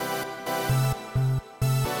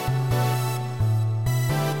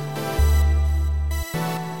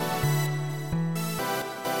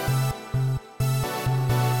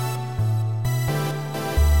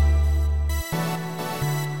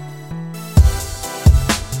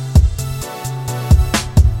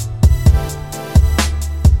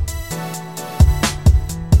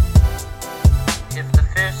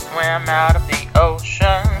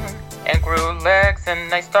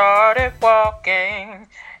and they started walking.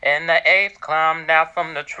 And the apes climbed down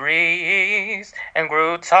from the trees and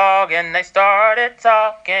grew tall, and they started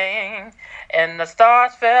talking. And the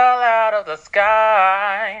stars fell out of the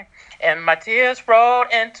sky, and my tears rolled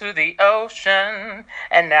into the ocean.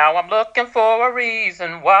 And now I'm looking for a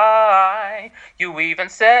reason why you even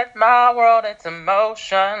set my world into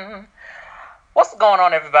motion. What's going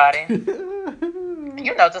on, everybody?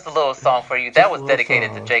 Just a little song for you. That Just a was little dedicated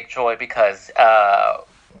to song. Jake Troy because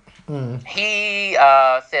Mm. he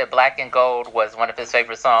said Black and Gold was one of his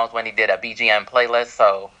favorite songs when he did a BGM playlist.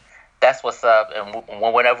 So that's what's up. And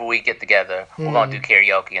whenever we get together, we're going to Mm. do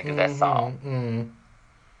karaoke and do that song. Mm-hmm. Mm.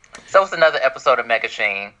 So it's another episode of Mega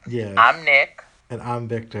Sheen. I'm Yes. Nick. And I'm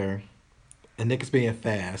Victor. And Nick is being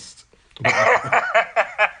fast.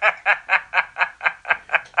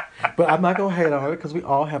 But I'm not gonna hate on it because we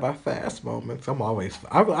all have our fast moments.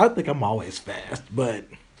 I think I'm always fast, but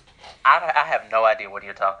I have no idea what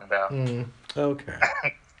you're talking about. okay.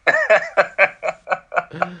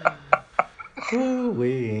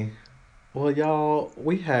 Ooh-wee. Well, y'all,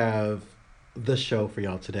 we have the show for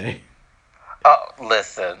y'all today. Oh,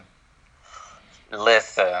 listen.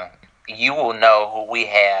 You will know who we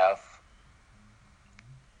have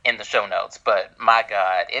in the show notes, but my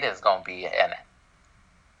God, it is going to be an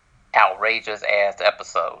outrageous ass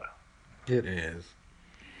episode. It is.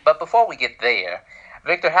 But before we get there,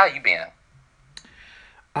 Victor, how you been?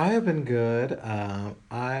 I have been good. I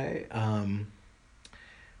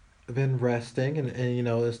been resting, and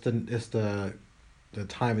the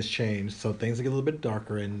time has changed, so things get a little bit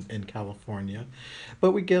darker in California,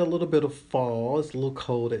 but we get a little bit of fall. It's a little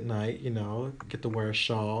cold at night. Get to wear a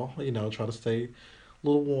shawl. Try to stay a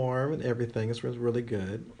little warm and everything. It's really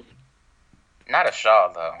good. Not a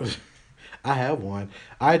shawl though. I have one.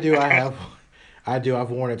 I do. I have. I do. I've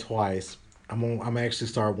worn it twice. I'm actually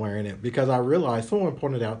start wearing it because I realized someone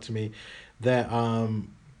pointed out to me that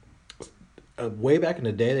way back in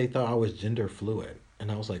the day they thought I was gender fluid,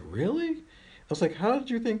 and I was like, really? I was like, how did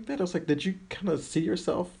you think that? I was like, did you kind of see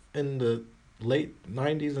yourself in the late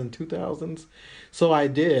 '90s and 2000s? So I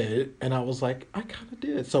did, and I was like, I kind of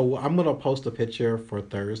did. So I'm gonna post a picture for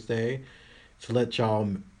Thursday to let y'all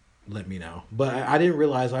let me know. But I didn't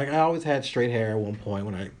realize I always had straight hair at one point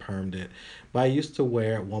when I permed it, but I used to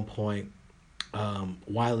wear at one point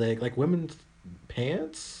wide leg like women's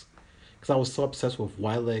pants because I was so obsessed with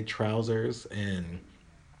wide leg trousers and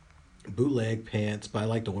bootleg pants. But I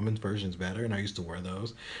like the women's versions better, and I used to wear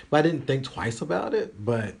those. But I didn't think twice about it.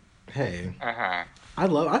 But hey, Uh-huh.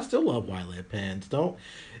 I still love wide leg pants. Don't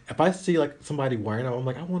if I see like somebody wearing them, I'm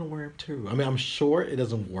like I want to wear them too. I mean, I'm short. It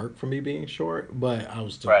doesn't work for me being short, but I will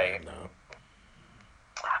still wear Right. them though.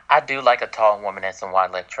 I do like a tall woman in some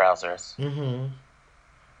wide leg trousers. Mm-hmm.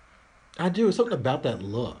 I do. It's something about that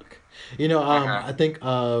look. Uh-huh. I think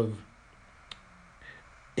of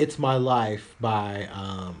 "It's My Life" by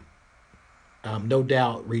No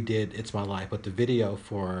Doubt redid "It's My Life," but the video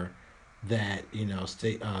for that,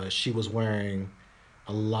 she was wearing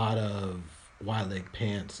a lot of wide leg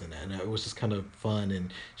pants and it was just kind of fun.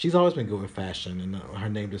 And she's always been good with fashion, and her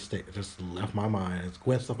name just left my mind. It's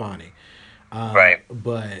Gwen Stefani. Right.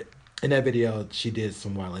 But in that video, she did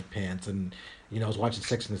some wide leg pants, and I was watching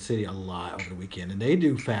Sex and the City a lot over the weekend, and they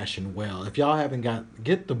do fashion well. If y'all haven't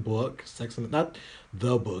get the book not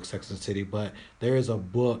the book Sex and the City, but there is a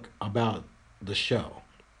book about the show,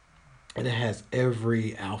 and it has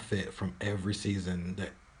every outfit from every season that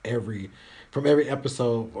every from every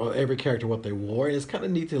episode or every character what they wore. And it's kind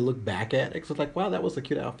of neat to look back at it because it's like, wow, that was a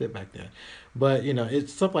cute outfit back then. But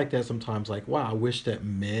it's stuff like that sometimes. Like, wow, I wish that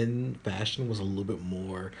men fashion was a little bit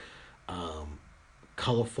more um,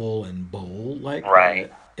 colorful and bold like Right.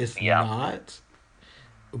 that. It's Yeah. not.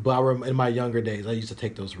 But in my younger days, I used to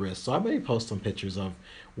take those risks. So I may post some pictures of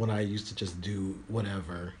when I used to just do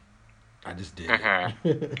whatever. I just did Uh-huh.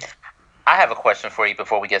 it. I have a question for you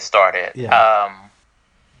before we get started. Yeah.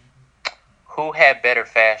 Who had better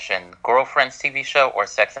fashion, Girlfriend's TV show or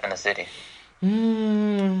Sex and the City?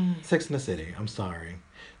 Sex in the City. I'm sorry.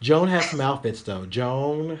 Joan has some outfits though.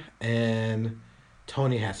 Joan and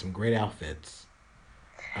Tony has some great outfits.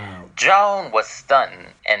 Um, Joan was stunting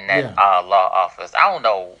in that yeah. law office. I don't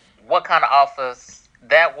know what kind of office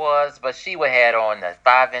that was, but she would had on the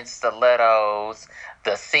 5-inch stilettos,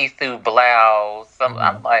 the see-through blouse. hmm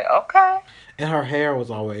I'm like, okay. And her hair was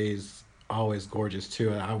always gorgeous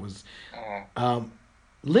too. I was Mm. um,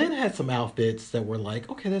 Lynn had some outfits that were like,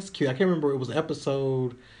 okay, that's cute. I can't remember. It was an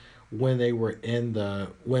episode when they were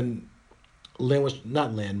when Lynn was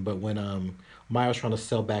not Lynn, but when Maya was trying to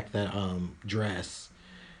sell back that dress.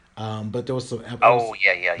 But there was some. It Oh was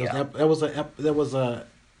yeah, yeah, there was yeah. there was a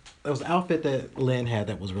there was an outfit that Lynn had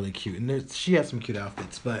that was really cute, and she had some cute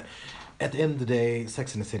outfits. But at the end of the day,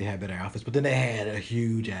 Sex and the City had better outfits. But then they had a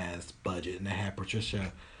huge ass budget, and they had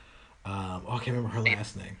Patricia. I can't remember her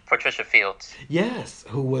last name. Patricia Fields. Yes,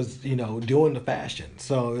 who was doing the fashion.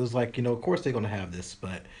 So it was like of course they're gonna have this,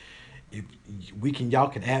 but if y'all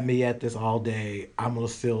can at me at this all day, I'm gonna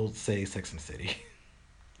still say Sex and the City.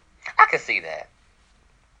 I could see that.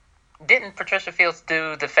 Didn't Patricia Fields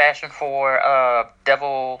do the fashion for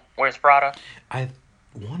Devil Wears Prada? I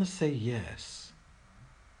want to say yes,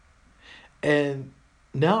 and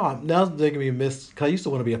now they're gonna be missed. Cause I used to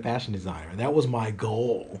want to be a fashion designer. That was my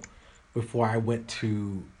goal before I went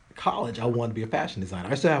to college. I wanted to be a fashion designer.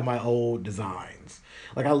 I still have my old designs.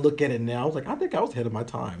 Like I look at it now, I was like, I think I was ahead of my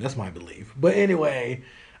time. That's my belief. But anyway,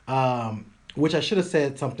 which I should have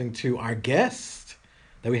said something to our guest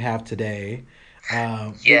that we have today,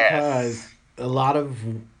 because Yes. a lot of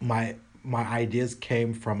my ideas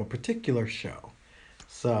came from a particular show.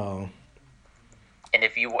 So And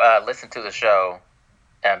if you listen to the show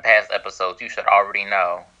and past episodes, you should already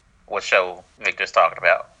know what show Victor's talking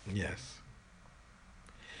about. yes,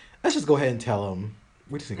 let's just go ahead and tell them.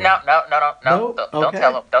 We just go No, ahead. no, no, no, no. No, Don't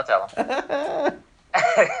tell okay. him. Don't tell him.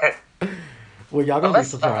 Well, y'all But gonna be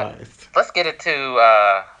surprised. let's get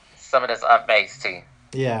into some of this unbased tea.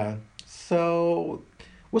 Yeah. So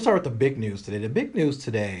we'll start with the big news today. The big news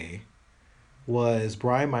today was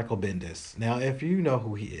Brian Michael Bendis. Now, if you know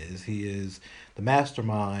who he is the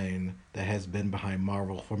mastermind that has been behind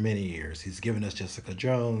Marvel for many years. He's given us Jessica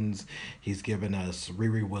Jones. He's given us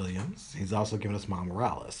Riri Williams. He's also given us Miles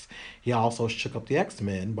Morales. He also shook up the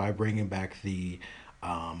X-Men by bringing back the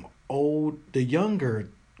younger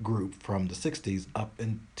group from the 60s up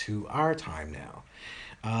into our time now.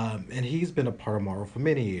 And he's been a part of Marvel for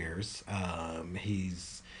many years. He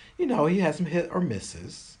has some hit or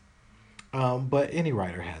misses, but any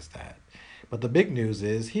writer has that. But the big news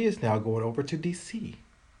is he is now going over to DC.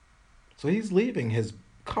 So he's leaving his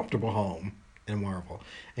comfortable home in Marvel,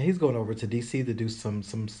 and he's going over to DC to do some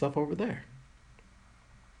stuff over there.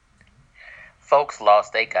 Folks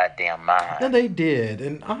lost their goddamn And mind. they did,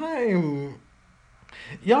 and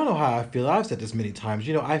y'all know how I feel. I've said this many times.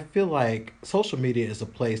 I feel like social media is a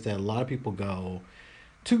place that a lot of people go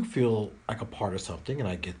to feel like a part of something, and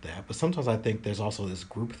I get that. But sometimes I think there's also this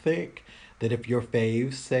group think that if your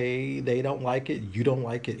faves say they don't like it, you don't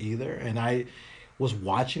like it either. And I was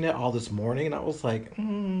watching it all this morning, and I was like,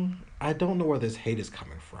 I don't know where this hate is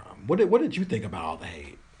coming from. What did you think about all the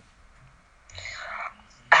hate?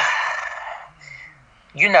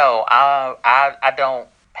 I don't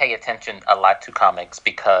pay attention a lot to comics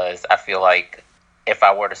because I feel like if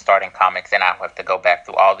I were to start in comics, then I would have to go back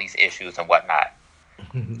through all these issues and whatnot.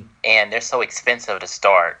 And they're so expensive to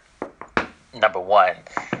start, number one.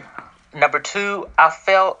 Number two, I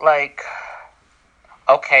felt like,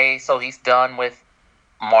 okay, so he's done with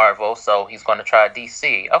Marvel, so he's going to try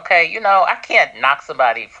DC. Okay, I can't knock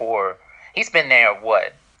somebody for. He's been there,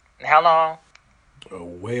 what? How long? Oh,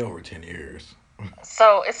 way over 10 years.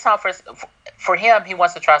 So it's time for him. He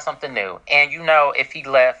wants to try something new, and if he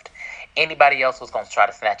left, anybody else was going to try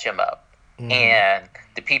to snatch him up, Mm-hmm. and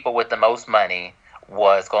the people with the most money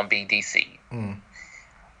was going to be DC. Mm.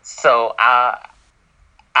 So I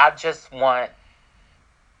just want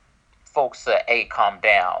folks to A, calm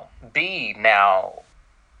down. B, now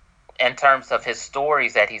in terms of his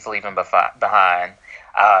stories that he's leaving behind,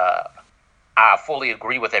 I fully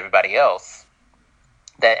agree with everybody else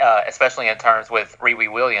that, especially in terms with Riri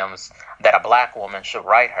Williams, that a black woman should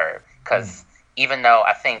write her. Mm. Because even though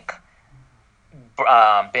I think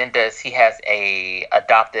Bendis, he has a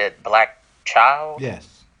adopted black child,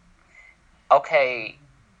 Yes. okay,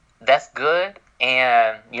 that's good.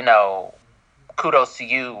 And, kudos to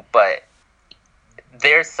you. But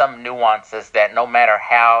there's some nuances that no matter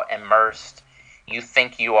how immersed you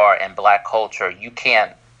think you are in black culture, you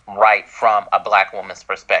can't write from a black woman's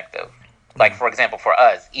perspective. Like, Mm. for example, for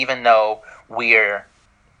us, even though we're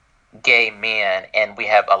gay men and we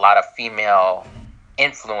have a lot of female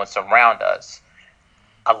influence around us,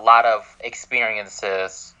 a lot of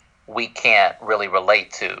experiences we can't really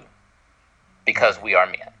relate to because Right. we are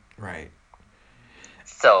men. Right.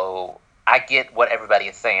 So I get what everybody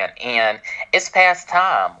is saying. And it's past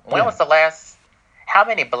time. When Yeah. was the last, how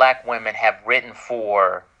many black women have written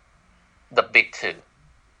for the big two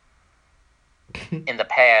in the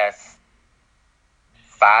past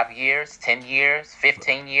 5 years, 10 years,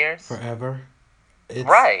 15 years? Forever. It's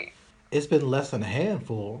Right, it's been less than a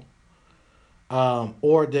handful,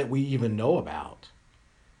 or that we even know about.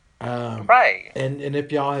 Um, right. and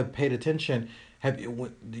if y'all have paid attention,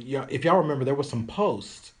 if y'all remember, there was some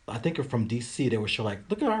posts I think from DC, they would show like,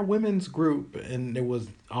 look at our women's group, and it was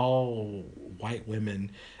all white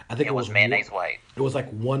women. I think It was mayonnaise white. it was like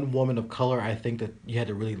one woman of color. I think that you had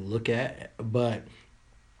to really look at, but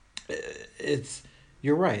it's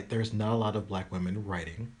you're right. There's not a lot of black women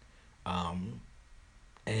writing, um,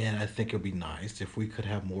 and I think it would be nice if we could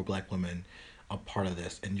have more black women a part of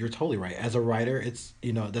this. And you're totally right. As a writer, it's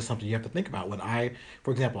that's something you have to think about.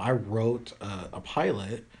 For example, I wrote a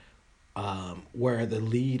pilot where the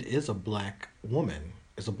lead is a black woman.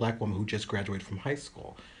 Is a black woman who just graduated from high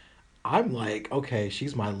school. I'm like, okay,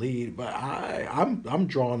 she's my lead, but I'm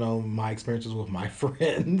drawing on my experiences with my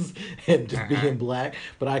friends and just Hmm. being black,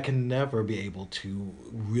 but I can never be able to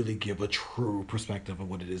really give a true perspective of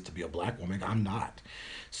what it is to be a black woman. I'm not.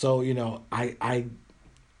 So,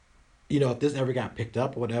 if this ever got picked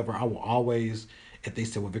up or whatever, I will always, if they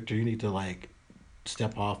said, well, Victor, you need to like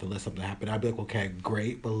step off and let something happen, I'd be like, okay,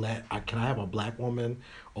 great, but can I have a black woman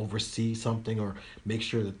oversee something or make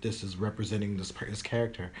sure that this is representing this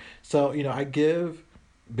character? So I give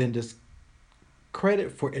Bendis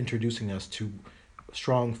credit for introducing us to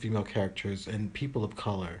strong female characters and people of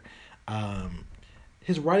color. Um,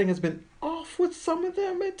 his writing has been off with some of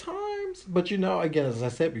them at times, but again, as I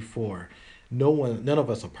said before, none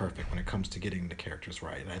of us are perfect when it comes to getting the characters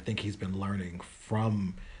right, and I think he's been learning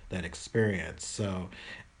from that experience. So,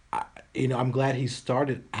 I, I'm glad he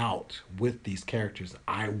started out with these characters.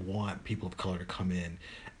 I want people of color to come in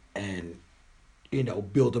and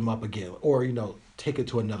build them up again, or take it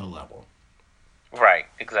to another level. Right,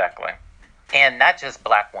 exactly. And not just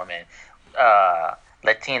black women, uh,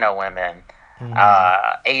 Latino women,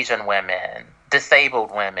 Mm-hmm. Asian women,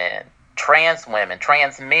 disabled women, trans men,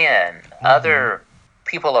 Mm-hmm. other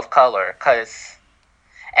people of color. Because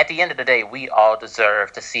at the end of the day, we all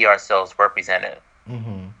deserve to see ourselves represented,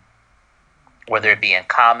 Mm-hmm. whether Yeah. it be in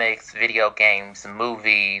comics, video games,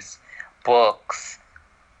 movies, books,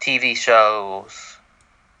 TV shows,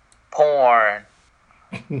 porn.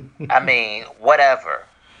 I mean, whatever.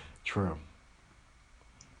 True.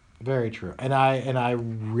 Very true. And I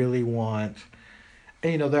really want.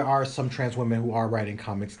 And, there are some trans women who are writing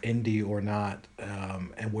comics, indie or not,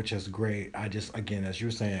 and which is great. I just, again, as you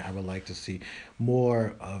were saying, I would like to see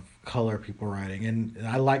more of color people writing, and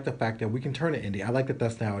I like the fact that we can turn it indie. I like that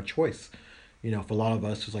that's now a choice. For a lot of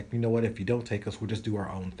us, who's like, what? If you don't take us, we'll just do our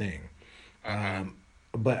own thing. Hmm. Um,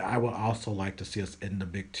 but I would also like to see us in the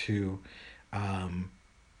big two. Um,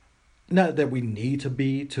 Not that we need to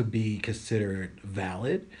be considered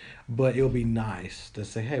valid, but it'll be nice to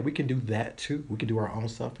say, hey, we can do that too. We can do our own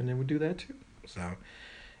stuff, and then we do that too. So, at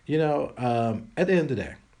the end of the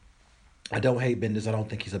day, I don't hate Bendis. I don't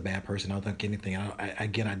think he's a bad person. I don't think anything.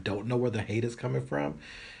 Again, I don't know where the hate is coming from,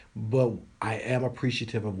 but I am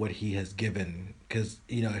appreciative of what he has given. Because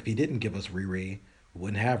if he didn't give us Riri, we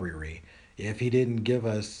wouldn't have Riri. If he didn't give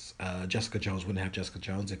us Jessica Jones, wouldn't have Jessica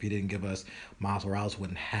Jones. If he didn't give us Miles Morales,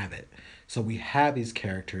 wouldn't have it. So we have these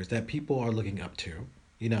characters that people are looking up to,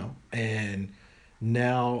 and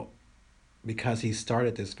now because he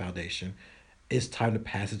started this foundation, it's time to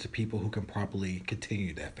pass it to people who can properly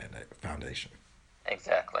continue that foundation.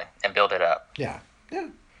 Exactly. And build it up. Yeah, yeah.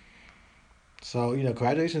 So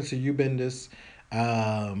congratulations to you, Bendis.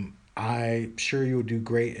 I'm sure you'll do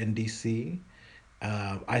great in DC.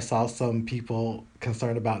 I saw some people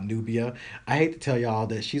concerned about Nubia. I hate to tell y'all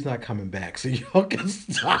that she's not coming back, so y'all can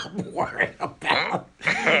stop worrying about.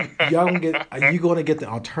 Y'all gonna get. Are you going to get the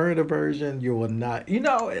alternative version? You will not.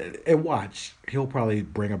 And watch. He'll probably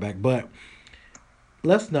bring her back, but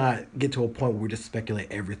let's not get to a point where we just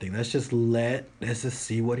speculate everything. Let's just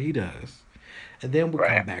see what he does, and then we'll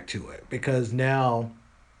come Right. back to it. Because now,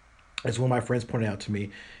 as one of my friends pointed out to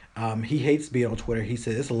me, he hates being on Twitter. He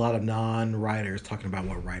said it's a lot of non-writers talking about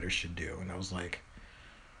what writers should do, and I was like,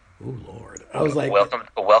 "Oh Lord!" I was like,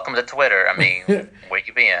 Welcome to Twitter. I mean, where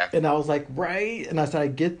you been? and I was like, "Right," and I said, "I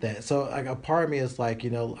get that." So like a part of me is like,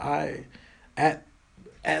 at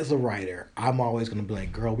as a writer, I'm always gonna be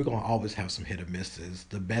like, "Girl, we're gonna always have some hit or misses.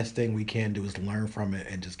 The best thing we can do is learn from it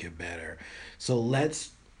and just get better." So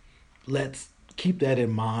let's keep that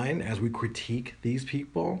in mind as we critique these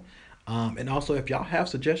people. And also, if y'all have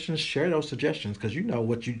suggestions, share those suggestions because you know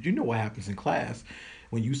what happens in class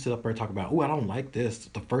when you sit up there and talk about, oh, I don't like this.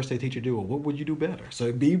 The first day teacher do, well, what would you do better?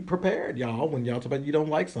 So be prepared, y'all. When y'all talk about you don't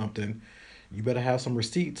like something, you better have some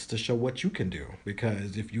receipts to show what you can do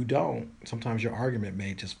because if you don't, sometimes your argument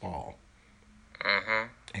may just fall Hmm.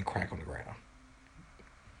 and crack on the ground.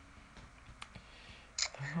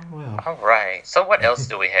 Oh well. All right. So what else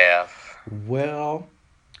do we have? Well,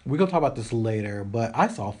 we're gonna talk about this later, but I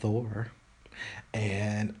saw Thor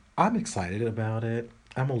and I'm excited about it.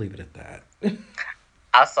 I'm gonna leave it at that.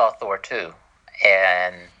 I saw Thor 2,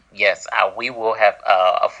 and yes, we will have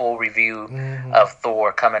a full review Hmm. of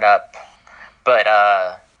Thor coming up. But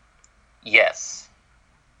yes,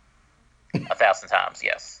 1,000 times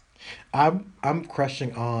yes. I'm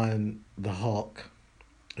crushing on the Hulk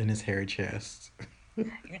and his hairy chest.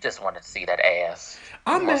 You just wanted to see that ass.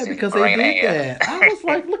 You I'm want to mad see some because they great did ass. that. I was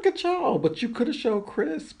like, look at y'all, but you could have showed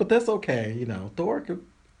Chris, but that's okay. Thor could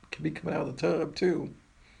be coming out of the tub too.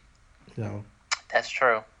 You know, That's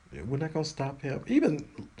true. we're not gonna stop him. Even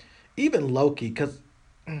Loki, because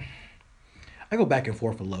I go back and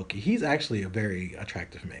forth with Loki. He's actually a very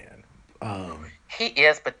attractive man. Um, He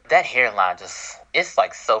is, but that hairline just, it's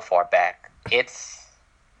like so far back.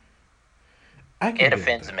 I can It deal with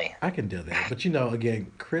offends that. me. I can deal with that. But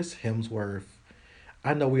again, Chris Hemsworth.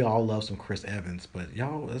 I know we all love some Chris Evans, but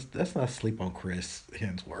y'all, let's not sleep on Chris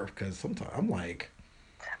Hemsworth because sometimes I'm like,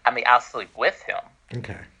 I mean, I'll sleep with him.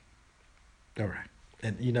 okay, all right,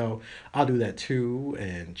 and I'll do that too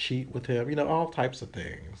and cheat with him. All types of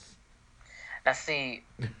things. Now, see,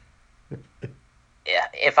 yeah,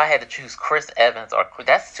 if I had to choose Chris Evans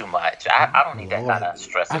that's too much. I don't need that kind Lord, of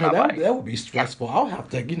stress I in know my that life. would be stressful. I'll have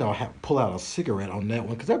to, pull out a cigarette on that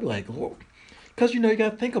one because I'd be like, because you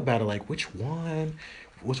got to think about it, like which one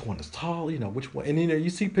is tall, which one, and you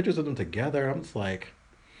see pictures of them together. I'm just like,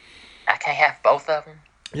 I can't have both of them.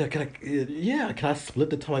 yeah, can I split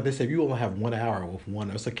the time? Like they said, you only have 1 hour with one.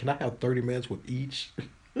 I was like, can I have 30 minutes with each?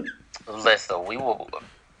 Listen, we will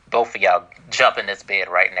both of y'all jump in this bed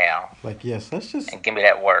right now Like, yes, that's just and give me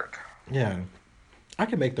that work. yeah. I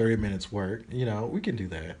can make 30 minutes work. We can do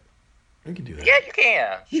that. We can do Yeah, that. you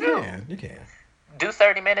can. You Shoot. can. You can. Do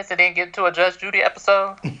 30 minutes and then get to a Judge Judy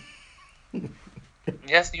episode?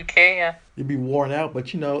 Yes, you can. You'd be worn out,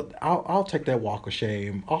 but I'll take that walk of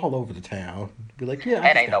shame all over the town. Be like, yeah, I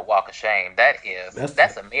That just ain't no got walk of shame. that's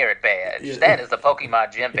That's a merit badge. yeah, That is a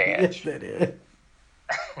Pokemon gym yes, badge. that is.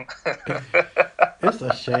 It's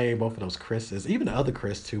a shame both of those Chris's, even the other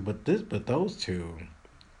Chris too, but those two,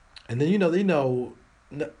 and then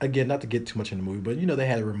again, not to get too much in the movie, but they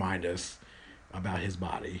had to remind us about his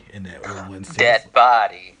body in that one scene. Dead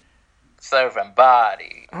body. Serving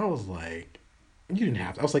body. I was like, you didn't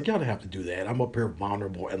have to. I was like, y'all didn't have to do that. I'm up here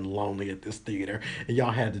vulnerable and lonely at this theater, and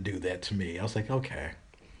y'all had to do that to me. I was like, okay,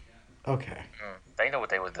 okay, They know what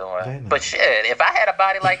they were doing. they know. But shit, if I had a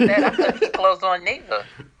body like that, I couldn't keep clothes on neither.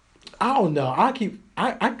 I don't know. I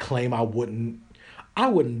claim I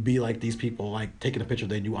wouldn't be like these people, like taking a picture of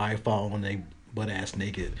their new iPhone and they butt ass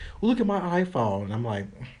naked. Well, look at my iPhone. And I'm like,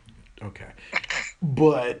 okay.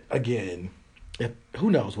 But again, if who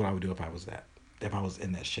knows what I would do if I was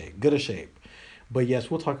in that shape, good a shape. But yes,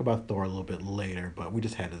 we'll talk about Thor a little bit later. But we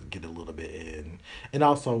just had to get a little bit in, and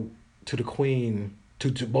also to the Queen, to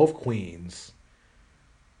both queens.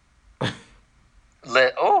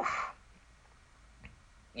 Oof.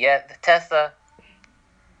 Yeah, Tessa,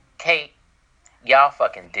 Kate, y'all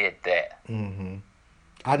fucking did that. Hmm.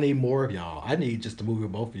 I need more of y'all. I need just a movie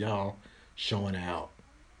of both of y'all showing out.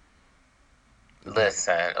 But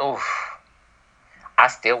Listen, oof. I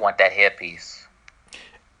still want that headpiece.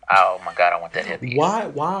 Oh my god, I want that headpiece.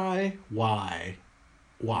 why?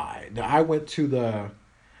 Now, I went to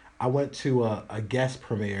a guest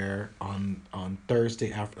premiere on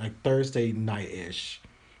Thursday after like Thursday night ish.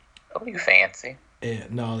 Oh, you fancy.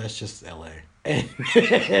 And no, that's just LA. And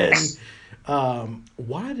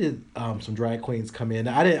why did some drag queens come in?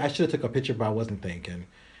 I didn't. I should have took a picture, but I wasn't thinking.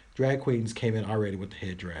 Drag queens came in already with the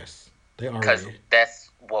headdress. They Because already that's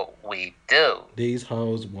what we do. These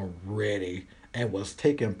hoes were ready and was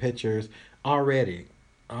taking pictures already.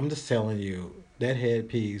 I'm just telling you that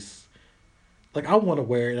headpiece. Like I want to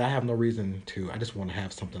wear it. I have no reason to. I just want to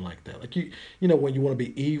have something like that. Like when you want to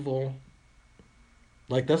be evil.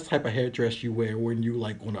 Like that's the type of headdress you wear when you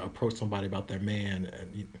like want to approach somebody about their man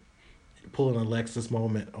and you pull an Alexis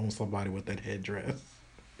moment on somebody with that headdress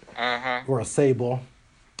Mm-hmm. or a sable.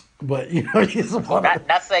 But you just Oh, want to.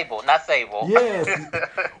 not Sable, not Sable. Yes,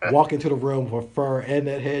 walk into the room with fur and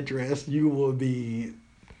that headdress, you will be.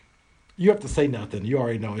 You have to say nothing. You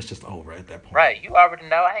already know it's just over at that point. Right, you already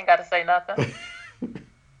know. I ain't got to say nothing. I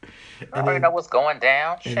And already know then what's going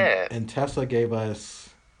down. Shit. and Tessa gave us.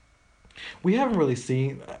 We haven't really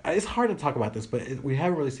seen. It's hard to talk about this, but we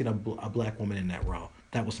haven't really seen a black woman in that role.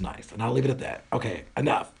 That was nice, and I'll leave it at that. Okay,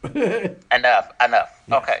 enough. Enough, enough.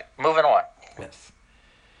 Yes, Okay, moving on. yes.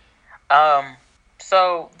 Um,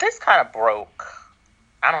 so this kind of broke,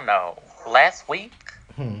 I don't know, last week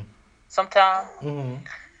Hmm. sometime. Hmm.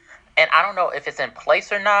 And I don't know if it's in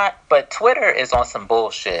place or not, but Twitter is on some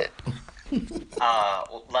bullshit.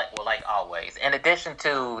 Like always. In addition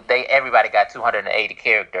to everybody got 280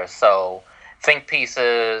 characters, so think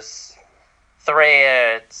pieces,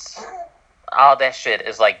 threads, all that shit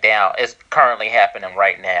is like down. It's currently happening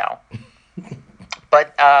right now.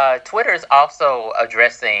 But Twitter is also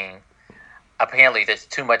addressing apparently there's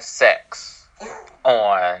too much sex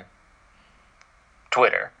on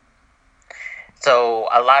Twitter. So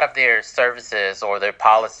a lot of their services or their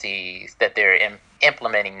policies that they're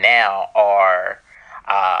implementing now are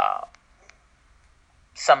uh,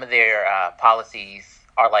 some of their policies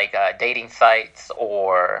are like dating sites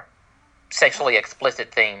or sexually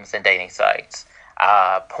explicit themes in dating sites,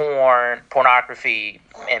 pornography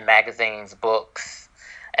in magazines, books,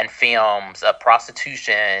 and films,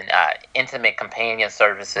 prostitution, intimate companion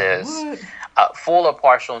services, What? full or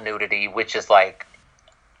partial nudity, which is like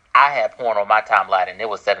I had porn on my timeline and it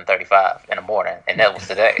was 7:35 in the morning, and that was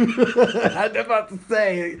today. I was about to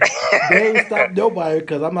say they ain't stopped nobody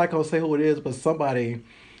because I'm not gonna say who it is, but somebody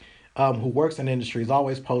who works in the industry is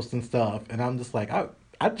always posting stuff, and I'm just like,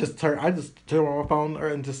 I just turned on my phone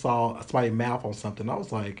and just saw somebody mouth on something. I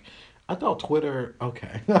was like, I thought Twitter,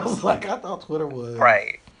 okay. I was like, I thought Twitter was,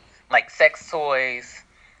 Right. Like sex toys.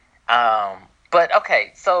 But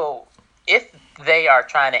okay, so if they are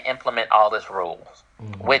trying to implement all these rules,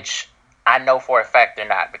 mm. which I know for a fact they're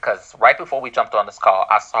not, because right before we jumped on this call,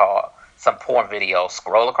 I saw some porn videos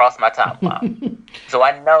scroll across my timeline. So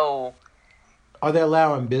I know, Are they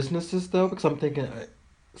allowing businesses though? Because I'm thinking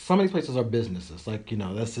some of these places are businesses. Like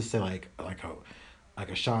let's just say like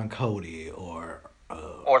a Sean Cody or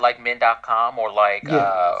or like men.com or like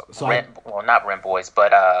yeah. So I Rent, well, not Rent Boys,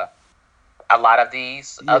 but a lot of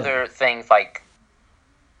these yeah. other things, like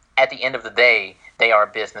at the end of the day, they are a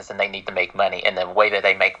business and they need to make money. And the way that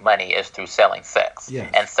they make money is through selling sex. And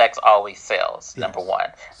Yes. sex always sells, number Yes. one.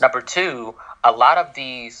 Number two, a lot of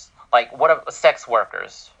these, like what are sex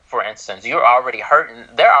workers, for instance, you're already hurting.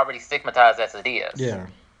 They're already stigmatized as it is. Yeah.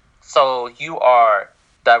 So you are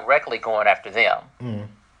directly going after them. Mm.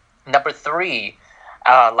 Number three,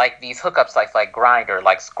 like these hookup sites like Grinder,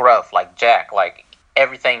 like Scruff, like Jack, like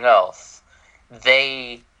everything else,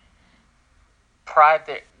 they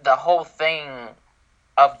private the whole thing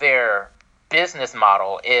of their business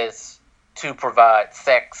model is to provide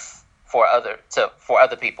sex for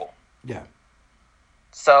other people. Yeah.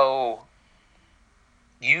 So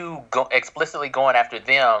you go explicitly going after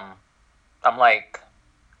them, I'm like,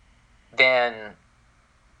 then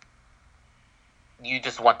you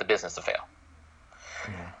just want the business to fail.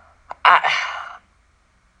 Yeah. I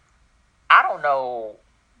I don't know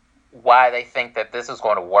why they think that this is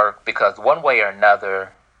going to work, because one way or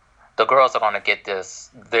another the girls are going to get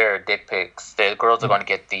their dick pics, the girls are going to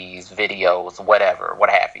get these videos, whatever, what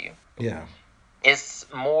have you. Yeah. It's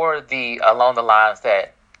more the along the lines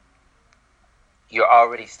that you're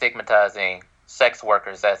already stigmatizing sex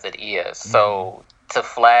workers as it is. Mm-hmm. So to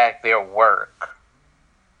flag their work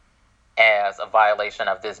as a violation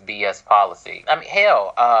of this BS policy. I mean,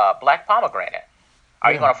 hell, Black Pomegranate.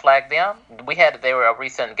 Are you Yeah. going to flag them? They were a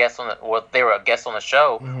recent guest on they were a guest on the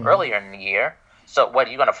show Mm-hmm. earlier in the year. So what,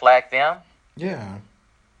 are you going to flag them? Yeah.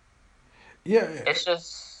 Yeah. It's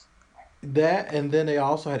just That and then they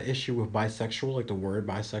also had issue with bisexual. Like the word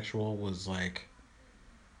bisexual was like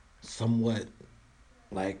somewhat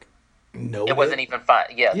like it wasn't noted. even find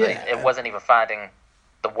yeah, it Yeah. wasn't even finding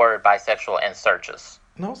the word bisexual in searches.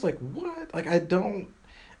 And I was like, what? Like I don't.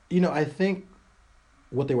 I think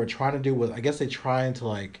what they were trying to do was, I guess they trying to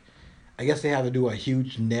like, I guess they have to do a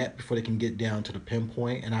huge net before they can get down to the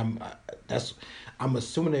pinpoint. And that's, I'm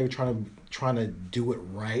assuming they were trying to do it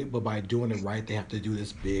right, but by doing it right, they have to do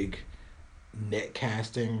this big net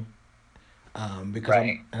casting. Because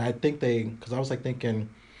Right. and I think because I was like thinking,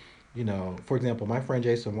 for example, my friend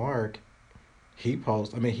Jason Mark, he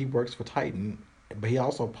posts. I mean, he works for Titan, but he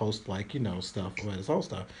also posts like stuff about his own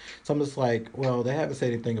stuff. So I'm just like, well, they haven't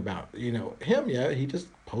said anything about him yet. He just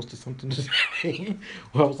posted something today.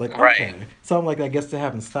 Well, I was like, Right. okay. So I'm like, I guess they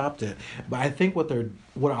haven't stopped it. But I think what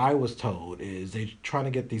I was told is they're trying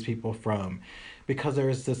to get these people from, because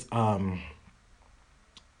there's this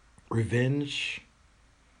revenge,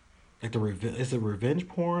 like is it revenge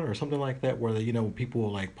porn or something like that, where people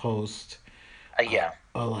will like post Yeah.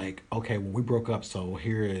 like, okay, well, we broke up, so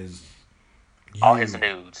here is All his you,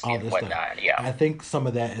 nudes all and this stuff. whatnot. Yeah. I think some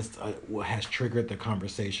of that is what has triggered the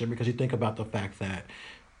conversation, because you think about the fact that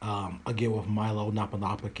again with Milo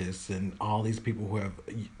Napolopoulos and all these people who have,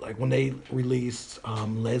 like when they released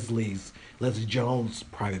Leslie Jones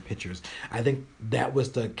private pictures, I think that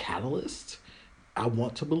was the catalyst. I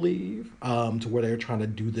want to believe to where they're trying to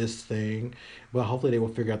do this thing, but hopefully they will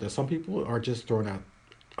figure out that some people are just throwing out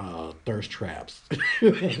thirst traps,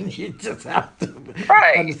 and you just have to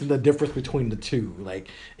Right. understand the difference between the two. Like,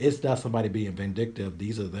 it's not somebody being vindictive;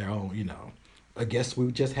 these are their own. I guess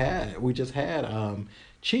we just had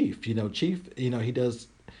Chief. Chief. He does.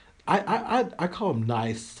 I call them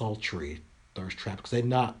nice, sultry thirst traps because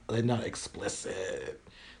they're not explicit.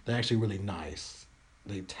 They're actually really nice.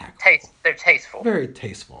 They tactful, They're tasteful. very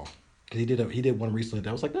tasteful. Because he did one recently that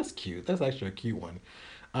I was like, that's cute. That's actually a cute one.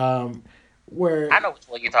 Um, where I know which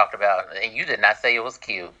one you talked about, and you did not say it was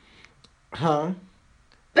cute. Huh?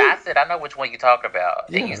 I It, said I know which one you talked about,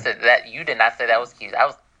 and you yeah. said that you did not say that was cute.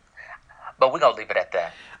 But we're gonna leave it at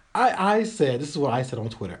that. I said this is what I said on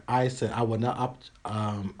Twitter. I said I would not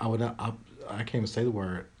I would not I can't even say the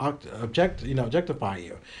word objectify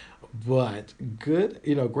you, but good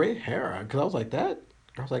great hair because I was like that.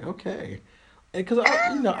 I was like okay, because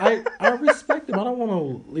I respect him. I don't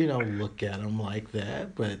want to look at him like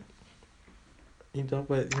that, but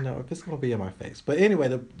if it's gonna be in my face. But anyway,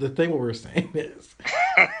 the thing what we're saying is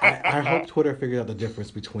I hope Twitter figured out the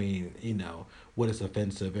difference between, what is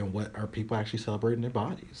offensive and what are people actually celebrating their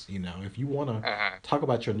bodies. If you want to Mhm. talk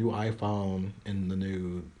about your new iPhone and the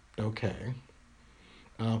new, okay.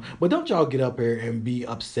 But don't y'all get up here and be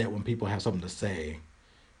upset when people have something to say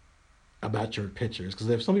about your pictures. Because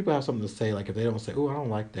if some people have something to say, like if they don't say, oh, I don't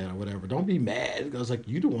like that or whatever, don't be mad. Because like,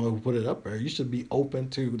 you the one who put it up there. You should be open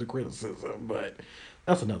to the criticism. But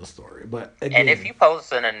that's another story. But And if again, you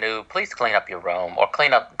post in a nude, please clean up your room or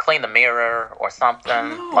clean the mirror or I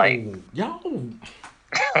something. Like, know. Y'all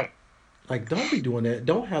like, don't be doing that.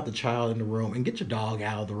 Don't have the child in the room and get your dog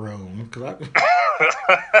out of the room. Cause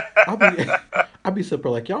I'll be, I'll be super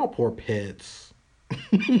like y'all poor pets.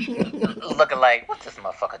 looking like what's this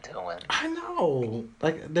motherfucker doing? I know.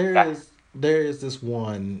 Like there God. is there is this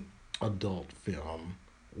one adult film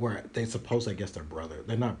where they suppose I guess they're brother.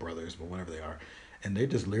 They're not brothers, but whatever they are. And they're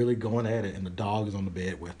just literally going at it, and the dog is on the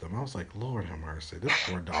bed with them. I was like, Lord have mercy, this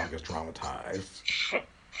poor dog is traumatized.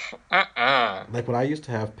 Mm-mm. Like when I used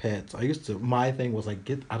to have pets, my thing was like,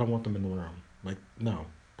 I don't want them in the room. Like, no,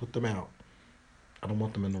 put them out. I don't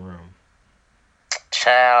want them in the room.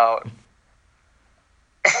 Child,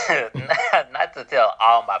 not to tell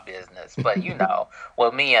all my business, but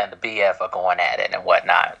well, me and the BF are going at it and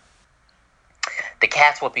whatnot. The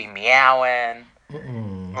cats would be meowing.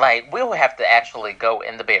 Mm-mm. Like, we would have to actually go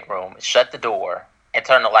in the bedroom, shut the door, and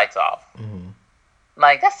turn the lights off. Mm-mm.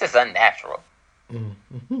 Like, that's just unnatural.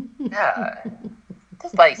 Mm-mm. God.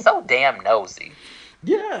 Just like so damn nosy.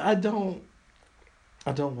 Yeah, I don't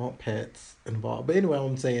want pets involved. But anyway, what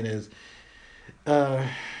I'm saying is, uh,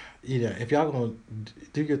 if y'all gonna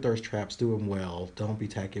do your thirst traps, do them well. Don't be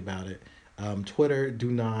tacky about it. Twitter, do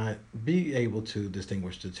not be able to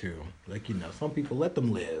distinguish the two. Like some people let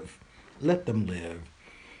them live, let them live,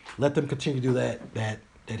 let them continue to do that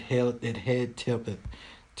head tilt that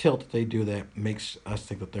they do that makes us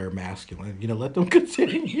think that they're masculine. Let them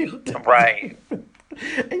continue to do. Right.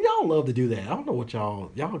 And y'all love to do that. I don't know what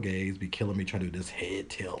y'all gays be killing me trying to do this head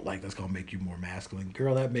tilt like that's gonna make you more masculine.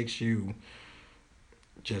 Girl, that makes you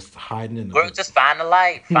just hiding in Girl, just find the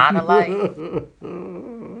light. Find the light.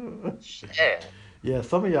 the Shit. Yeah,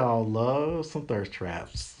 some of y'all love some thirst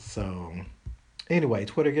traps. So anyway,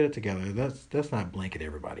 Twitter, get it together. That's not blanket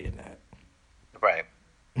everybody in that. Right.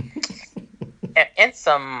 And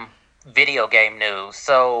some video game news.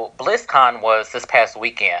 So, BlizzCon was this past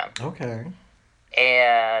weekend, Okay.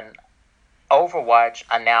 and Overwatch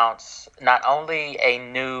announced not only a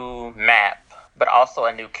new map, but also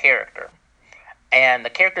a new character. And the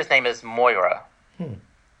character's name is Moira. Hmm.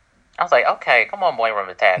 I was like, okay, come on, Moira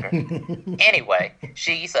McTaggart. Anyway,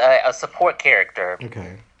 she's a support character,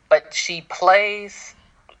 Okay. but she plays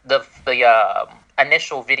the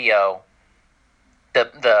initial video,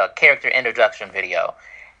 the character introduction video.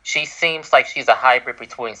 She seems like she's a hybrid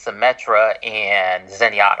between Symmetra and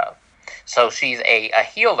Zenyatta. So she's a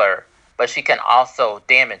healer, but she can also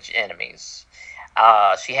damage enemies.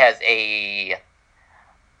 She has a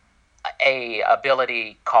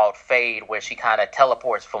ability called Fade, where she kind of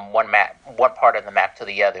teleports from one part of the map to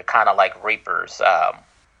the other, kind of like Reaper's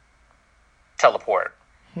teleport.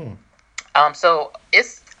 Hmm. So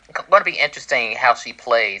it's going to be interesting how she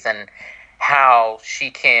plays and how she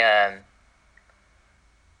can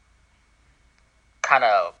kind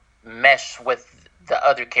of mesh with the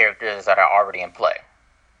other characters that are already in play.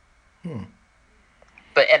 Hmm.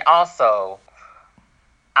 And also,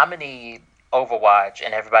 I'm gonna need Overwatch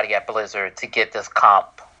and everybody at Blizzard to get this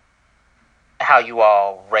comp. How you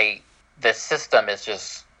all rate the system is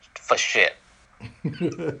just for shit.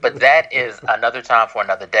 But that is another time for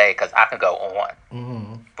another day because I can go on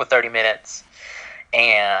Hmm. for 30 minutes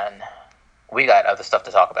and We got other stuff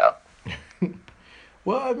to talk about.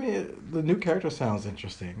 Well, I mean, the new character sounds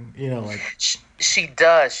interesting. You know, like She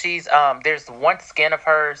does. She's There's one skin of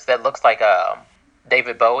hers that looks like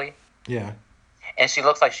David Bowie, yeah. and she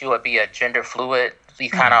looks like she would be a gender fluid.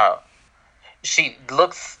 Hmm. She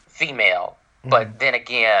looks female, Hmm. but then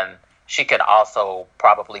again, she could also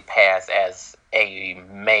probably pass as a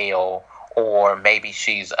male, or maybe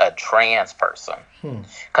she's a trans person. Hmm.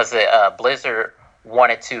 Because Blizzard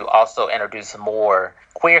wanted to also introduce more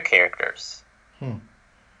queer characters. Hmm.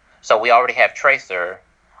 So we already have Tracer,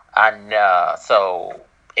 and so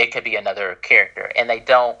it could be another character. And they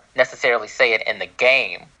don't necessarily say it in the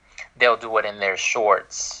game. They'll do it in their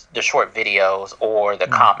shorts, the short videos, or the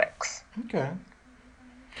Hmm. comics. Okay.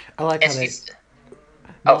 I like And how they. she's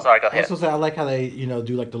Oh, No, sorry. Go I was ahead. supposed to say I like how they,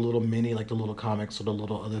 do like the little mini, like the little comics or the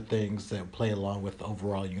little other things that play along with the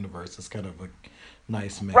overall universe. It's kind of a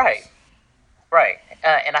nice Right, mix. right.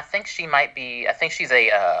 And I think she might be. I think she's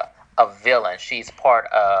a villain. She's part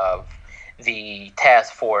of the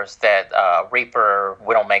task force that Reaper,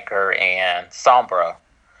 Widowmaker, and Sombra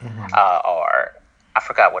Hmm. are. I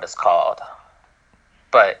forgot what it's called,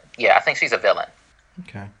 but yeah, I think she's a villain.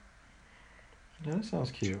 Okay. Yeah, that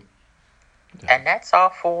sounds cute. It And does. that's all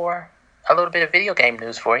for a little bit of video game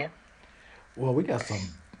news for you. Well, we got some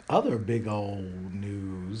other big old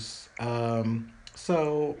news.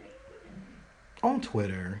 So on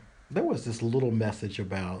Twitter, there was this little message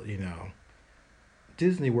about,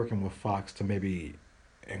 Disney working with Fox to maybe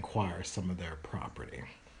acquire some of their property.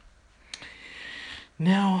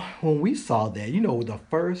 Now, when we saw that, the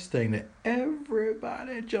first thing that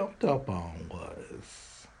everybody jumped up on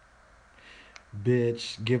was,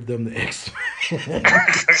 bitch, give them the X Men.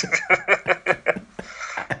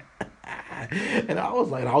 And I was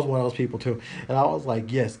like, and I was one of those people too. And I was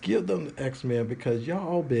like, yes, give them the X Men because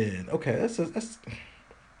y'all been okay.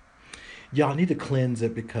 Y'all need to cleanse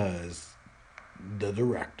it because the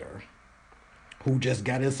director who just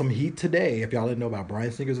got in some heat today. If y'all didn't know about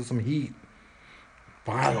Brian Singer's in some heat, He's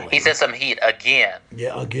finally, in some heat again.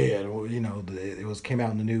 yeah, again, well, it was came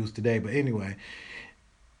out in the news today. But anyway,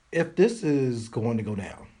 if this is going to go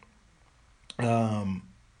down, um,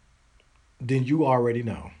 then you already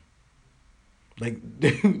know. Like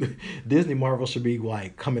Disney Marvel should be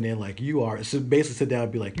like coming in like you are. Should basically sit down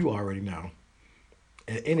and be like, you already know.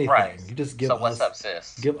 Right. Anything. You just So what's up,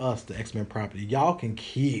 sis? give us the X Men property. Y'all can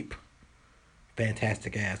keep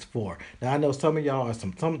Fantastic Ass Four. Now I know some of y'all are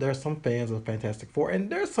some there's some fans of Fantastic Four, and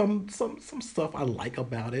there's some stuff I like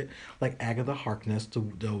about it, like Agatha Harkness,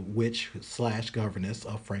 the witch slash governess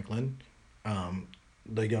of Franklin, um,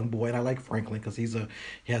 the young boy, and I like Franklin because he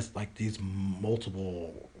has like these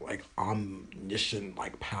multiple like omniscient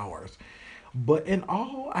like powers. But in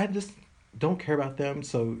all, I just don't care about them,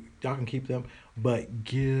 so y'all can keep them, but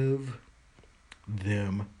give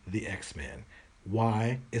them the X Men.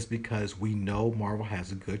 Why? It's because we know Marvel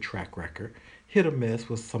has a good track record, hit or miss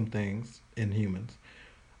with some things in humans,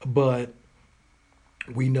 but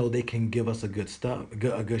we know they can give us a good stuff, a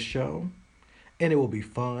good show, and it will be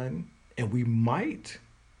fun, and we might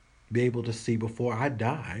be able to see before I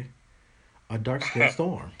die a dark skinned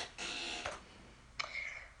storm.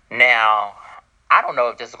 Now, I don't know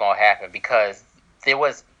if this is going to happen because there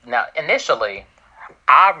was now initially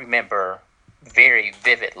I remember very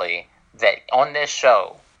vividly that on this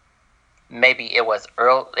show, maybe it was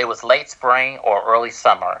late spring or early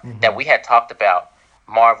summer that Mm-hmm. we had talked about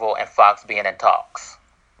Marvel and Fox being in talks.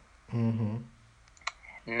 Mm-hmm.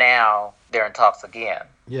 Now they're in talks again.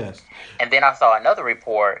 Yes. And then I saw another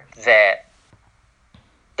report that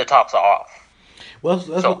the talks are off. Well, that's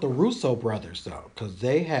what So, the Russo brothers though, because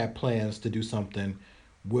they had plans to do something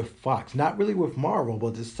with Fox, not really with Marvel,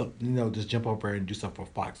 but just just jump over and do something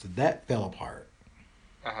for Fox. So that fell apart.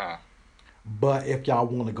 mhm. But if y'all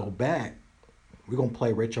want to go back, we're gonna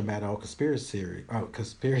play Rachel Maddow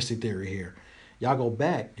conspiracy theory here. Y'all go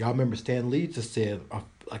back. Y'all remember Stan Lee just said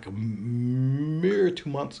like a mere 2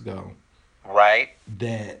 months ago Right?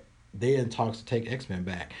 that they in talks to take X Men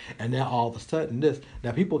back, and now all of a sudden this.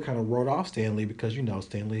 Now people kind of wrote off Stan Lee because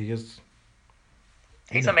Stan Lee is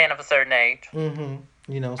you He's a know man of a certain age. mm-hmm.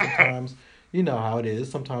 Sometimes you know how it is.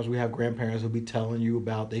 Sometimes we have grandparents who'll be telling you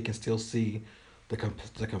about they can still see the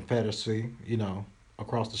Confederacy,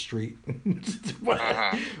 across the street. but,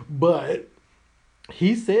 Hmm. but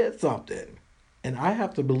he said something, and I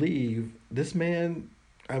have to believe this man.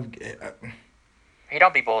 He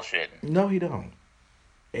don't be bullshitting. No, he don't.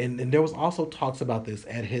 And there was also talks about this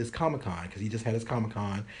at his Comic Con because he just had his Comic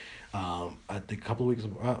Con, I think a couple of weeks,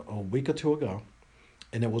 a week or two ago,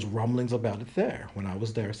 and there was rumblings about it there when I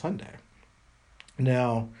was there Sunday.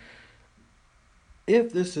 Now,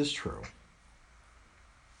 if this is true,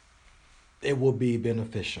 it will be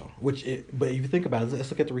beneficial. But if you think about it,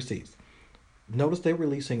 let's look at the receipts. Notice they're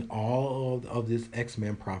releasing all of this X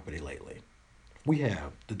Men property lately. We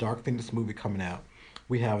have the Dark Phoenix movie coming out.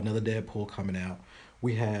 We have another Deadpool coming out.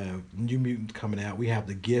 We have New Mutants coming out. We have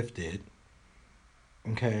The Gifted.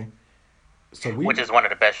 Okay, so Which we. is one of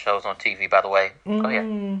the best shows on TV, by the way. Go ahead.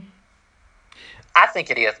 Mm, I think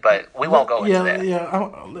it is, but we won't go into yeah, that.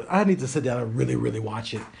 yeah. I need to sit down and really, really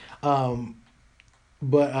watch it. Um,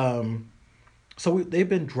 but they've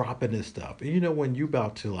been dropping this stuff. And you know, when you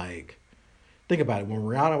about to like think about it, when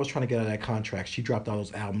Rihanna was trying to get out of that contract, she dropped all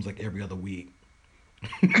those albums like every other week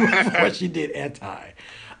before she did Anti.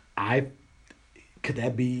 I Could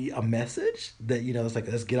that be a message that it's like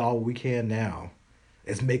let's get all we can now,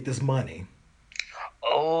 let's make this money,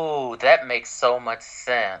 Oh, that makes so much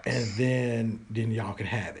and sense. then y'all can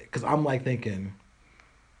have it. Because I'm like thinking,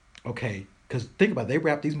 okay, because think about it, they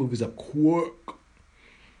wrap these movies up quick.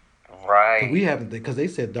 Because we Right. haven't, because they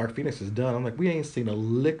said Dark Phoenix is done. I'm like, we ain't seen a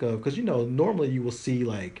lick of, because normally you will see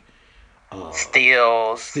like uh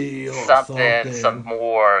Steals, Steel or something, some something,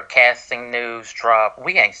 more casting news drop.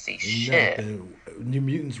 We ain't see shit. nothing. New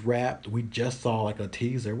Mutants wrapped. We just saw like a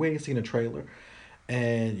teaser. We ain't seen a trailer,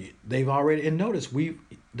 and they've already. And notice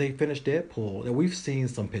they finished Deadpool, and we've seen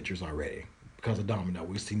some pictures already because of Domino.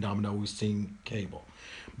 We've seen Domino. We've seen Cable,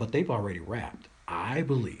 but they've already wrapped. I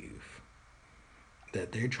believe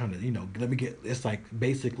that they're trying to, let me get. It's like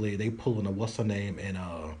basically they pulling a what's her name in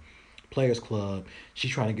Players Club.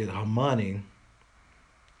 She's trying to get her money.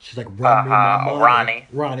 She's like, run Uh me my huh. money. Ronnie.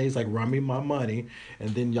 Ronnie's like, run me my money,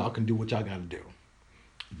 and then y'all can do what y'all got to do.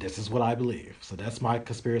 This is what I believe. So that's my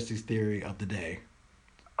conspiracy theory of the day.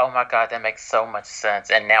 Oh my god, that makes so much sense.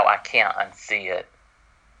 And now I can't unsee it.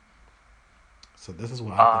 So this is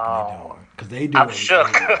what I'm thinking they're Oh, doing because they I'm do a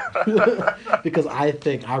shook. lot. Because I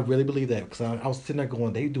really believe that because I was sitting there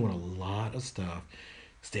going, they doing a lot of stuff.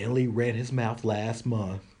 Stanley ran his mouth last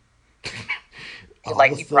month. All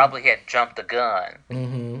Like of a he sudden, probably had jumped the gun.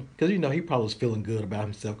 because he probably was feeling good about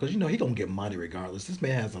himself because he gonna get money regardless. This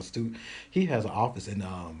man has he has an office in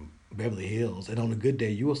Beverly Hills, and on a good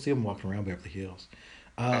day you will see him walking around Beverly Hills.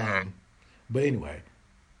 Hmm. Um, but anyway,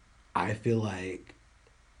 I feel like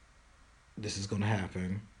this is gonna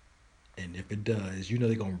happen, and if it does,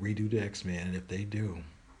 they're gonna redo the X Men, and if they do,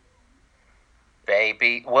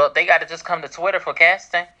 Baby. Well, they got to just come to Twitter for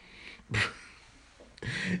casting.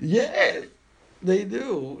 yeah, Shit. they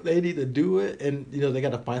do. They need to do it, and they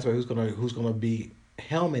got to find somebody who's gonna be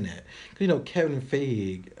helming it. 'Cause, Kevin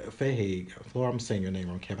Feige. Well, I'm saying your name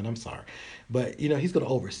wrong, Kevin. I'm sorry, but he's gonna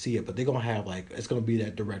oversee it. But they're gonna have like it's gonna be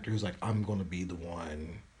that director who's like, I'm gonna be the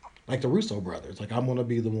one, like the Russo brothers. Like I'm gonna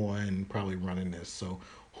be the one probably running this. So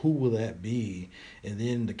who will that be? And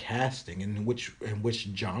then the casting and which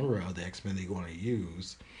genre of the X Men they're going to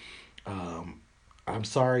use. Um, I'm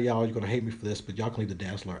sorry, y'all. You're gonna hate me for this, but y'all can leave the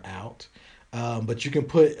Dazzler out. But you can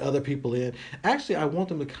put other people in. Actually, I want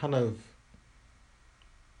them to kind of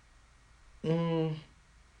mm,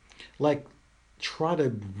 like try to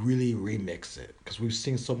really remix it because we've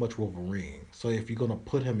seen so much Wolverine. So if you're gonna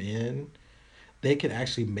put him in, they could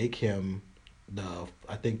actually make him the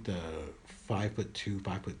I think the 5'2",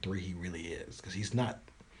 5'3" he really is because he's not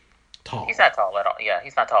He's tall, not tall at all. Yeah,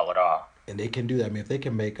 he's not tall at all. and they can do that. I mean, if they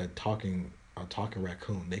can make a talking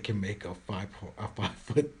raccoon, they can make a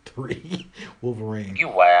 5'3" Wolverine. You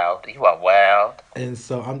wild. You are wild. And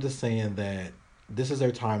so I'm just saying that this is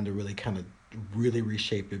their time to really kind of really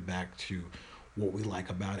reshape it back to what we like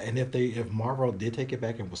about it. And if Marvel did take it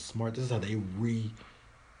back and was smart, this is how they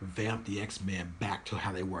revamped the X Men back to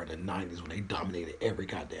how they were in the '90s when they dominated every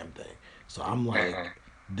goddamn thing. So I'm like, Hmm.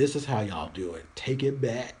 this is how y'all do it. Take it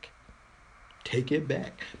back,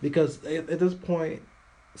 because at this point,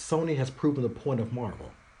 Sony has proven the point of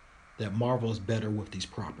Marvel that Marvel is better with these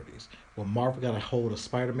properties. When Marvel got a hold of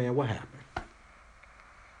Spider Man, what happened?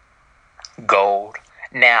 Gold.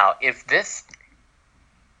 Now, if this,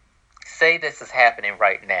 say this is happening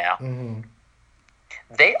right now, Mm-hmm.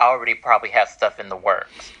 they already probably have stuff in the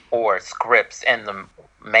works or scripts in the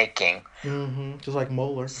making. Mm-hmm. Just like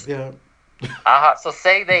Moeller. Yeah. So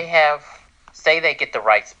say they get the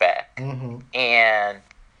rights back, Mm-hmm. and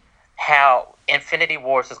how Infinity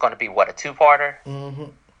Wars is going to be what, a two-parter? Mm-hmm.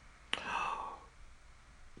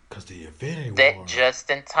 Cause the Infinity That War. just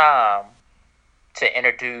in time to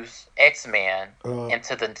introduce X Men Uh,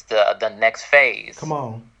 into the next phase, Come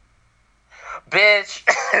on. bitch.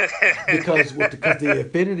 Because the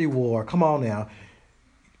Infinity War. Come on now.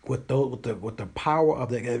 With the power of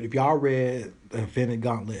the, if y'all read the Infinity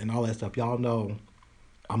Gauntlet and all that stuff, y'all know.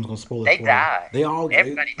 I'm just gonna spoil it They for you. die. They all,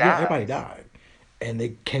 Everybody yeah, everybody dies. died, and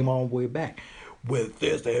they came all the way back. with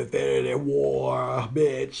this Infinity War,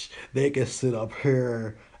 bitch, they can sit up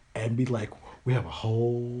here and be like, we have a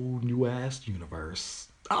whole new ass universe.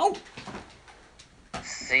 Oh,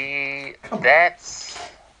 See, come on, that's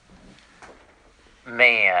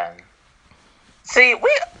man. See, we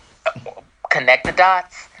connect the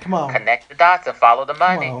dots, come on, connect the dots, and follow the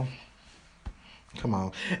come money. on. Come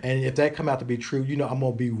on. And if that come out to be true, I'm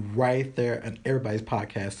gonna be right there on everybody's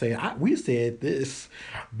podcast saying we said this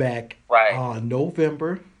back Right. on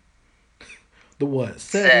November the what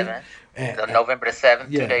 7th. 7th, the At November the 7th,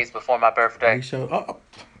 two yeah, days before my we birthday. showed.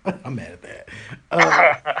 I'm mad at that.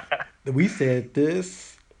 Uh, we said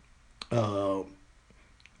this. Uh,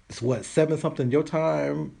 it's what 7 something your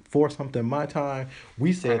time, 4 something my time.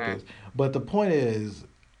 We said Hmm. this, but the point is,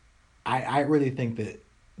 I really think that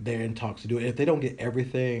they're in talks to do it. If they don't get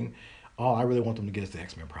everything, all I really want them to get is the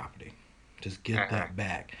X Men property. Just get Hmm. that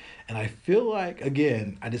back. And I feel like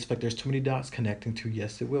again, I just feel like there's too many dots connecting to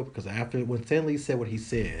yes it will because after when Stan Lee said what he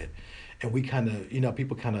said, and we kind of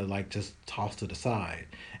people kind of like just tossed it aside,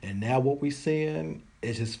 and now what we seeing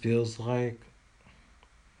it just feels like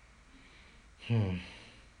hmm.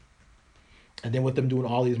 And then with them doing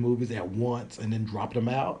all these movies at once and then dropping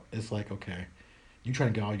them out, it's like okay, you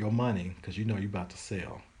trying to get all your money because you know you about to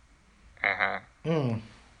sell. Hmm. Mm,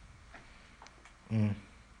 mm.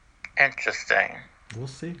 Interesting. We'll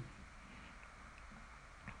see.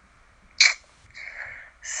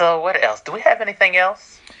 So, what else? Do we have anything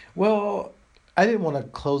else? Well, I didn't want to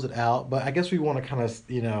close it out, but I guess we want to kind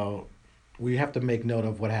of, we have to make note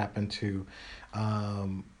of what happened to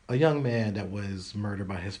a young man that was murdered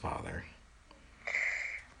by his father.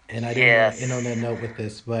 And I didn't want to end on Yes. that note with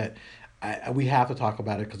this, but we have to talk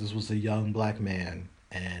about it because this was a young black man,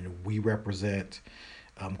 and we represent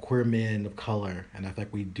queer men of color, and I think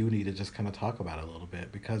we do need to just kind of talk about it a little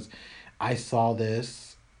bit because I saw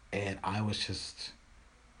this and I was just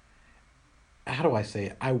how do I say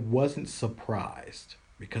it? I wasn't surprised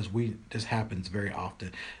because we this happens very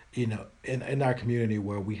often, in our community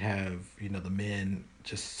where we have the men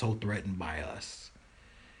just so threatened by us,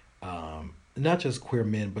 not just queer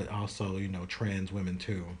men but also trans women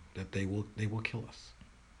too that they will kill us.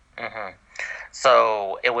 Hmm.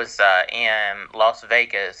 So, it was in Las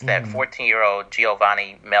Vegas that Mm-hmm. 14-year-old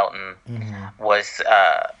Giovanni Melton Mm-hmm. was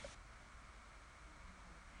uh,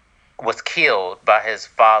 was killed by his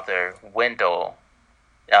father, Wendell,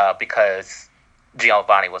 because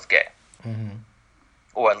Giovanni was gay, Mm-hmm.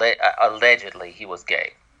 or allegedly he was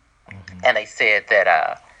gay. Mm-hmm. And they said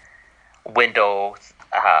that Wendell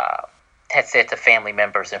uh, had said to family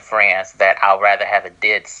members and friends that I'd rather have a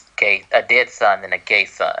dead son than a gay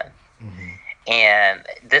son. Mm-hmm. And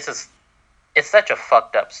it's such a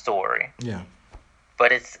fucked up story, Yeah.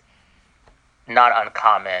 but it's not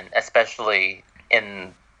uncommon, especially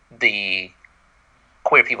in the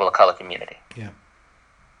queer people of color community. Yeah.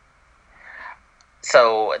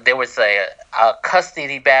 So there was a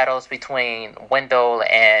custody battles between Wendell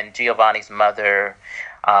and Giovanni's mother,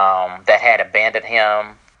 that had abandoned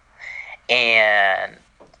him, and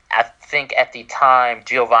I think at the time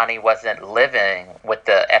Giovanni wasn't living with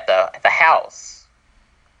the house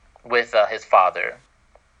with his father,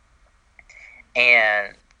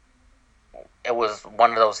 and it was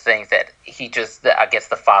one of those things that I guess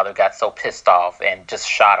the father got so pissed off and just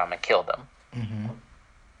shot him and killed him. Mm-hmm.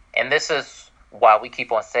 And this is why we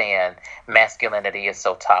keep on saying masculinity is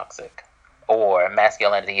so toxic or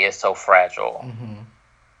masculinity is so fragile. Mm-hmm.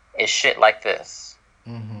 It's shit like this.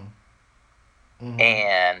 Mm-hmm. Mm-hmm.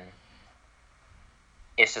 And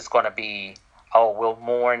it's just going to be, oh, we'll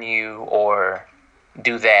mourn you or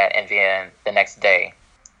do that, and then the next day,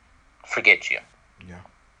 forget you. Yeah.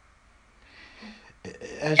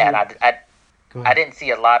 As And you go I ahead. didn't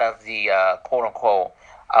see a lot of the quote unquote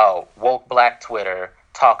woke black Twitter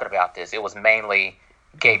talking about this. It was mainly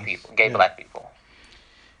gay Us. people, gay Yeah. black people.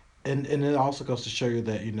 And it also goes to show you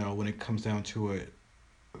that when it comes down to it,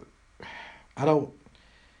 I don't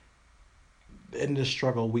in this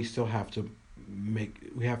struggle we still have to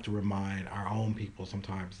we have to remind our own people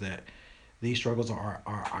sometimes that these struggles are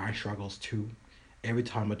our struggles too. Every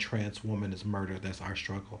time a trans woman is murdered, that's our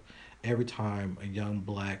struggle. Every time a young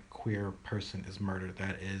black queer person is murdered,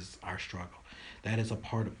 that is our struggle. That is a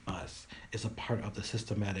part of us. It's a part of the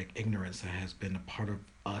systematic ignorance that has been a part of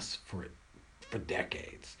us for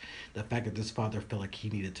decades. The fact that this father felt like he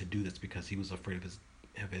needed to do this because he was afraid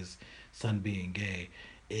of his son being gay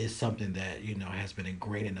is something that has been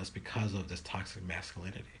ingrained in us because of this toxic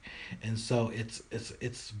masculinity, and so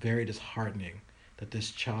it's very disheartening that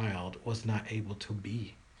this child was not able to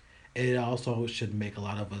be. It also should make a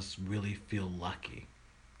lot of us really feel lucky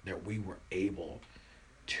that we were able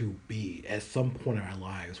to be. At some point in our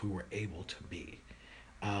lives, we were able to be.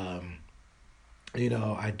 Um,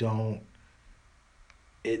 I don't.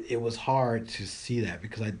 It was hard to see that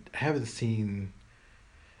because I haven't seen.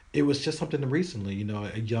 It was just something recently.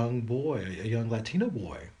 A young boy, a young Latino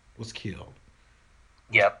boy, was killed.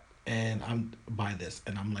 Was Yep. and I'm by this,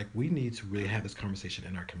 and I'm like, we need to really have this conversation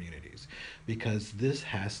in our communities because this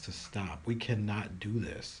has to stop. We cannot do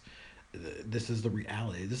this. This is the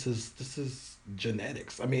reality. This is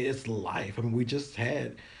genetics. I mean, it's life. I mean, we just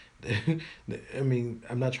had. I mean,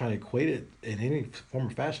 I'm not trying to equate it in any form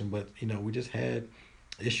or fashion, but we just had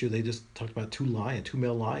issue. They just talked about two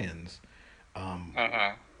male lions, um,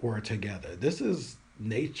 Hmm. were together. This is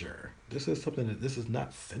nature. This is something that this is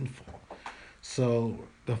not sinful. So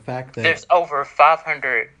the fact that There's over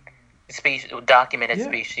 500 documented yeah,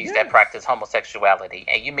 species that yes, practice homosexuality,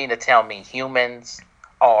 and you mean to tell me humans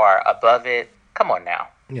are above it? Come on now.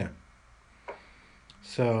 yeah.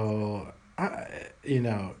 So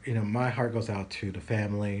my heart goes out to the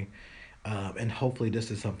family, and hopefully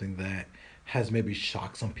this is something that has maybe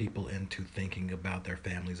shocked some people into thinking about their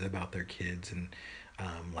families, about their kids, and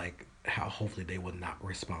like how hopefully they will not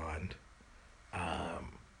respond.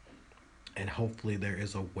 Um, and hopefully there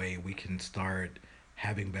is a way we can start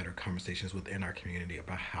having better conversations within our community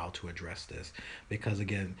about how to address this because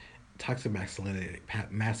again toxic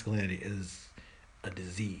masculinity is a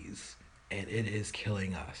disease and it is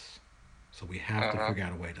killing us, so we have to Hmm. figure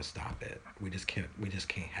out a way to stop it. We just can't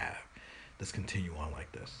have this continue on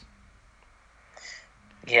like this.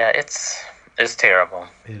 Yeah, it's terrible.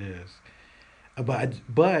 It is.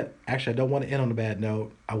 But actually I don't want to end on a bad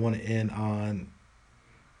note. I want to end on,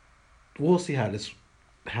 we'll see how this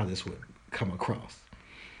would come across.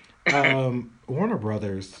 Warner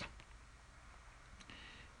Brothers,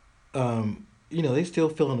 they still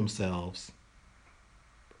feeling themselves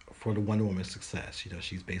for the Wonder Woman success.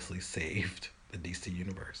 She's basically saved the DC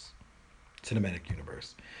universe, cinematic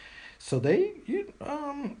universe. So they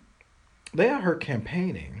are her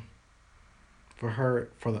campaigning for her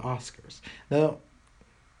for the Oscars. Now,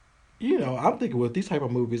 I'm thinking with these type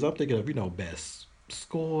of movies, I'm thinking of best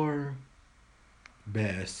score,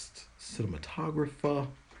 best cinematographer.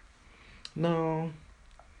 No,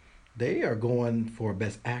 they are going for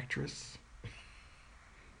best actress,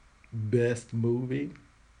 best movie.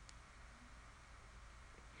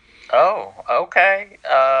 Oh, okay.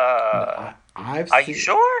 No, I've Are you seen.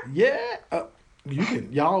 sure? Yeah, you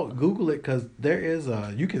can y'all Google it because there is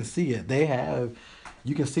a you can see it. They have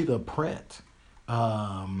you can see the print.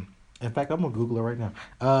 Um, in fact, I'm gonna Google it right now.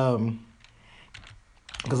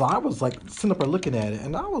 Because I was like sitting up there looking at it,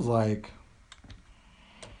 and I was like,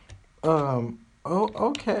 oh,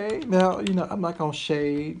 okay. Now I'm not gonna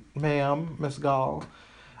shade, ma'am, Miss Gall.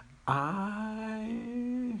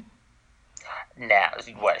 I Now,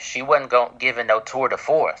 what? She wasn't going giving no tour de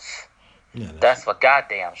force. yeah, no, That's for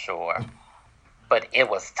goddamn sure. But it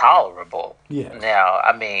was tolerable. yes. Now,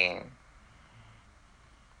 I mean,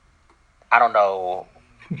 I don't know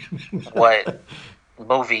what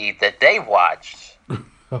movie that they watched,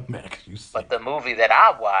 Oh man, can you see? but the movie that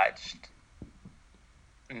I watched,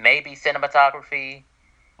 maybe cinematography,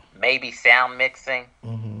 maybe sound mixing,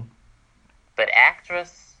 Mm-hmm. but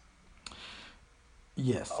actress,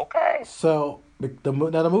 Yes. okay. So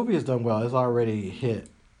now the movie has done well. It's already hit.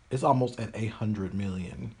 It's almost at 800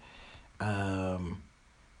 million, um,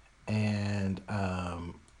 and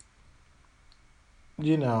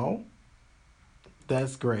you know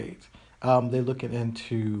that's great. They're looking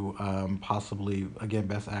into possibly again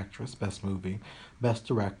best actress, best movie, best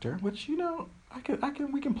director, which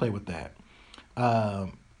we can play with that.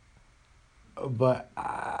 Um, but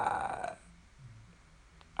I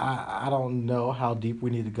don't know how deep we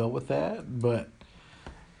need to go with that, but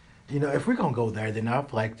if we're gonna go there, then I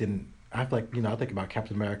think about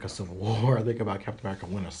Captain America: Civil War. I think about Captain America: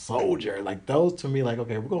 Winter Soldier. Like those to me, like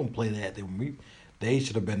okay, we're gonna play that. They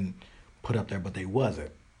should have been put up there, but they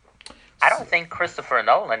wasn't. I So, don't think Christopher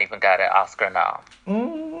Nolan even got an Oscar now.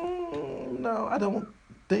 no, I don't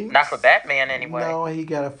think. Not for Batman, anyway. No, he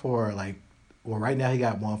got it for like. Well, right now he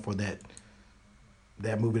got one for that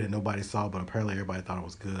movie that nobody saw, but apparently everybody thought it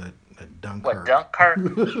was good. What, Dunkirk. Dunkirk?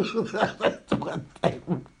 That's what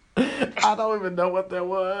I don't even know what that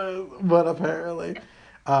was, but apparently,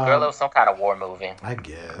 Girl, it um, was some kind of war movie. I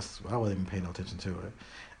guess I wasn't even paying no attention to it.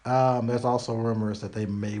 There's also rumors that they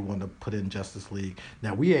may want to put in Justice League.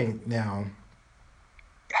 Now we ain't now,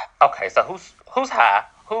 Okay, so who's high?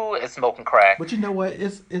 Who is smoking crack? but you know what?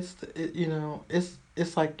 It's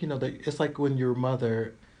like it's like when your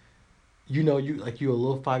mother, you like you're a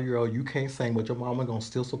little 5 year old, you can't sing, but your mama gonna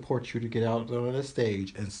still support you to get out on the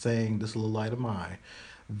stage and sing "This Little Light of Mine."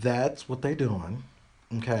 That's what they doing.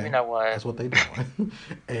 You Okay, know what? that's what they doing.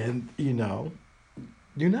 And you know,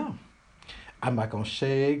 I'm not gonna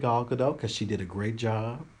shade Gal Gadot because she did a great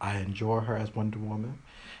job. I enjoy her as Wonder Woman.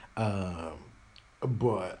 Um,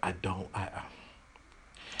 but I don't.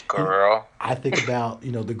 You know, Girl. I think about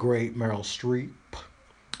the great Meryl Streep.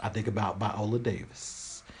 I think about Viola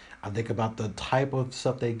Davis. I think about the type of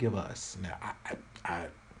stuff they give us. Now,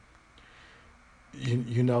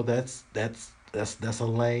 that's a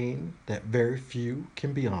lane that very few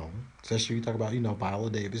can be on. Especially you talk about Viola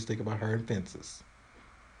Davis. Think about her in Fences,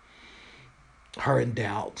 her in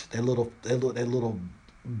Doubt. That little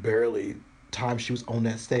barely time she was on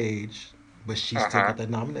that stage, but she still Uh-huh. got that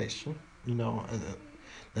nomination. You know,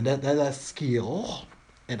 and that's skill.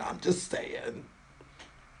 And I'm just saying,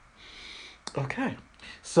 okay.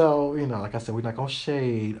 So like I said, we're not gonna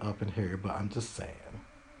shade up in here, but I'm just saying,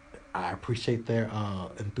 I appreciate their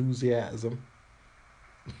enthusiasm.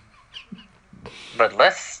 But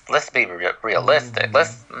let's be realistic.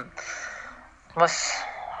 Hmm. Let's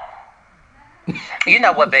you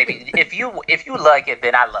know what, baby? If you like it,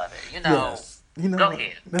 then I love it. Yes, you know Go what?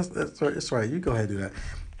 ahead. That's right. That's right. You go ahead and do that.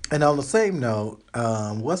 And on the same note,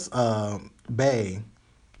 what's Bay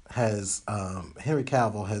has Henry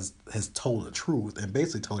Cavill has told the truth and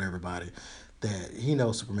basically told everybody that he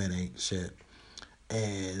knows Superman ain't shit,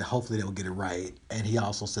 and hopefully they'll get it right. And he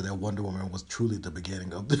also said that Wonder Woman was truly the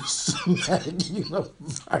beginning of this cinematic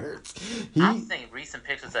universe. I've He seen recent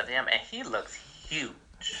pictures of him, and he looks huge,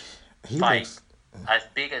 he like looks. as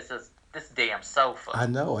big as this damn sofa. I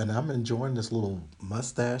know, and I'm enjoying this little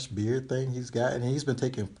mustache beard thing he's got, and he's been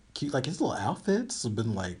taking cute, like his little outfits have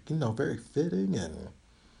been like very fitting, and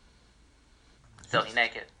So he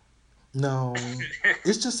naked. no,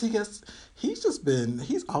 it's just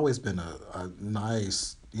he's always been a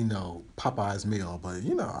nice Popeye's meal, but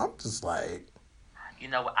I'm just like,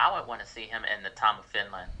 I would want to see him in the Tom of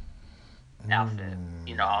Finland outfit.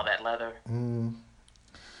 All that leather, mm,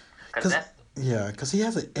 because cause that's yeah, cause he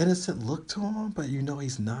has an innocent look to him, but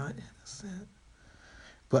he's not innocent.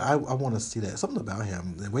 But I want to see that something about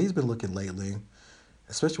him, the way he's been looking lately,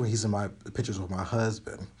 especially when he's in my pictures with my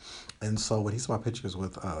husband. And so when he's in my pictures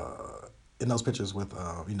with in those pictures with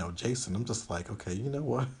Jason, I'm just like, okay, you know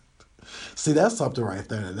what? See, that's something right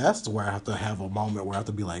there. That's where I have to have a moment where I have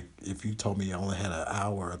to be like, if you told me I only had an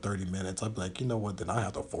hour or 30 minutes, I'd be like, you know what? Then I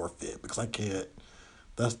have to forfeit because I can't.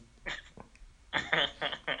 That's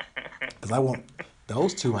because I want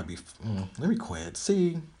those two. I'd be. Let me quit.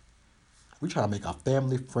 See, we try to make a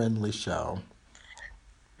family friendly show.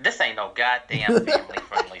 this ain't no goddamn family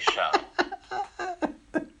friendly show.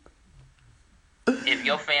 If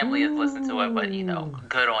your family is listening to it, but Ooh.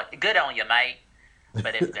 good on you, mate.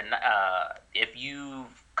 But if you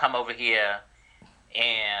come over here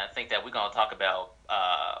and think that we're gonna talk about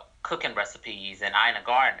cooking recipes and Ina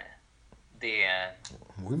Garden, then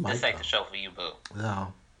We this might ain't though. the show for you, boo.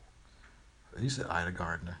 No, you said Ida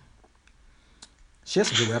Gardner. She has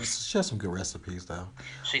some good reps. She has some good recipes though.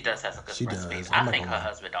 She does have some good She recipes. does. I I'm not think gonna her lie.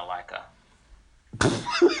 husband don't like her.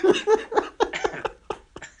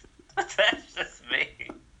 That's just me.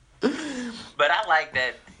 But I like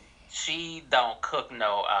that she don't cook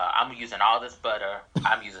no. I'm using all this butter.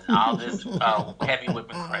 I'm using all this heavy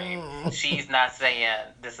whipping cream. She's not saying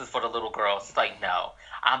this is for the little girls. It's like no,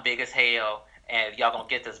 I'm big as hell, and y'all gonna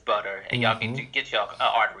get this butter, and y'all Hmm. get your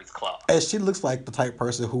arteries clogged. And she looks like the type of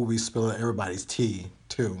person who will be spilling everybody's tea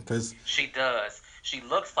too. Cause She does. She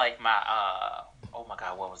looks like my oh my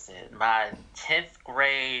god, what was it? My 10th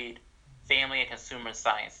grade family and consumer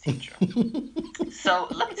science teacher. So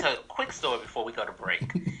let me tell you a quick story before we go to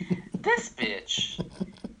break. This bitch,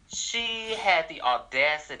 she had the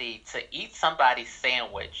audacity to eat somebody's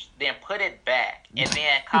sandwich, then put it back, and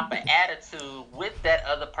then cop an attitude with that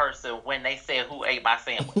other person when they said who ate my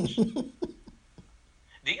sandwich.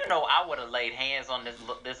 Do you know I would have laid hands on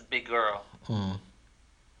this big girl? hmm.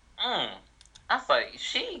 Mm. I was like,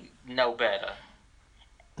 she know better.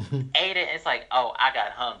 Ate it. It's like, oh, I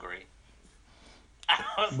got hungry. I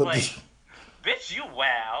was But like, bitch, you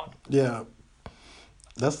wild. yeah,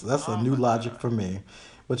 that's a Oh new my logic god. for me.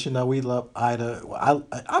 But we love Ida. Well,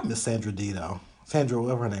 I miss Sandra D though. Sandra,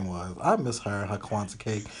 whatever her name was. I miss her, her Kwanzaa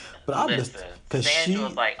cake. But I missed Listen, because Sandra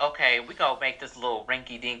was she like, okay, we gonna make this little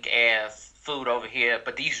rinky dink ass food over here,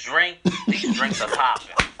 but these drinks are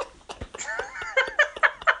popping.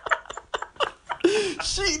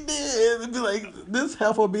 she did. It'd be like this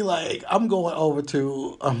half would be like, I'm going over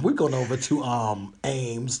to we're going over to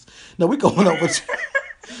Ames. No, we're going over to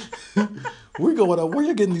we're going over where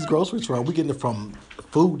you getting these groceries from? We getting it from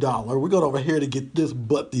Food Dollar. We're going over here to get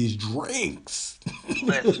these drinks.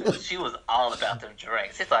 Listen, she was all about them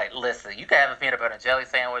drinks. She's like, listen, you can have a peanut butter and jelly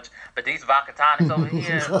sandwich, but these vodka tonics over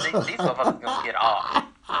here, these motherfuckers gonna get off.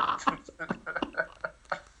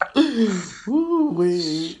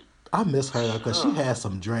 Ooh, I miss her because she had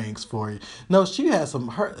some drinks for you. No, she had some.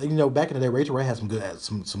 Her, back in the day, Rachel Ray had some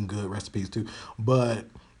good recipes too. But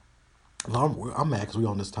I'm mad because we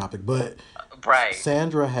on this topic. But Right.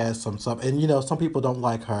 Sandra has some stuff, and some people don't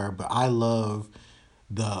like her, but I love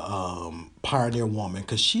the Pioneer Woman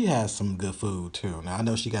because she has some good food too. Now I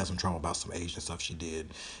know she got some trouble about some Asian stuff she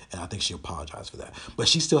did, and I think she apologized for that. But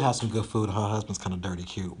she still has some good food. Her husband's kind of dirty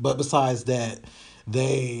cute. But besides that,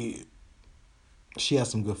 she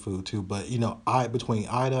has some good food too. But I between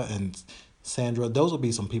Ida and Sandra, those would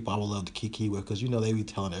be some people I would love to kiki with because they be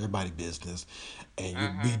telling everybody business, and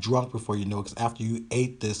you'd be drunk before you know it. Because after you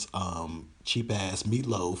ate this cheap ass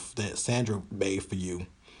meatloaf that Sandra made for you.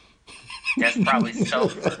 That's probably soul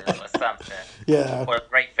food or something. Yeah. Or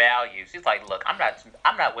great value. She's like, look, I'm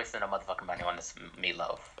not wasting no motherfucking money on this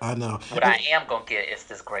meatloaf. I know. What I am gonna get is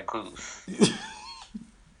this Grey Goose.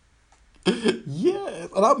 Yeah,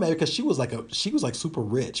 and I'm mad because she was like super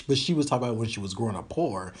rich, but she was talking about when she was growing up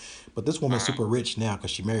poor. But this woman's super rich now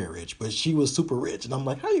because she married rich. But she was super rich, and I'm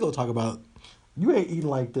like, how you gonna talk about you ain't eating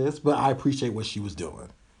like this? But I appreciate what she was doing.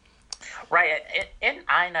 Right, and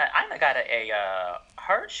Ina got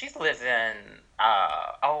she lives in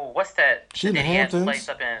what's that? She in the Diddy Ass Hamptons. place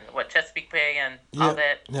up in Chesapeake Bay and all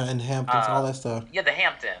that. Yeah, in Hamptons, all that stuff. Yeah, the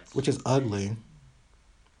Hamptons. Which is ugly.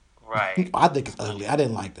 Right. I think it's ugly. I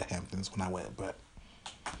didn't like the Hamptons when I went, but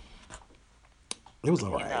it was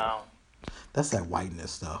alright. That's that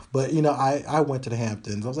whiteness stuff. But I went to the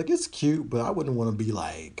Hamptons. I was like, it's cute, but I wouldn't want to be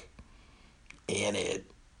like in it.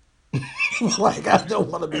 Like I don't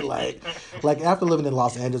want to be like after living in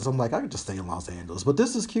Los Angeles, I'm like I could just stay in Los Angeles. But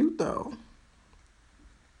this is cute though.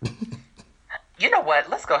 You know what?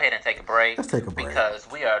 Let's go ahead and take a break. Let's take a break because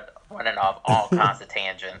we are running off all kinds of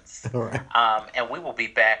tangents. All right. And we will be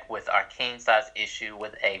back with our king size issue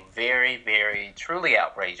with a very, very, truly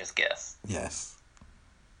outrageous guest. Yes.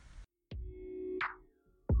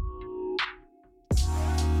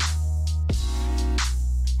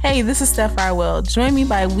 Hey, this is Steph Irewell. Join me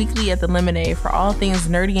bi-weekly at the Lemonade for all things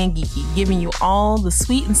nerdy and geeky, giving you all the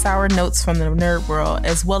sweet and sour notes from the nerd world,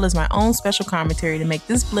 as well as my own special commentary to make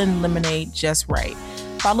this blended lemonade just right.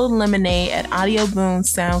 Follow the Lemonade at Audio Boom,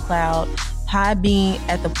 SoundCloud, Podbean,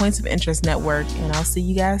 at the Points of Interest Network, and I'll see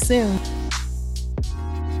you guys soon.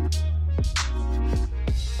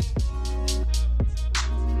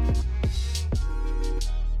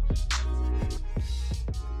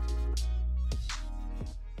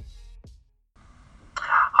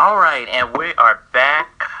 All right, and we are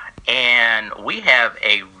back, and we have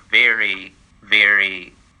a very,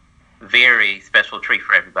 very, very special treat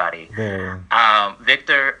for everybody. Very.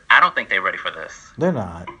 Victor, I don't think they're ready for this. They're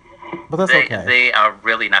not, but that's okay. They are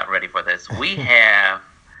really not ready for this. We have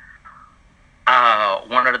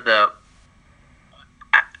one of the.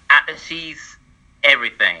 She's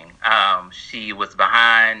everything. She was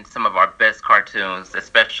behind some of our best cartoons,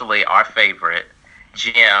 especially our favorite,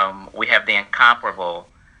 Jim. We have the incomparable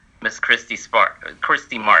Miss Christy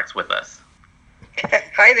Marks with us.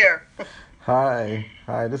 Hi there. Hi.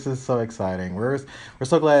 This is so exciting. We're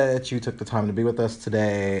so glad that you took the time to be with us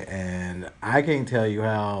today, and I can't tell you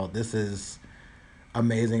how this is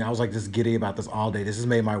amazing. I was like just giddy about this all day. This has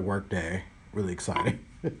made my work day really exciting.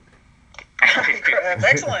 That's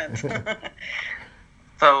excellent.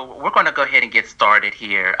 So we're going to go ahead and get started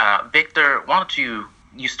here. Victor, why don't you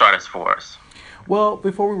start us for us? Well,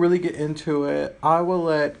 before we really get into it, I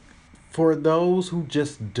will for those who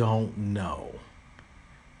just don't know,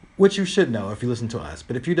 which you should know if you listen to us,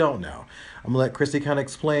 but if you don't know, I'm going to let Christy kind of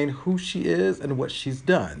explain who she is and what she's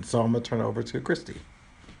done. So I'm going to turn it over to Christy.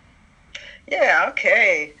 Yeah,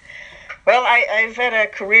 okay. Well, I've had a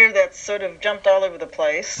career that's sort of jumped all over the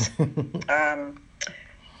place. When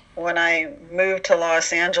I moved to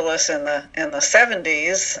Los Angeles in the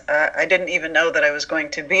 70s, I didn't even know that I was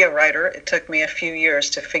going to be a writer. It took me a few years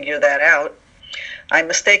to figure that out. I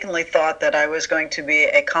mistakenly thought that I was going to be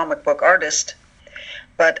a comic book artist,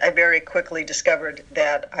 but I very quickly discovered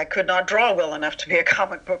that I could not draw well enough to be a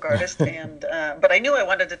comic book artist. But I knew I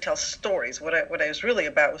wanted to tell stories. What I was really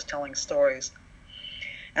about was telling stories.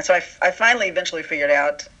 And so I finally eventually figured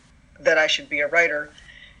out that I should be a writer.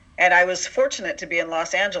 And I was fortunate to be in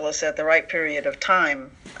Los Angeles at the right period of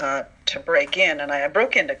time to break in. And I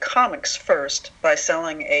broke into comics first by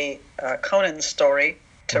selling a Conan story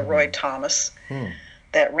to Roy Thomas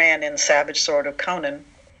that ran in Savage Sword of Conan.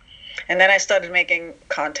 And then I started making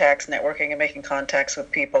contacts, networking and making contacts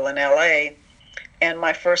with people in LA. And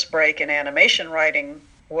my first break in animation writing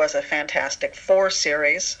was a Fantastic Four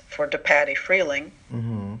series for DePatie Freeling,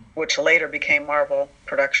 which later became Marvel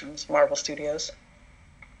Productions, Marvel Studios.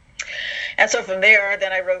 And so from there,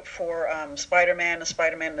 then I wrote for Spider-Man and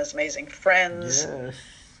Spider-Man and His Amazing Friends. Yes.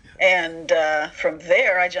 And from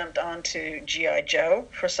there, I jumped on to G.I. Joe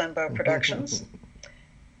for Sunbow Productions.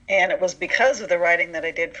 And it was because of the writing that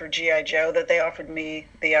I did for G.I. Joe that they offered me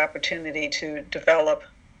the opportunity to develop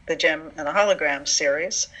the Gem and the Hologram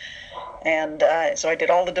series. And so I did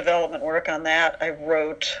all the development work on that. I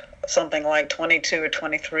wrote something like 22 or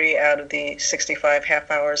 23 out of the 65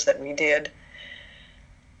 half hours that we did.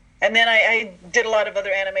 And then I did a lot of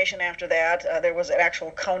other animation after that. There was an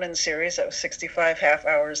actual Conan series that was 65 half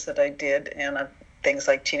hours that I did, and things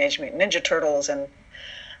like Teenage Mutant Ninja Turtles, and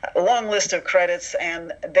a long list of credits.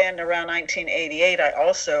 And then around 1988, I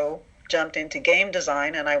also jumped into game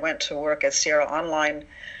design, and I went to work at Sierra Online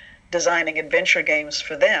designing adventure games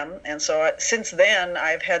for them. And so since then,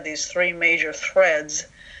 I've had these three major threads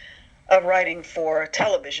of writing for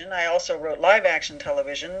television. I also wrote live-action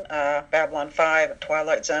television, Babylon 5,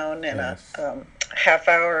 Twilight Zone, and Yes. a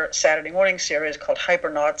half-hour Saturday morning series called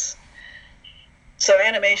Hypernauts. So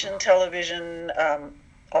animation, television,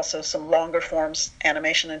 also some longer forms,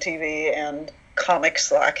 animation and TV, and comics.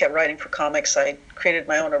 So I kept writing for comics. I created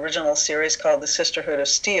my own original series called The Sisterhood of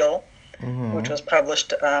Steel, which was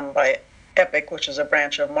published by Epic, which was a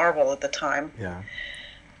branch of Marvel at the time. Yeah.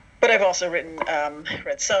 But I've also written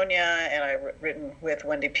Red Sonia, and I've written with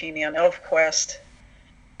Wendy Pini on ElfQuest.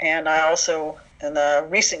 And I also, in the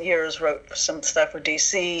recent years, wrote some stuff for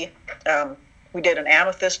DC. We did an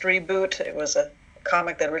Amethyst reboot. It was a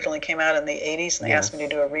comic that originally came out in the 80s, and they asked me to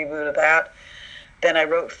do a reboot of that. Then I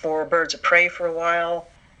wrote for Birds of Prey for a while.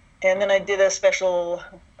 And then I did a special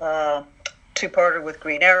two-parter with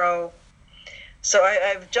Green Arrow. So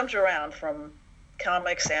I've jumped around from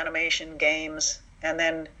comics, animation, games, and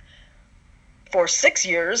then for 6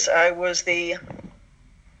 years, I was the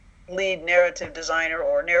lead narrative designer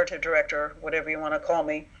or narrative director, whatever you want to call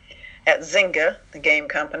me, at Zynga, the game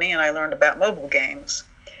company, and I learned about mobile games.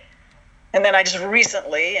 And then I just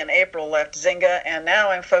recently, in April, left Zynga, and now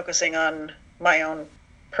I'm focusing on my own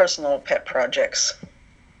personal pet projects.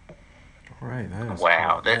 Right. That is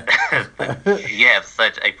Wow, cool. you have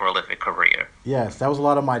such a prolific career. Yes, that was a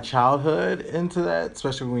lot of my childhood into that,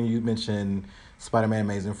 especially when you mentioned Spider-Man,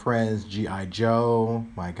 Amazing Friends, G.I. Joe,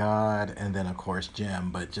 my God, and then, of course, Jim.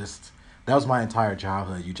 But just, that was my entire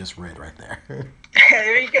childhood you just read right there.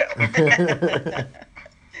 There you go.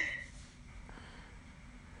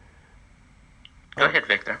 Go ahead,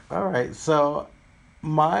 Victor. All right, so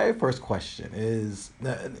my first question is,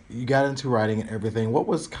 you got into writing and everything. What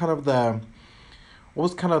was kind of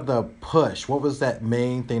the push? What was that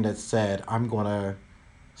main thing that said, I'm going to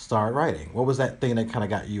start writing? What was that thing that kind of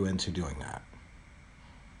got you into doing that?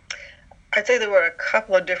 I'd say there were a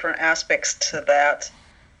couple of different aspects to that.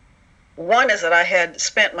 One is that I had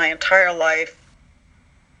spent my entire life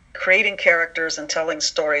creating characters and telling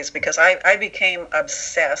stories because I became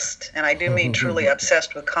obsessed, and I do mean truly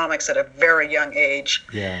obsessed with comics at a very young age.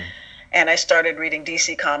 Yeah. And I started reading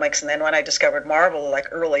DC Comics, and then when I discovered Marvel, like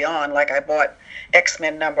early on, like I bought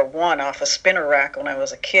X-Men #1 off a spinner rack when I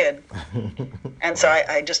was a kid. And so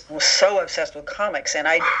I just was so obsessed with comics, and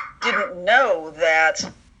I didn't know that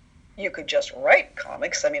you could just write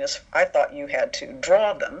comics. I mean, I thought you had to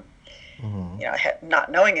draw them, you know,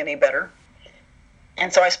 not knowing any better.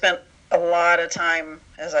 And so I spent a lot of time,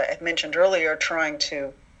 as I mentioned earlier, trying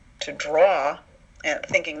to draw and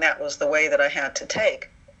thinking that was the way that I had to take.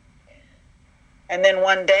 And then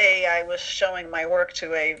one day I was showing my work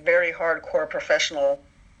to a very hardcore professional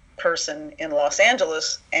person in Los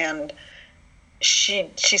Angeles, and she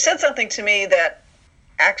said something to me that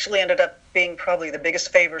actually ended up being probably the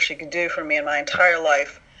biggest favor she could do for me in my entire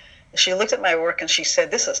life. She looked at my work and she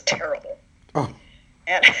said, "This is terrible." Oh.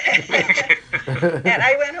 And, and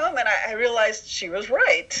I went home and I realized she was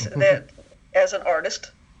right, that as an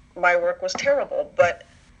artist, my work was terrible, but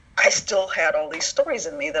I still had all these stories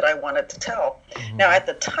in me that I wanted to tell. Now, at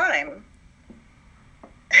the time,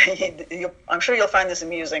 I'm sure you'll find this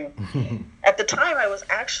amusing. At the time, I was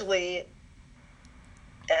actually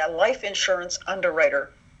a life insurance underwriter.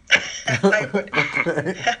 I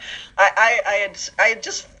had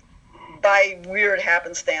just, by weird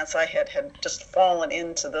happenstance, I had just fallen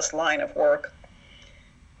into this line of work,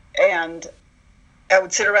 and I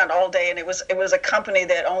would sit around all day, and it was a company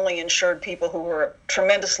that only insured people who were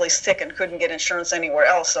tremendously sick and couldn't get insurance anywhere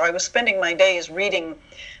else. So I was spending my days reading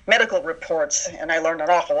medical reports, and I learned an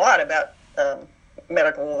awful lot about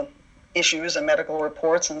medical issues and medical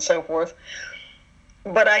reports and so forth.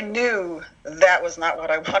 But I knew that was not what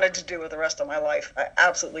I wanted to do with the rest of my life. I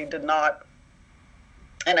absolutely did not.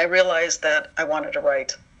 And I realized that I wanted to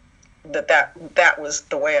write, that was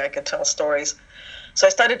the way I could tell stories. So I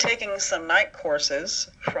started taking some night courses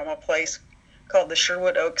from a place called the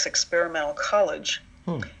Sherwood Oaks Experimental College.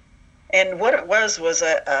 And what it was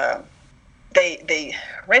they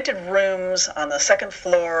rented rooms on the second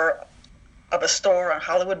floor of a store on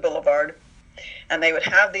Hollywood Boulevard, and they would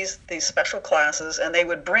have these special classes, and they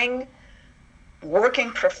would bring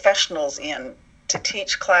working professionals in to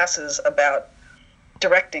teach classes about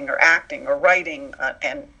directing or acting or writing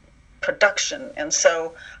and production. And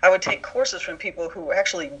so I would take courses from people who were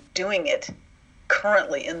actually doing it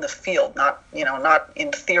currently in the field, not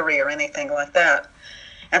in theory or anything like that.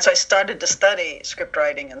 And so I started to study script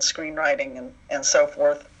writing and screenwriting and so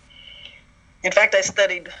forth. In fact, I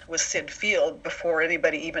studied with Sid Field before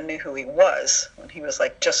anybody even knew who he was, when he was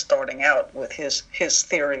like just starting out with his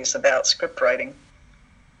theories about script writing.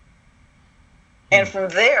 And from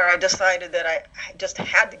there, I decided that I just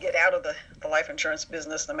had to get out of the life insurance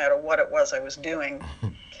business no matter what it was I was doing.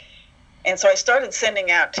 And so I started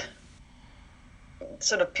sending out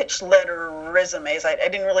sort of pitch letter resumes. I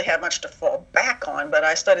didn't really have much to fall back on, but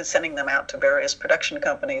I started sending them out to various production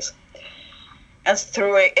companies. And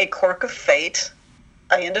through a quirk of fate,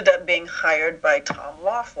 I ended up being hired by Tom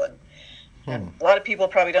Laughlin. A lot of people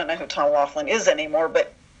probably don't know who Tom Laughlin is anymore,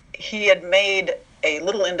 but he had made a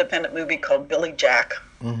little independent movie called Billy Jack.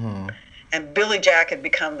 And Billy Jack had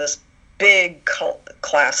become this big cult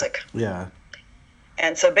classic. Yeah.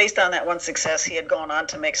 And so based on that one success, he had gone on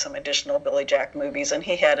to make some additional Billy Jack movies, and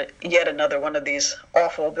he had yet another one of these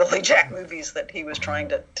awful Billy Jack movies that he was trying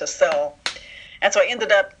to sell. And so I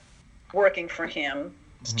ended up working for him,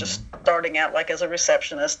 just starting out like as a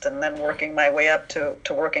receptionist and then working my way up to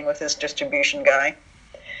working with his distribution guy.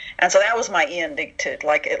 And so that was my end, to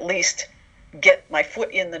like at least get my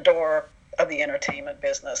foot in the door of the entertainment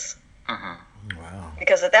business. Wow.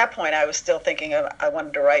 Because at that point I was still thinking I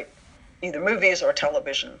wanted to write either movies or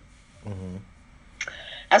television.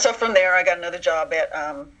 And so from there I got another job at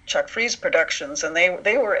Chuck Fries Productions, and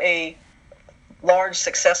they were a large,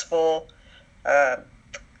 successful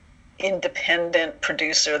independent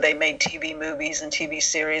producer. They made TV movies and TV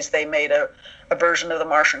series. They made a version of the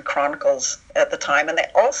Martian Chronicles at the time, and they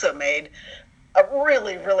also made a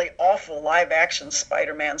really, really awful live-action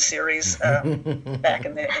Spider-Man series back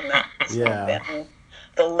in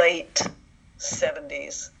the late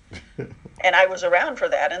 70s. And I was around for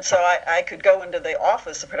that, and so I could go into the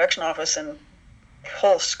office, the production office, and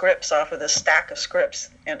pull scripts off of this stack of scripts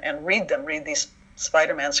and read these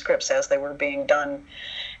Spider-Man scripts as they were being done.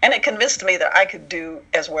 And it convinced me that I could do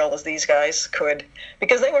as well as these guys could,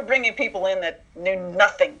 because they were bringing people in that knew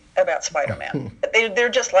nothing about Spider-Man. They're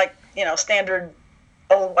just like, standard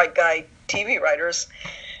old white guy TV writers.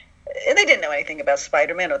 And they didn't know anything about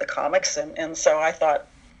Spider-Man or the comics. And so I thought,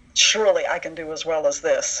 surely I can do as well as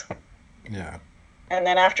this. Yeah. And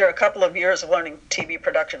then after a couple of years of learning TV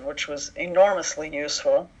production, which was enormously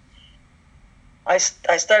useful, I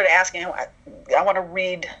started asking, I want to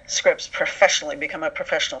read scripts professionally, become a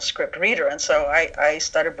professional script reader. And so I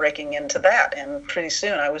started breaking into that. And pretty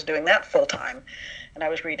soon I was doing that full time. And I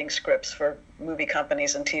was reading scripts for movie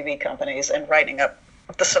companies and TV companies and writing up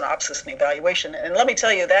the synopsis and evaluation. And let me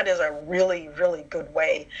tell you, that is a really, really good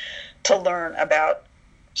way to learn about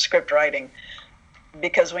script writing.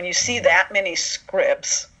 Because when you see that many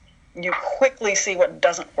scripts, you quickly see what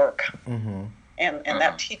doesn't work. And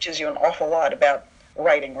that teaches you an awful lot about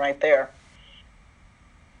writing right there.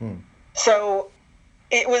 So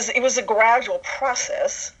it was a gradual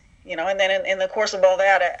process, and then in the course of all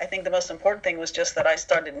that, I think the most important thing was just that I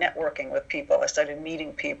started networking with people. I started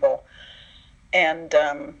meeting people. And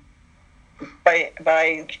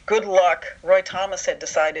by good luck, Roy Thomas had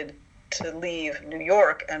decided to leave New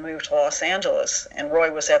York and move to Los Angeles. And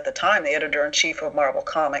Roy was at the time the editor-in-chief of Marvel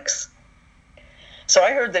Comics. So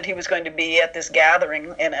I heard that he was going to be at this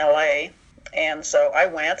gathering in LA, and so I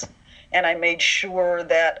went, and I made sure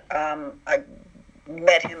that I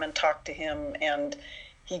met him and talked to him, and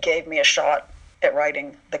he gave me a shot at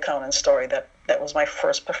writing the Conan story. That was my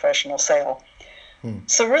first professional sale.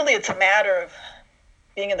 So really it's a matter of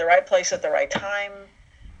being in the right place at the right time,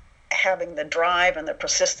 having the drive and the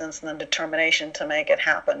persistence and the determination to make it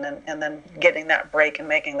happen, and then getting that break and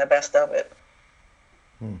making the best of it.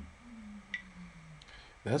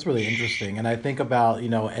 That's really interesting. And I think about,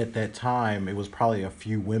 at that time, it was probably a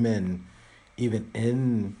few women even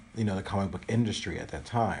in, the comic book industry at that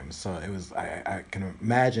time. So it was, I can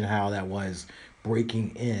imagine how that was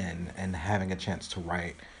breaking in and having a chance to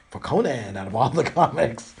write for Conan out of all the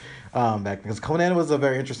comics back, because Conan was a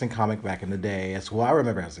very interesting comic back in the day. That's what I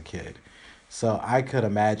remember as a kid. So I could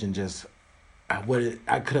imagine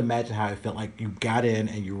I could imagine how it felt like you got in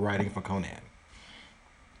and you're writing for Conan.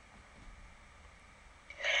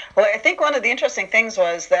 Well, I think one of the interesting things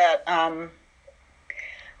was that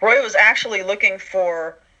Roy was actually looking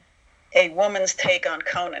for a woman's take on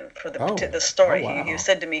Conan for the story. Wow. He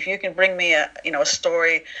said to me, "If you can bring me a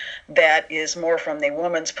story that is more from the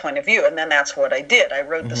woman's point of view," and then that's what I did. I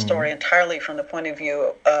wrote the story entirely from the point of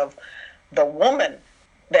view of the woman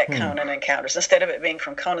that Conan encounters, instead of it being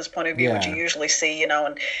from Conan's point of view, which you usually see,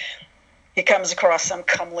 and he comes across some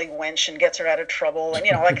comely wench and gets her out of trouble, and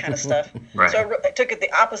all that kind of stuff. Right. So I took it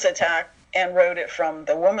the opposite tack and wrote it from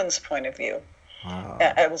the woman's point of view. Wow.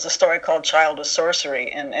 It was a story called Child of Sorcery,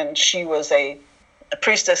 and she was a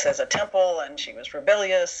priestess as a temple, and she was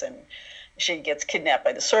rebellious, and she gets kidnapped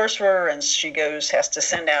by the sorcerer, and she has to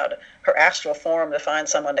send out her astral form to find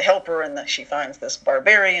someone to help her, and she finds this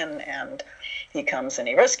barbarian, and he comes and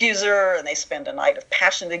he rescues her, and they spend a night of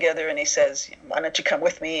passion together, and he says, "Why don't you come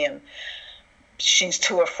with me?" And she's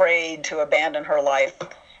too afraid to abandon her life,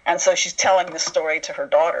 and so she's telling this story to her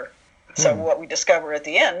daughter. So what we discover at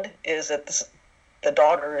the end is that the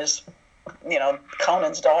daughter is,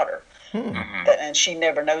 Conan's daughter, and she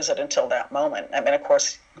never knows it until that moment. I mean, of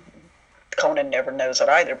course, Conan never knows it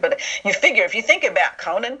either. But you figure, if you think about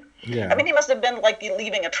Conan, I mean, he must have been like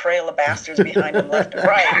leaving a trail of bastards behind him left and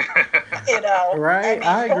right. Right,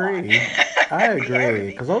 I agree. I mean,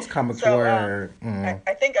 agree, because those comics were.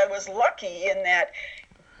 I think I was lucky in that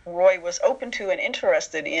Roy was open to and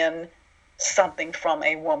interested in something from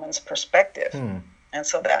a woman's perspective, and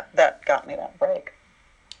so that got me that break.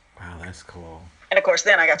 Wow, that's cool. And of course,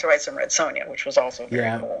 then I got to write some Red Sonja, which was also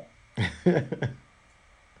very cool.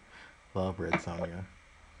 Love Red Sonja.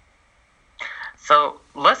 So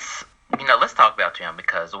let's talk about Jim,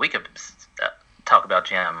 because we could talk about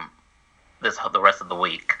Jim the rest of the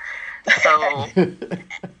week. So,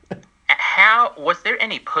 was there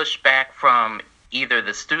any pushback from either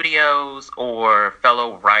the studios or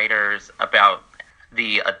fellow writers about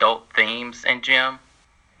the adult themes in Jim?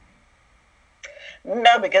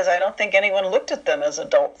 No, because I don't think anyone looked at them as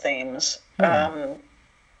adult themes.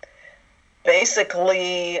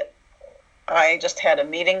 Basically, I just had a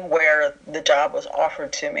meeting where the job was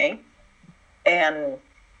offered to me, and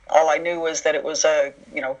all I knew was that it was a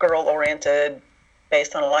girl-oriented,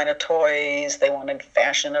 based on a line of toys. They wanted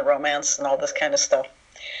fashion and romance and all this kind of stuff.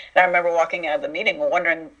 And I remember walking out of the meeting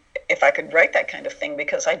wondering if I could write that kind of thing,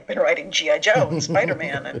 because I'd been writing G.I. Joe and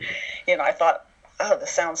Spider-Man, and I thought, oh,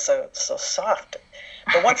 this sounds so soft.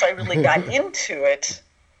 But once I really got into it,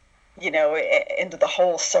 into the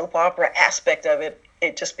whole soap opera aspect of it,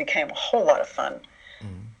 it just became a whole lot of fun.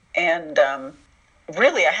 And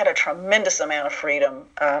really, I had a tremendous amount of freedom.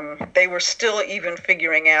 They were still even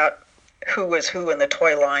figuring out who was who in the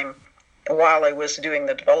toy line while I was doing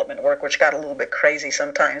the development work, which got a little bit crazy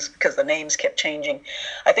sometimes because the names kept changing.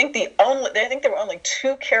 I think there were only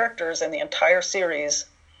 2 characters in the entire series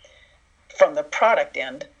from the product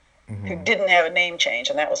end who didn't have a name change,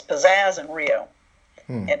 and that was Pizzazz and Rio.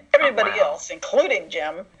 And everybody else, including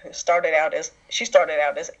Jim, who started out as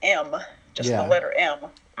M, just the letter M.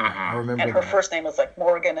 I remember. And her first name was like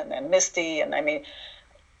Morgan, and then Misty, and I mean,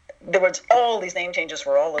 there was all these name changes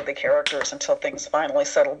for all of the characters until things finally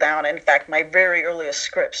settled down. And in fact, my very earliest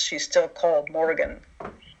scripts, she's still called Morgan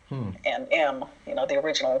and M, the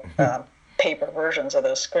original paper versions of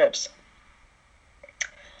those scripts.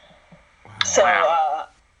 Wow. So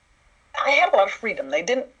I had a lot of freedom. I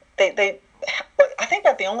think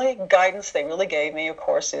that the only guidance they really gave me, of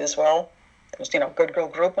course, is, there's, good girl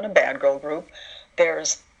group and a bad girl group.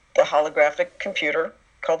 There's the holographic computer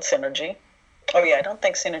called Synergy. Oh, yeah, I don't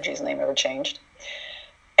think Synergy's name ever changed.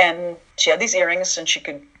 And she had these earrings, and she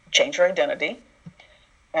could change her identity.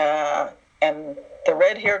 And the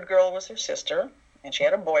red-haired girl was her sister, and she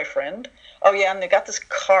had a boyfriend. Oh, yeah, and they got this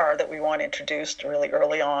car that we want introduced really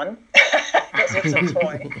early on. Because it was a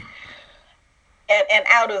toy. And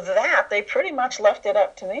out of that, they pretty much left it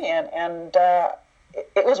up to me. And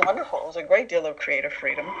it was wonderful. It was a great deal of creative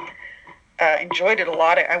freedom. Enjoyed it a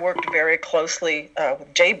lot. I worked very closely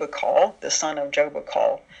with Jay Bacall, the son of Joe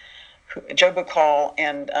Bacall. Joe Bacall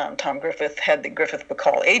and Tom Griffith had the Griffith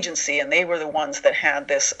Bacall Agency, and they were the ones that had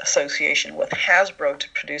this association with Hasbro to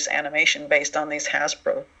produce animation based on these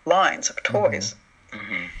Hasbro lines of toys.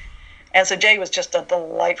 Mm-hmm. And so Jay was just a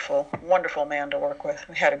delightful, wonderful man to work with.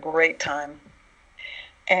 We had a great time.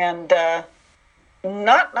 And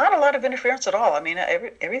not a lot of interference at all. I mean,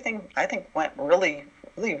 everything, I think, went really,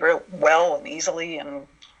 really, very well and easily, and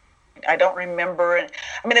I don't remember.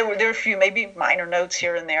 I mean, there were a few maybe minor notes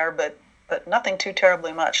here and there, but nothing too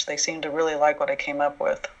terribly much. They seemed to really like what I came up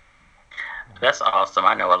with. That's awesome.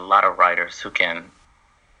 I know a lot of writers who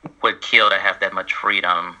would kill to have that much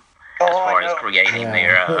freedom as far as creating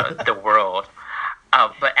the world.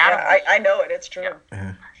 But I know it. It's true.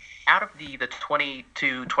 Yeah. Out of the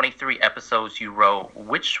 22, 23 episodes you wrote,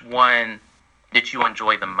 which one did you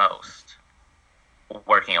enjoy the most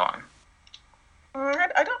working on?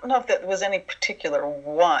 I don't know if there was any particular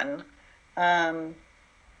one. I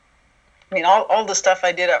mean, all the stuff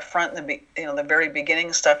I did up front, the very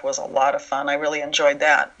beginning stuff was a lot of fun. I really enjoyed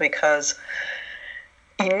that because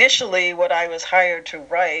initially what I was hired to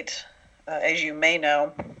write, as you may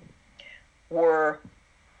know, were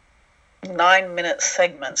 9-minute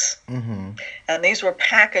segments. Mm-hmm. And these were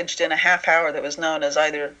packaged in a half hour that was known as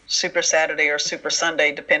either Super Saturday or Super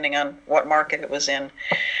Sunday, depending on what market it was in.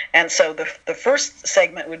 And so the first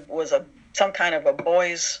segment was some kind of a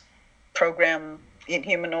boys program,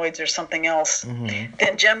 Inhumanoids or something else. Mm-hmm.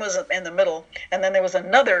 Then Jem was in the middle. And then there was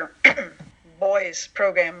another boys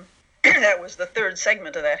program that was the third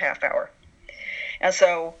segment of that half hour. And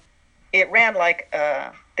so it ran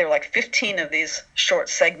there were like 15 of these short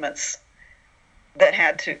segments that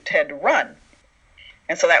had to run.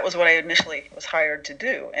 And so that was what I initially was hired to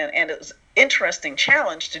do. And it was an interesting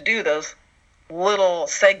challenge to do those little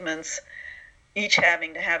segments, each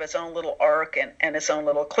having to have its own little arc and its own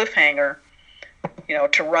little cliffhanger,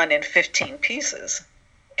 to run in 15 pieces.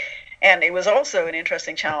 And it was also an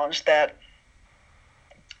interesting challenge that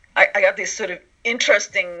I got these sort of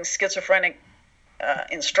interesting schizophrenic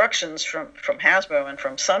instructions from Hasbro and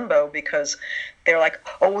from Sunbow, because they're like,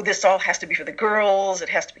 oh, this all has to be for the girls. It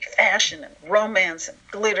has to be fashion and romance and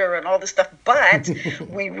glitter and all this stuff. But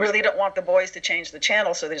we really don't want the boys to change the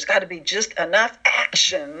channel. So there's got to be just enough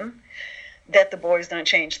action that the boys don't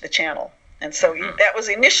change the channel. And so that was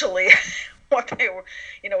initially what they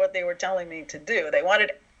were telling me to do. They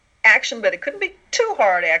wanted action, but it couldn't be too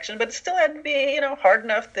hard action, but it still had to be, hard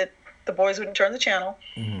enough that the boys wouldn't turn the channel.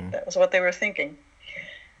 Mm-hmm. That was what they were thinking.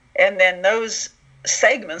 And then those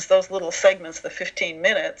segments, those little segments, the 15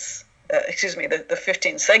 minutes, the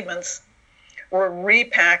 15 segments were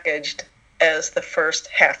repackaged as the first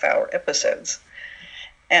half-hour episodes.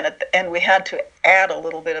 And we had to add a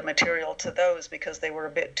little bit of material to those because they were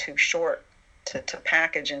a bit too short to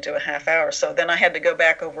package into a half hour. So then I had to go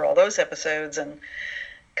back over all those episodes and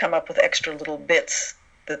come up with extra little bits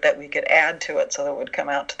that we could add to it so that it would come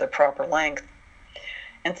out to the proper length.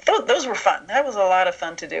 And those were fun. That was a lot of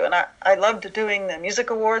fun to do. And I loved doing the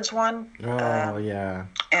Music Awards one. Oh, yeah.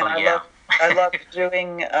 And I loved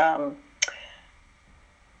doing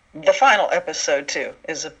the final episode too.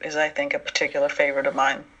 Is I think a particular favorite of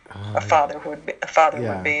mine. A father would be.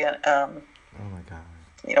 Oh my God.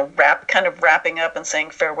 Wrapping up and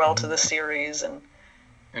saying farewell to the series, and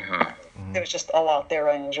there was just a lot there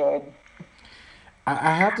I enjoyed.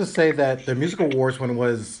 I have to say that the Music Awards one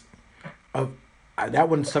was that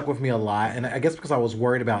one stuck with me a lot, and I guess because I was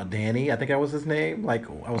worried about Danny. I think that was his name. Like,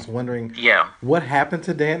 I was wondering, what happened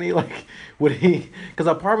to Danny? Like, would he? Because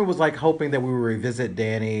part of me was like hoping that we would revisit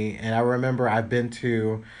Danny. And I remember I think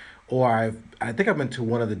I've been to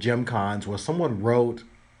one of the Gem Cons where someone wrote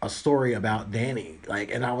a story about Danny.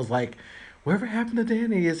 Like, and I was like, whatever happened to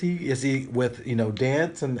Danny? Is he with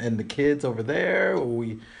Dance and the kids over there? Will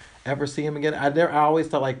we ever see him again? I always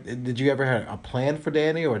thought, like, did you ever have a plan for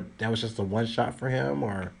Danny, or that was just a one shot for him,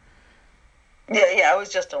 or? Yeah, it was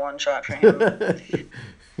just a one shot for him.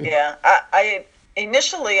 Yeah, I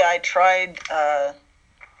initially tried to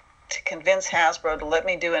convince Hasbro to let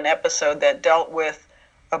me do an episode that dealt with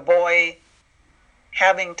a boy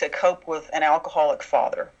having to cope with an alcoholic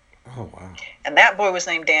father. Oh, wow. And that boy was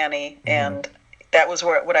named Danny, and that was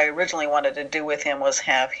what I originally wanted to do with him, was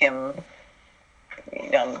have him,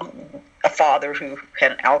 a father who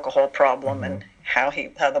had an alcohol problem, and how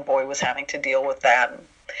the boy was having to deal with that.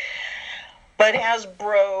 But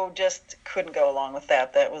Hasbro just couldn't go along with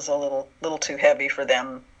that. That was a little too heavy for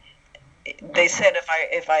them. They said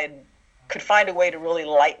if I could find a way to really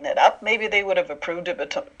lighten it up, maybe they would have approved it.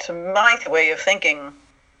 But to my way of thinking,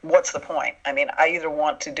 what's the point? I mean, I either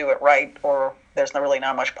want to do it right, or there's really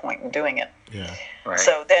not much point in doing it. Yeah. Right.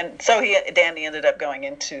 So Danny ended up going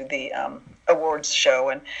into the awards show,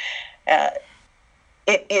 and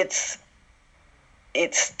it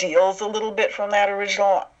steals a little bit from that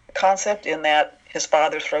original concept, in that his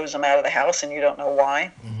father throws him out of the house and you don't know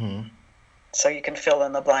why. Mm-hmm. So you can fill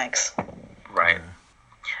in the blanks. Right.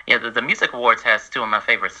 Yeah, the Music Awards has two of my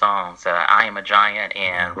favorite songs, I Am a Giant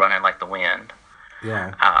and Running Like the Wind.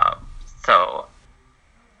 Yeah. So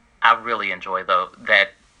I really enjoy that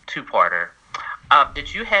two-parter.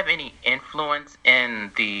 Did you have any influence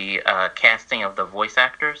in the casting of the voice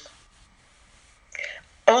actors?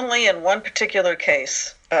 Only in one particular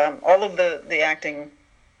case. All of the acting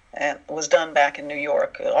was done back in New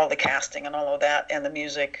York. All the casting and all of that, and the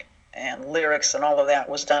music and lyrics and all of that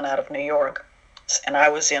was done out of New York. And I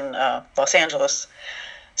was in Los Angeles,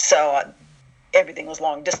 so everything was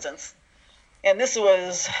long distance. And this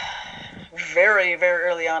was very, very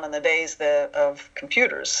early on in the days of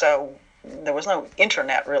computers, so there was no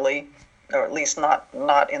internet really, or at least not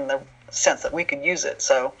in the sense that we could use it.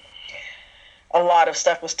 So a lot of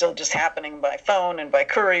stuff was still just happening by phone and by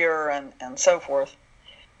courier and so forth.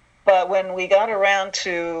 But when we got around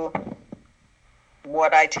to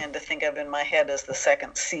what I tend to think of in my head as the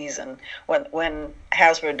second season, when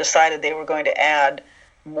Hasbro decided they were going to add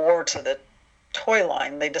more to the toy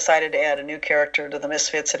line, they decided to add a new character to the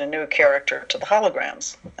Misfits and a new character to the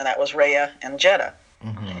Holograms, and that was Raya and Jedha.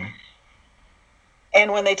 Mm-hmm.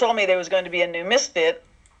 And when they told me there was going to be a new Misfit,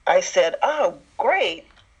 I said, "Oh, great!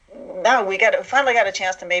 Now we finally got a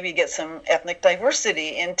chance to maybe get some ethnic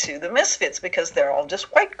diversity into the Misfits because they're all just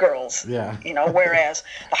white girls." Yeah. Whereas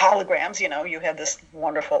the Holograms, you have this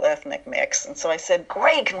wonderful ethnic mix. And so I said,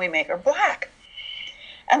 "Great! Can we make her black?"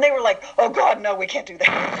 And they were like, "Oh God, no, we can't do that."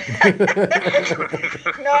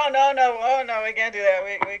 No, oh no, we can't do that.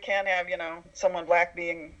 We can't have someone black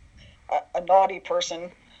being a naughty person.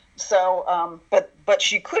 So, but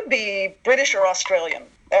she could be British or Australian.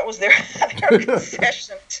 That was their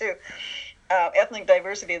concession too. Ethnic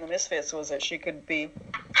diversity in the Misfits was that she could be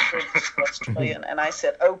British or Australian, and I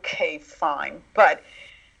said, "Okay, fine, but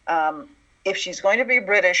if she's going to be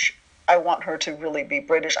British, I want her to really be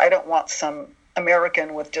British. I don't want some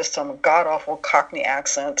American with just some god-awful Cockney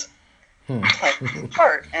accent playing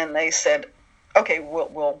part." And they said, "Okay,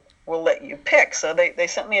 we'll let you pick." So they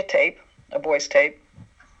sent me a voice tape,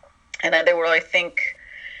 and then there were, I think,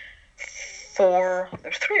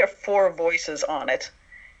 there's 3 or 4 voices on it.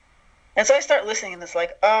 And so I start listening, and it's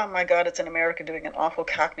like, oh my God, it's an American doing an awful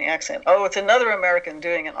Cockney accent. Oh, it's another American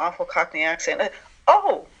doing an awful Cockney accent.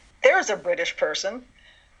 Oh, there's a British person.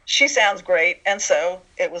 She sounds great. And so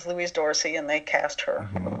it was Louise Dorsey, and they cast her.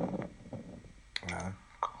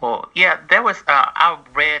 Cool. Yeah, there was. I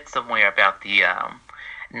read somewhere about the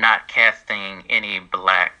not casting any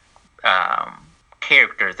black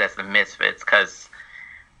characters as the Misfits, because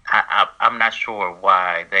I'm not sure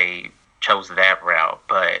why they chose that route,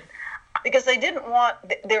 but because they didn't want.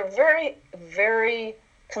 They're very, very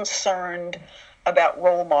concerned about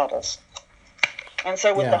role models, and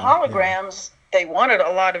so with the Holograms. Yeah. They wanted a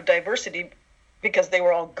lot of diversity because they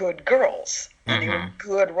were all good girls and they were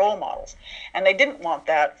good role models. And they didn't want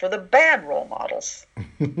that for the bad role models.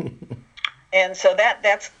 And so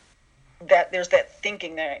there's that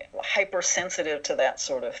thinking there, hypersensitive to that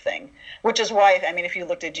sort of thing, which is why, if you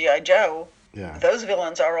looked at G.I. Joe, those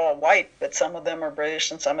villains are all white, but some of them are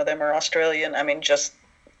British and some of them are Australian. Just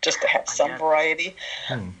to have some variety.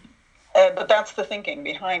 But that's the thinking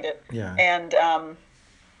behind it. Yeah. And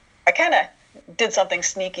I kind of did something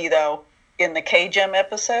sneaky though in the K-Gem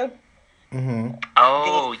episode. Mm-hmm.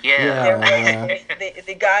 Oh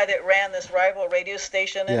the guy that ran this rival radio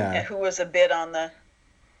station and who was a bit on the,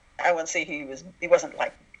 I wouldn't say he wasn't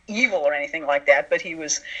like evil or anything like that, but he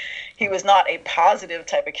was not a positive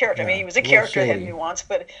type of character. He was a character that had nuance,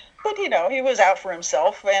 but he was out for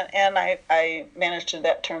himself, and I managed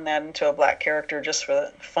to turn that into a black character just for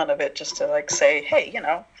the fun of it, just to like say, hey,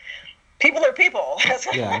 people are people.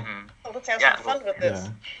 Let's have some fun with this.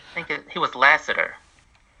 I think he was Lassiter.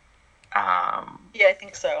 Yeah, I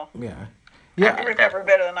think so. Yeah. I remember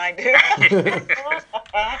better than I do.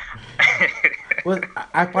 Well,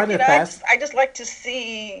 I find it fast. I just like to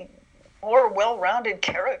see more well-rounded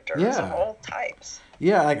characters of all types.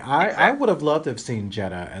 Yeah, I would have loved to have seen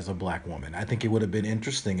Jedha as a black woman. I think it would have been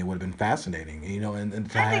interesting. It would have been fasciinating. And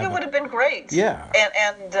I think it would have been great. Yeah.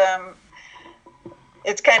 And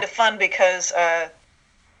it's kind of fun because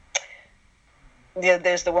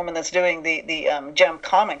there's the woman that's doing the Gem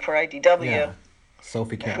comic for IDW. Yeah.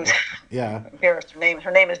 Sophie Campbell. Yeah. Embarrassed her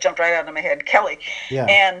name has jumped right out of my head. Kelly. Yeah.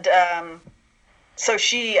 And so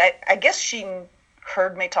I guess she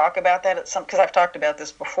heard me talk about that because I've talked about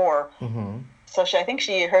this before. Mm-hmm. So I think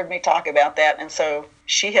she heard me talk about that, and so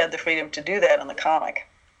she had the freedom to do that in the comic,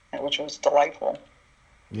 which was delightful.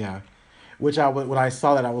 Yeah. When I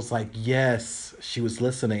saw that, I was like, yes, she was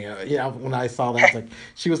listening. When I saw that, I was like,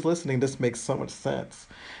 she was listening. This makes so much sense.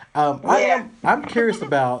 I'm curious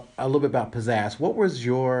about a little bit about Pizzazz. What was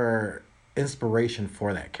your inspiration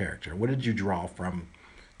for that character? What did you draw from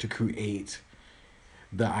to create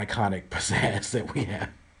the iconic Pizzazz that we have?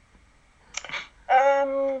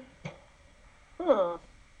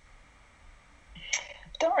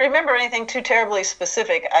 Don't remember anything too terribly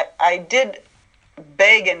specific. I did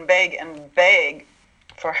beg and beg and beg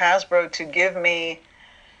for Hasbro to give me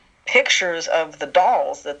pictures of the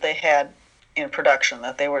dolls that they had in production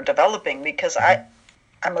that they were developing, because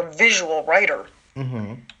I'm a visual writer.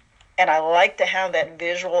 Mm-hmm. And I like to have that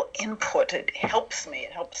visual input. It helps me.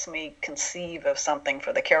 It helps me conceive of something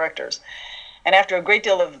for the characters. And after a great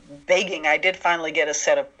deal of begging, I did finally get a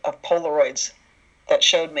set of Polaroids that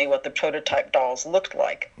showed me what the prototype dolls looked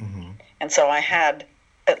like. Mm-hmm. And so I had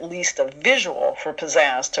at least a visual for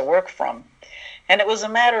Pizzazz to work from. And it was a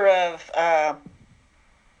matter of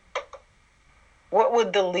what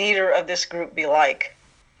would the leader of this group be like?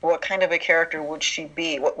 What kind of a character would she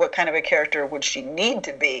be? What kind of a character would she need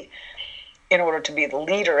to be in order to be the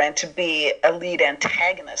leader and to be a lead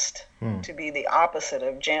antagonist, to be the opposite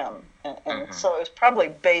of Jem? And so it was probably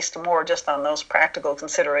based more just on those practical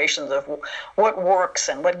considerations of what works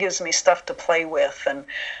and what gives me stuff to play with, and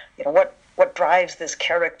what drives this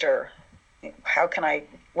character.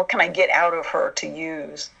 What can I get out of her to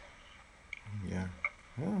use? Yeah.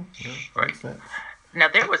 Right. Now,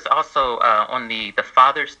 there was also on the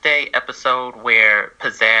Father's Day episode where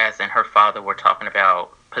Pizzazz and her father were talking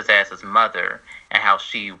about Pizzazz's mother and how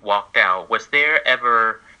she walked out.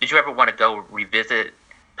 Did you ever want to go revisit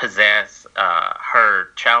Pizzazz, her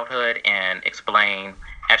childhood, and explain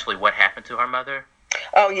actually what happened to her mother?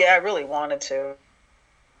 Oh, yeah, I really wanted to.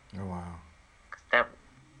 Oh, wow.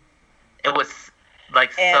 It was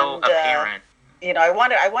so apparent. I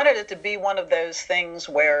wanted it to be one of those things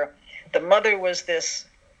where the mother was this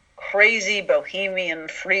crazy bohemian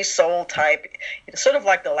free soul type, sort of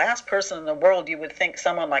like the last person in the world you would think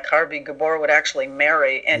someone like Harvey Gabor would actually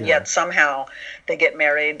marry, and yet somehow they get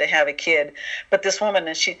married, they have a kid. But this woman,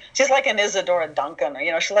 and she's like an Isadora Duncan,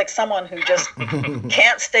 she's like someone who just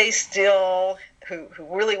can't stay still, who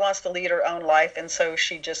really wants to lead her own life, and so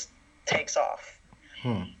she just takes off.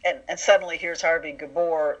 And suddenly here's Harvey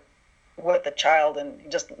Gabor with a child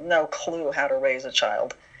and just no clue how to raise a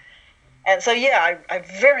child. And so, I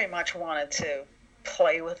very much wanted to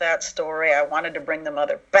play with that story. I wanted to bring the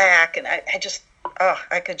mother back, and I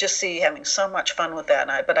could just see having so much fun with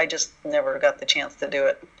that, but I just never got the chance to do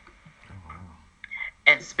it.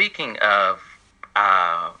 And speaking of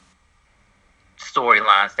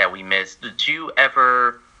storylines that we missed, did you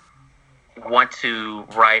ever want to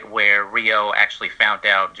write where Rio actually found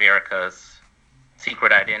out Jerrica's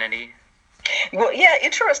secret identity? Well, yeah,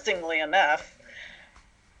 interestingly enough,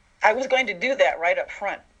 I was going to do that right up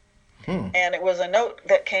front. And it was a note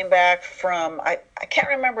that came back from, I can't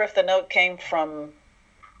remember if the note came from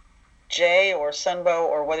Jay or Sunbow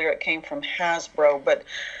or whether it came from Hasbro, but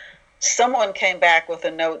someone came back with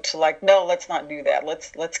a note to no, let's not do that.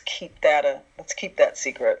 Let's keep that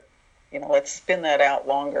secret. Let's spin that out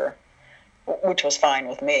longer, which was fine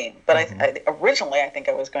with me. But originally I think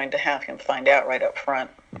I was going to have him find out right up front.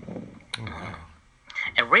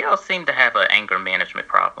 And Rio seemed to have an anger management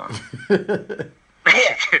problem.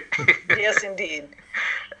 Yeah. Yes, indeed.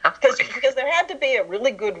 Because there had to be a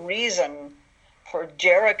really good reason for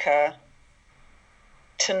Jerrica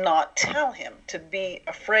to not tell him, to be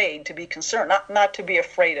afraid, to be concerned, not to be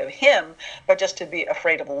afraid of him, but just to be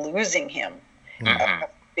afraid of losing him,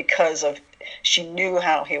 because she knew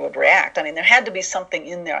how he would react. I mean, there had to be something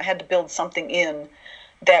in there. I had to build something in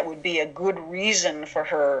that would be a good reason for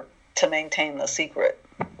her to maintain the secret.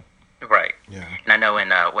 Right. Yeah. And I know in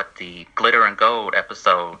the Glitter and Gold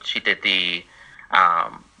episode, she did the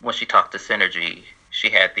when she talked to Synergy, she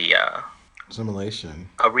had the simulation,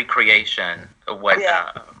 a recreation of what.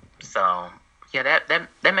 So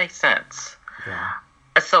that makes sense. Yeah.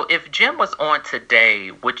 So if Jem was on today,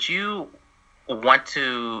 would you want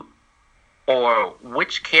to, or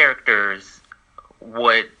which characters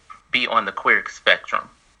would be on the queer spectrum?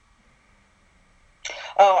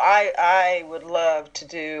 Oh, I would love to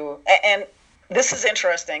do, and this is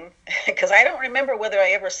interesting because I don't remember whether I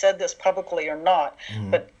ever said this publicly or not,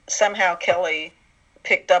 but somehow Kelly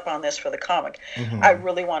picked up on this for the comic. I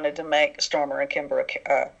really wanted to make Stormer and Kimber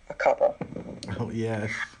a couple. Oh,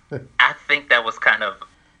 yes. I think that was kind of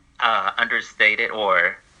understated,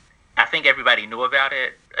 or I think everybody knew about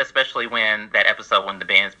it, especially when that episode when the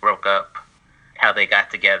bands broke up, how they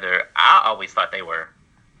got together. I always thought they were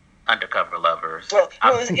undercover lovers. Well,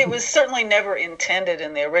 it was certainly never intended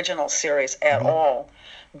in the original series at all.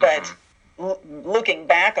 But looking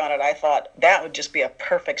back on it, I thought that would just be a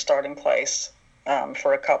perfect starting place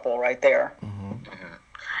for a couple right there.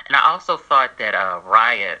 And I also thought that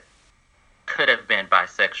Riot could have been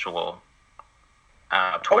bisexual.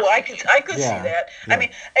 I could see that. Yeah. I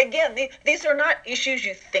mean, again, these are not issues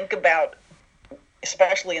you think about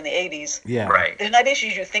especially in the 80s. Yeah. Right. They're not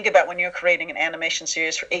issues you think about when you're creating an animation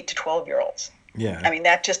series for 8 to 12-year-olds. Yeah. I mean,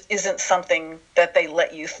 that just isn't something that they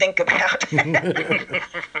let you think about.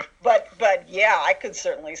 But yeah, I could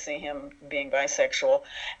certainly see him being bisexual.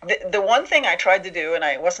 The one thing I tried to do, and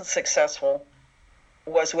I wasn't successful,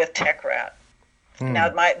 was with Tech Rat. Now,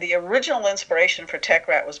 the original inspiration for Tech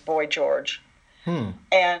Rat was Boy George.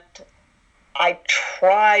 And I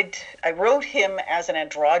wrote him as an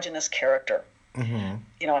androgynous character.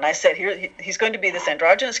 You know, and I said, he's going to be this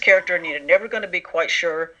androgynous character, and you're never going to be quite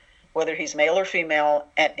sure whether he's male or female.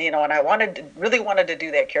 And you know, and I really wanted to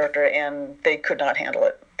do that character, and they could not handle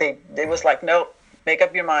it. It was like, nope, make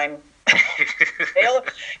up your mind. male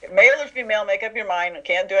or female, make up your mind.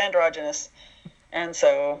 Can't do androgynous. And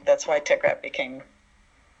so that's why Tech Rat became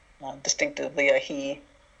distinctively a he.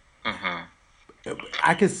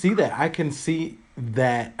 I can see that. I can see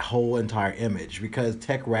that whole entire image because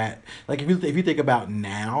Tech Rat, like if you think about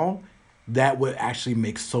now, that would actually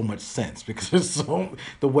make so much sense because there's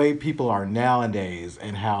the way people are nowadays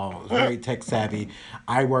and how very tech savvy.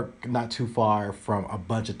 I work not too far from a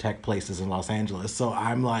bunch of tech places in Los Angeles, so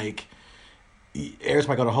I'm like, every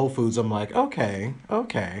time I go to Whole Foods, I'm like, okay,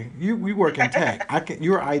 we work in tech.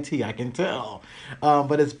 You're IT, I can tell.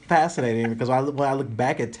 But it's fascinating because when I look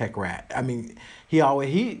back at Tech Rat, I mean,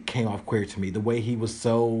 he came off queer to me. The way he was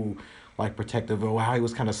so like protective, or how he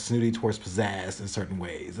was kind of snooty towards Pizzazz in certain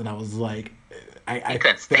ways, and I was like, I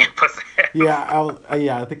couldn't stand Pizzazz.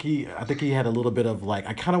 Yeah, I think he had a little bit of like,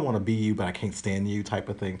 I kind of want to be you, but I can't stand you type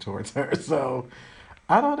of thing towards her. So.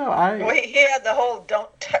 I don't know. Well, he had the whole "don't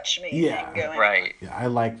touch me" thing going. Right. Yeah, I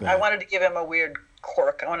like that. I wanted to give him a weird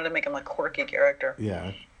quirk. I wanted to make him a quirky character.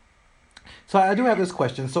 Yeah. So I do have this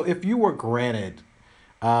question. So if you were granted,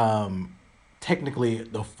 technically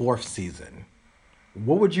the 4th season,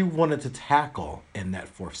 what would you wanted to tackle in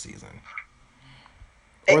that 4th season?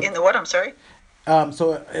 In the what? I'm sorry.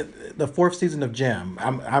 So the 4th season of Jem,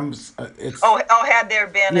 it's. Had there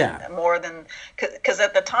been more than, because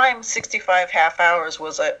at the time 65 half hours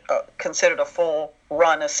was considered a full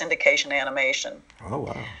run of syndication animation. Oh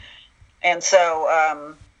wow! And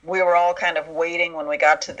so we were all kind of waiting when we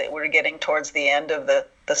got to we were getting towards the end of the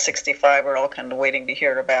 65. We were all kind of waiting to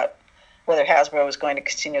hear about whether Hasbro was going to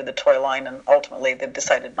continue the toy line, and ultimately they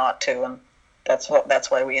decided not to, and that's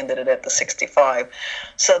why we ended it at the 65.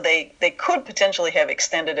 So they could potentially have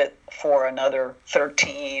extended it for another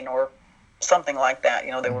 13 or something like that.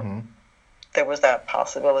 You know, there was that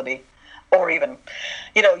possibility. Or even,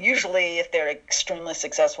 you know, usually if they're extremely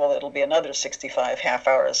successful, it'll be another 65 half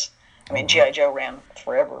hours. I mean, G.I. Joe ran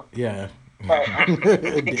forever. Yeah. But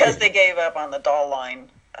because they gave up on the doll line,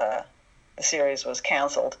 the series was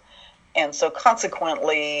canceled. And so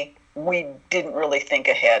consequently, we didn't really think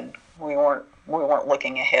ahead. We weren't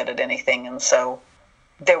looking ahead at anything, and so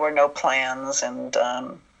there were no plans, and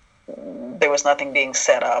there was nothing being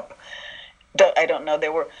set up. I don't know.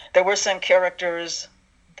 There were some characters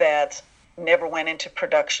that never went into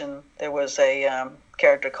production. There was a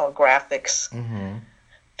character called Graphics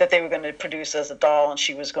that they were going to produce as a doll, and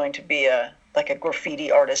she was going to be like a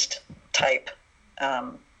graffiti artist type,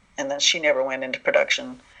 and then she never went into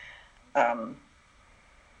production.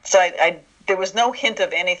 So there was no hint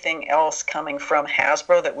of anything else coming from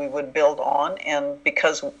Hasbro that we would build on, and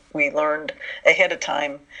because we learned ahead of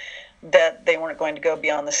time that they weren't going to go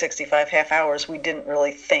beyond the 65 half hours, we didn't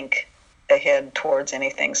really think ahead towards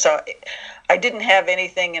anything. So I didn't have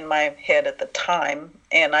anything in my head at the time,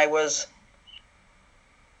 and I was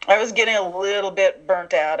getting a little bit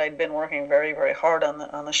burnt out. I'd been working very, very hard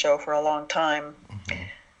on the show for a long time.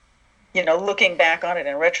 You know, looking back on it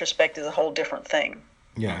in retrospect is a whole different thing.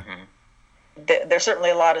 Yeah. There's certainly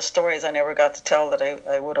a lot of stories I never got to tell that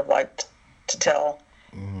I would have liked to tell.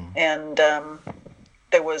 And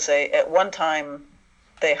there was at one time,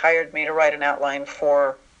 they hired me to write an outline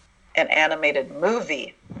for an animated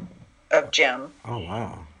movie of Jem. Oh,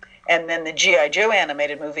 wow. And then the G.I. Joe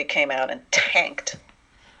animated movie came out and tanked.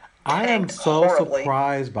 I am so horribly.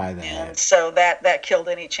 Surprised by that. And so that killed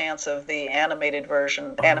any chance of the animated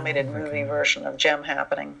movie version of Jem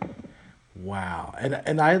happening. Wow.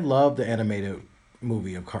 And I love the animated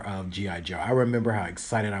movie of G.I. Joe. I remember how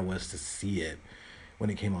excited I was to see it when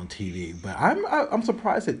it came on TV. But I'm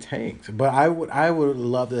surprised it tanked. But I would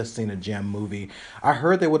love to have seen a Jem movie. I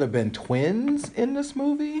heard there would have been twins in this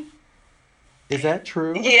movie. Is that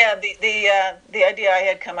true? Yeah, the idea I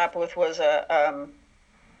had come up with was a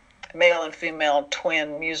male and female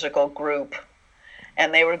twin musical group,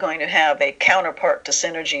 and they were going to have a counterpart to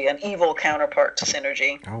Synergy, an evil counterpart to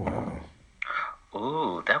Synergy. Oh, wow.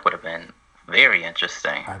 Ooh, that would have been very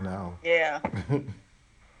interesting. I know. Yeah.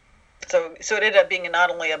 So it ended up being not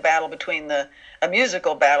only a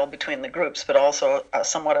musical battle between the groups, but also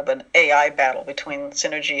somewhat of an AI battle between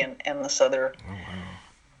Synergy and this other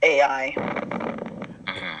AI.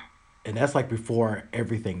 And that's like before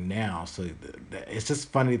everything now. So it's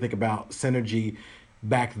just funny to think about Synergy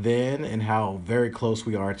back then and how very close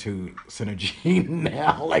we are to Synergy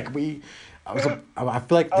now. I feel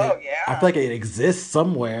like I feel like it exists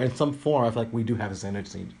somewhere in some form. I feel like we do have a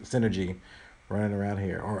synergy running around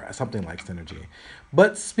here, or something like Synergy.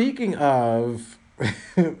 But speaking of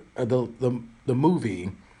the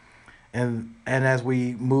movie, and as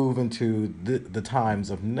we move into the times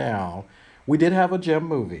of now, we did have a Jem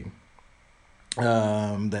movie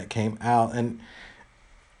that came out, and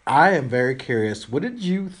I am very curious. What did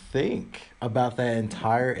you think about that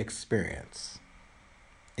entire experience?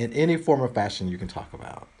 In any form or fashion you can talk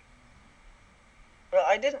about. Well,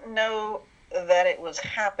 I didn't know that it was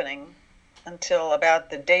happening until about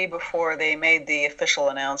the day before they made the official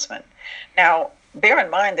announcement. Now, bear in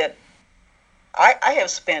mind that I had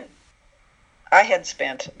spent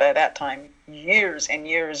by that time years and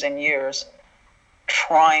years and years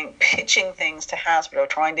pitching things to Hasbro,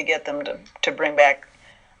 trying to get them to bring back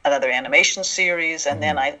another animation series, and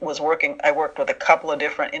then I worked with a couple of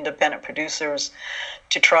different independent producers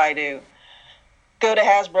to try to go to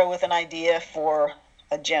Hasbro with an idea for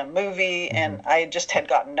a Jem movie, and I just had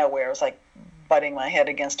gotten nowhere. I was like butting my head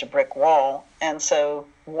against a brick wall. And so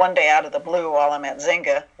one day out of the blue, while I'm at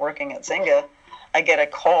Zynga, working at Zynga, I get a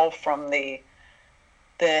call from the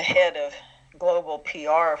head of global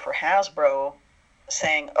PR for Hasbro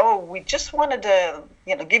saying, "Oh, we just wanted to,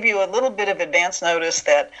 give you a little bit of advance notice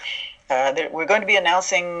that we're going to be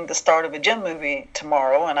announcing the start of a Jem movie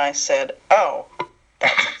tomorrow." And I said, "Oh,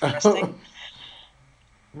 that's interesting."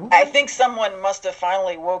 I think someone must have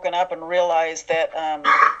finally woken up and realized that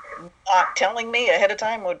not telling me ahead of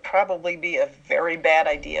time would probably be a very bad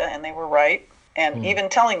idea, and they were right. And even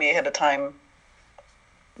telling me ahead of time,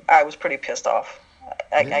 I was pretty pissed off.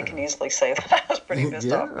 I can easily say that I was pretty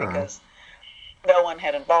pissed off because no one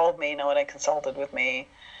had involved me, no one had consulted with me.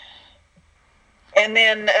 And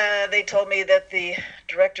then they told me that the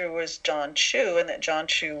director was John Chu, and that John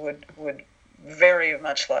Chu would very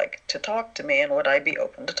much like to talk to me, and would I be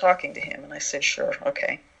open to talking to him? And I said, sure,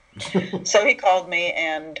 okay. So he called me,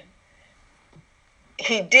 and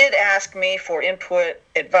he did ask me for input,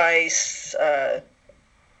 advice,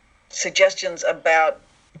 suggestions about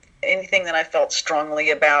anything that I felt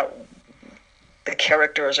strongly about the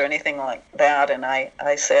characters or anything like that. And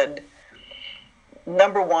I said,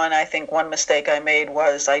 number one, I think one mistake I made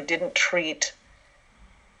was I didn't treat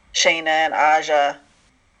Shayna and Aja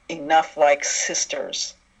enough like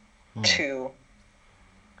sisters to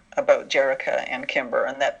about Jerrica and Kimber,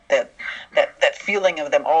 and that feeling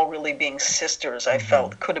of them all really being sisters, I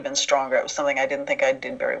felt could have been stronger. It was something I didn't think I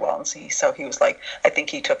did very well, and so he was like, I think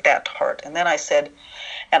he took that to heart. And then I said,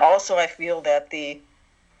 and also I feel that the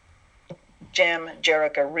Jem,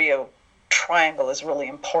 Jerrica, Rio triangle is really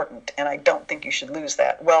important, and I don't think you should lose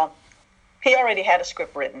that. Well, he already had a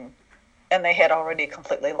script written, and they had already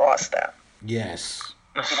completely lost that. Yes.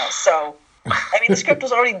 So, I mean, the script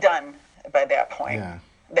was already done by that point. Yeah.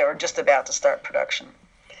 They were just about to start production.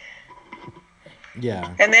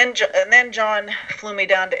 Yeah. And then John flew me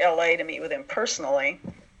down to LA to meet with him personally.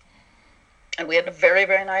 And we had a very,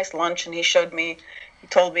 very nice lunch, and he told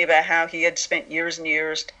me about how he had spent years and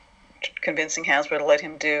years convincing Hasbro to let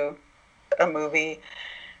him do a movie,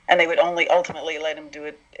 and they would only ultimately let him do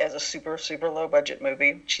it as a super, super low budget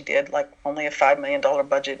movie, which he did, like only a $5 million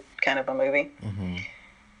budget kind of a movie. Mm-hmm.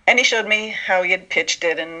 And he showed me how he had pitched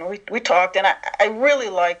it, and we talked, and I really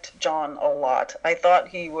liked John a lot. I thought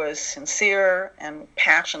he was sincere and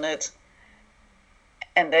passionate,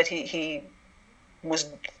 and that he was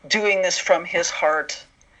doing this from his heart.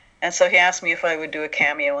 And so he asked me if I would do a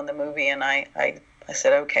cameo in the movie, and I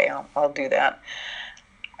said, okay, I'll do that.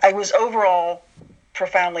 I was overall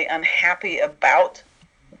profoundly unhappy about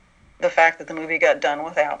the fact that the movie got done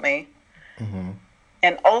without me. Mm-hmm.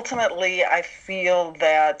 And ultimately, I feel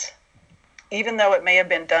that even though it may have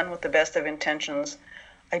been done with the best of intentions,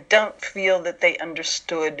 I don't feel that they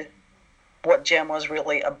understood what Jem was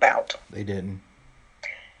really about. They didn't.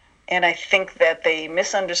 And I think that they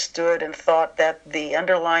misunderstood and thought that the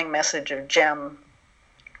underlying message of Jem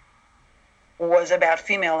was about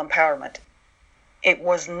female empowerment. It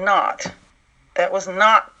was not. That was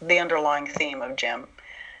not the underlying theme of Jem.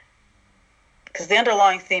 Because the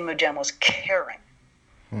underlying theme of Jem was caring.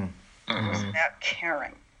 It was about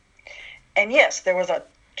caring. And yes, there was a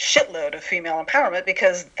shitload of female empowerment,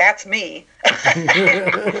 because that's me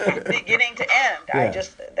beginning to end. Yeah.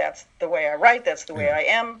 That's the way I write, that's the way I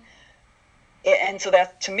am. And so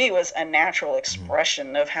that to me was a natural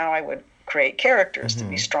expression of how I would create characters to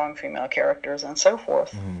be strong female characters and so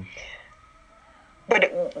forth. But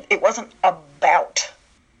it wasn't about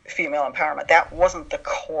female empowerment. That wasn't the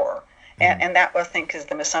core. And that, I think, is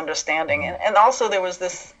the misunderstanding. And also there was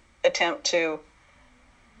this attempt to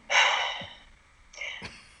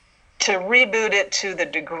reboot it to the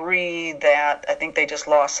degree that I think they just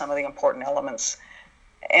lost some of the important elements.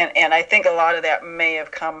 And I think a lot of that may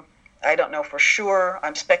have come, I don't know for sure,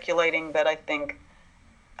 I'm speculating, but I think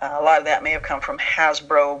a lot of that may have come from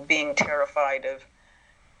Hasbro being terrified of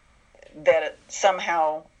that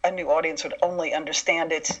somehow a new audience would only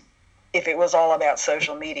understand it if it was all about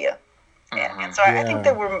social media. And so I think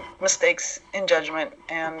there were mistakes in judgment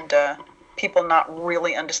and people not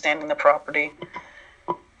really understanding the property.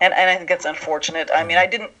 And I think it's unfortunate. I mean, I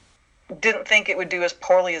didn't think it would do as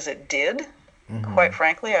poorly as it did. Quite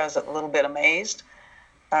frankly, I was a little bit amazed.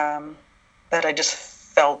 But I just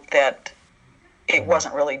felt that it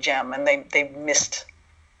wasn't really Jem, and they missed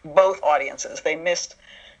both audiences. They missed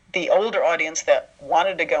the older audience that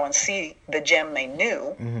wanted to go and see the Jem they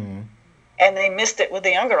knew, and they missed it with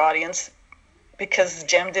the younger audience because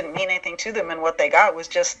Jem didn't mean anything to them, and what they got was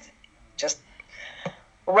just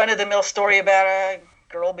run-of-the-mill story about a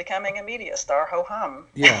girl becoming a media star, ho-hum.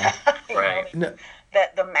 Yeah. Right. No,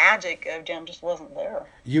 That the magic of Jem just wasn't there.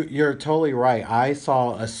 you're totally right. I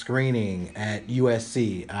saw a screening at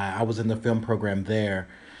USC. I was in the film program there,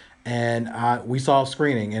 and we saw a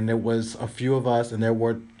screening, and there was a few of us, and there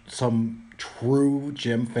were some true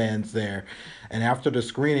Jem fans there. And after the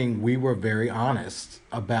screening, we were very honest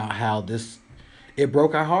about how it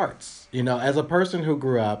broke our hearts. You know, as a person who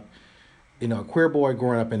grew up, you know, a queer boy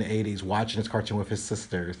growing up in the 80s, watching this cartoon with his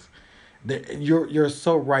sisters, you're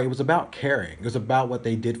so right. It was about caring. It was about what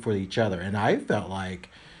they did for each other. And I felt like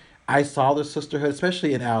I saw the sisterhood,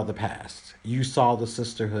 especially in Out of the Past. You saw the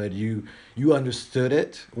sisterhood. You understood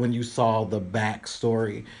it when you saw the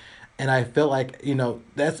backstory. And I felt like, you know,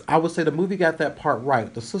 I would say the movie got that part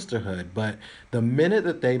right, the sisterhood. But the minute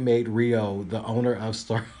that they made Rio the owner of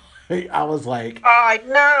Starlight, I was like, Oh, I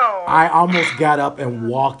know. I almost got up and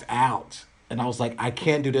walked out. And I was like, I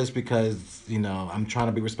can't do this because, you know, I'm trying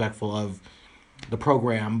to be respectful of the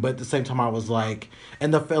program. But at the same time, I was like,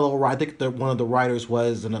 and the fellow, I think one of the writers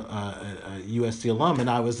was a USC alum. And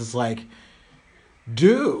I was just like,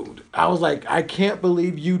 dude, I was like, I can't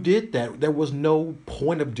believe you did that. There was no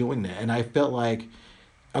point of doing that. And I felt like,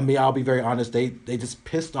 I mean, I'll be very honest, they just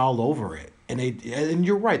pissed all over it. And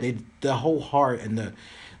you're right, the whole heart and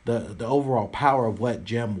the overall power of what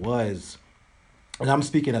Jem was, and I'm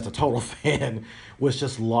speaking as a total fan, was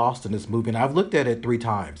just lost in this movie. And I've looked at it 3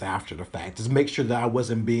 times after the fact, just make sure that I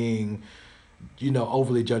wasn't being, you know,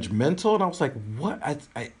 overly judgmental. And I was like, what?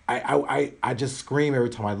 I just scream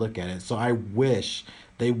every time I look at it. So I wish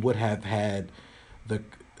they would have had the,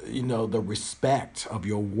 you know, the respect of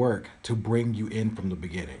your work to bring you in from the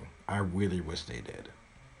beginning. I really wish they did.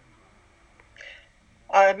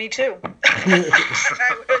 Me too.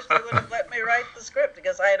 I wish they would have let me write the script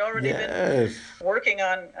because I had already been working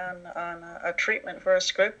on a treatment for a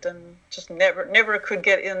script and just never could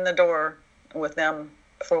get in the door with them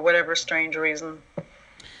for whatever strange reason.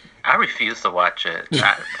 I refuse to watch it.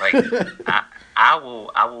 I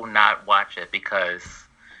will not watch it because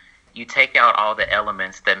you take out all the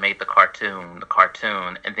elements that made the cartoon,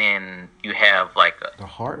 and then you have like the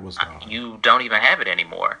heart was gone. You don't even have it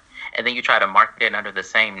anymore. And then you try to market it under the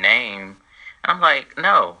same name. I'm like,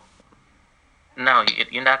 no,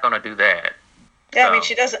 you're not going to do that. Yeah, so. I mean,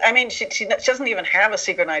 she doesn't. I mean, she doesn't even have a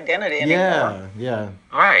secret identity anymore. Yeah.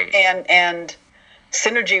 Right. And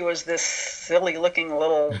Synergy was this silly-looking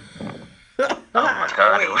little. Oh my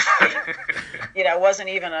God! You know, wasn't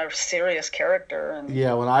even a serious character. And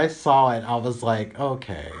yeah, when I saw it, I was like,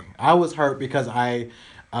 okay. I was hurt because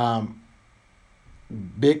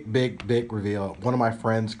big reveal. One of my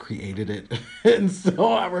friends created it. And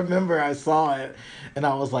so I remember I saw it and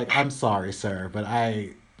I was like, I'm sorry, sir, but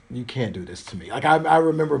you can't do this to me. Like I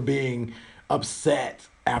remember being upset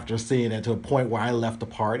after seeing it to a point where I left the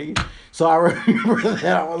party. So I remember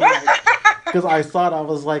that I was like, because I saw it, I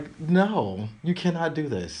was like, no, you cannot do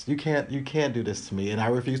this. You can't do this to me. And I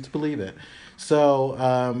refused to believe it.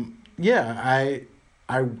 So, yeah,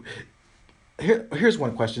 Here's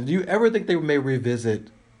one question. Do you ever think they may revisit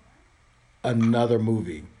another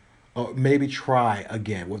movie? Or maybe try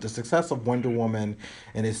again? With the success of Wonder Woman,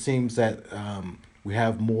 and it seems that we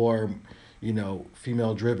have more, you know,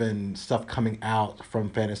 female-driven stuff coming out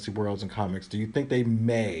from fantasy worlds and comics, do you think they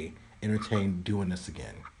may entertain doing this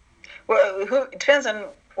again? Well, it depends on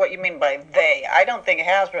what you mean by they. I don't think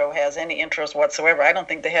Hasbro has any interest whatsoever. I don't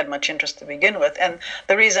think they had much interest to begin with. And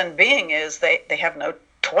the reason being is they have no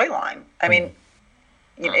toy line. I mean,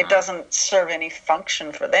 it doesn't serve any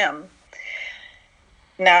function for them.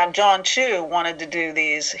 Now, John Chu wanted to do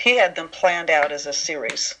these. He had them planned out as a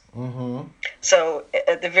series. Mm-hmm. So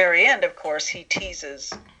at the very end, of course, he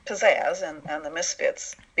teases Pizzazz and the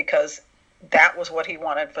Misfits because that was what he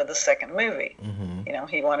wanted for the second movie. Mm-hmm. You know,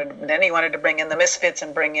 he wanted to bring in the Misfits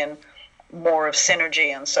and bring in more of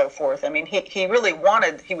synergy and so forth. I mean, he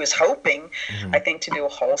was hoping, I think, to do a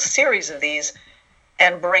whole series of these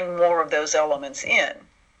and bring more of those elements in.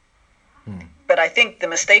 But I think the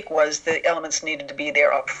mistake was the elements needed to be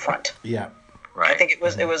there up front. Yeah. Right. I think it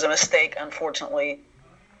was a mistake, unfortunately,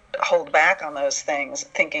 to hold back on those things,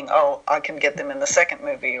 thinking, oh, I can get them in the second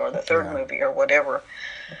movie or the third movie or whatever.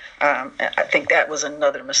 I think that was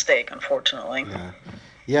another mistake, unfortunately.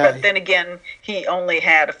 Yeah. But then again, he only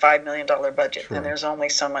had a $5 million budget, True. and there's only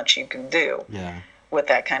so much you can do with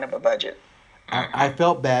that kind of a budget. I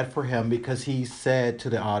felt bad for him because he said to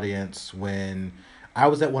the audience when I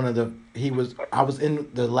was at I was in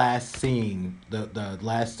the last scene, the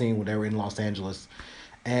last scene when they were in Los Angeles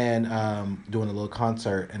and doing a little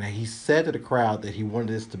concert, and he said to the crowd that he wanted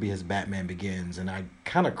this to be his Batman Begins, and I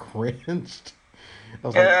kind of cringed. I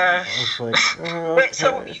was like, oh, Wait,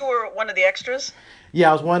 so okay. you were one of the extras?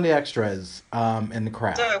 Yeah, I was one of the extras in the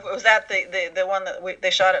crowd. So was that the one that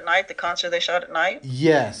they shot at night, the concert they shot at night?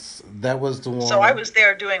 Yes, that was the one. So I was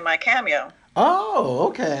there doing my cameo. Oh,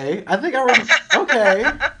 okay. I think I remember.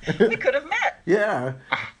 Okay. We could have met. Yeah.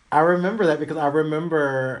 I remember that because I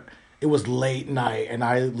remember it was late night and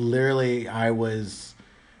I was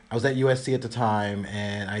at USC at the time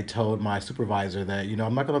and I told my supervisor that,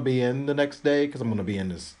 I'm not going to be in the next day because I'm going to be in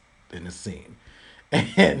this scene.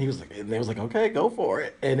 And he was like, okay, go for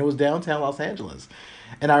it. And it was downtown Los Angeles.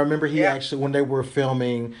 And I remember he actually, when they were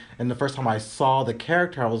filming and the first time I saw the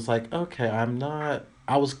character, I was like, okay,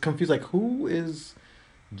 I was confused. Like, who is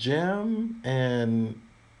Jim and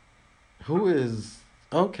who is,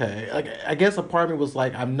 okay. Like, I guess a part of me was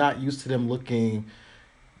like, I'm not used to them looking,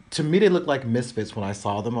 to me, they looked like misfits when I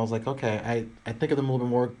saw them. I was like, okay, I think of them a little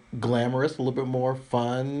bit more glamorous, a little bit more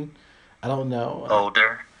fun. I don't know.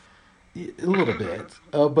 Older. A little bit.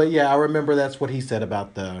 But yeah, I remember that's what he said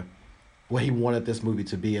about what he wanted this movie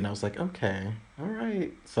to be. And I was like, okay, all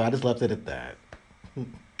right. So I just left it at that.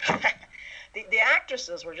 The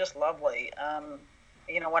actresses were just lovely.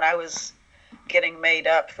 When I was getting made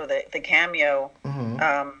up for the cameo,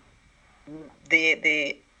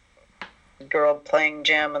 the girl playing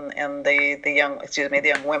Jim and the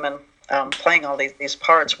young women playing all these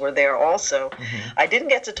parts were there also. I didn't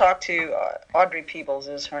get to talk to Audrey Peebles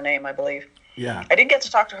is her name, I believe. Yeah. I didn't get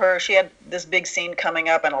to talk to her. She had this big scene coming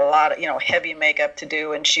up and a lot of heavy makeup to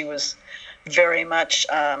do, and she was very much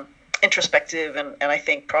introspective and I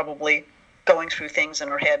think probably going through things in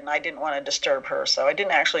her head, and I didn't want to disturb her, so I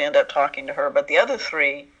didn't actually end up talking to her. But the other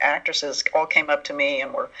three actresses all came up to me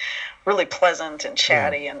and were really pleasant and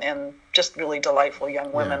chatty and just really delightful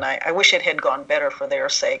young women. I wish it had gone better for their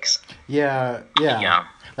sakes. Yeah.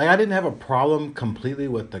 Like, I didn't have a problem completely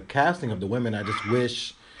with the casting of the women. I just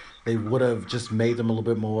wish they would have just made them a little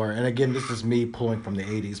bit more, and again, this is me pulling from the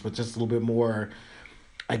 80s, but just a little bit more,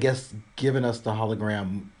 I guess, giving us the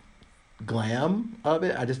hologram glam of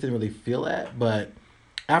it. I just didn't really feel that, but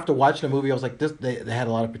after watching the movie, I was like, they had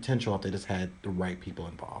a lot of potential if they just had the right people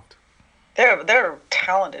involved. They're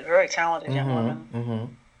talented, very talented young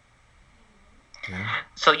women. Yeah.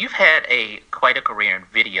 So you've had quite a career in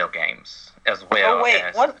video games as well. Oh wait,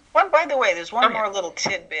 as... one by the way, there's one more little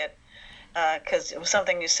tidbit because it was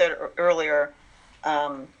something you said earlier.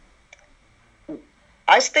 I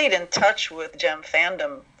stayed in touch with Gem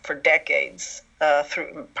fandom for decades.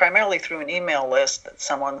 Primarily through an email list that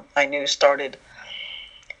someone I knew started.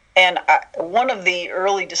 And one of the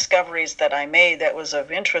early discoveries that I made that was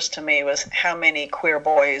of interest to me was how many queer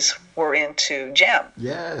boys were into Gem.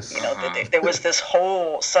 Yes. There was this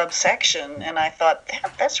whole subsection, and I thought,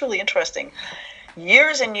 that's really interesting.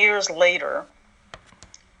 Years and years later,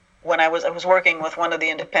 when I was working with one of the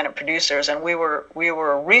independent producers, and we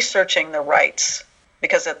were researching the rights,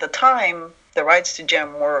 because at the time, the rights to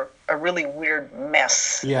Gem were a really weird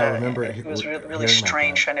mess. Yeah, I remember it was really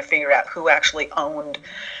strange trying to figure out who actually owned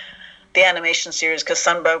the animation series, because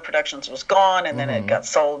Sunbow Productions was gone, and then it got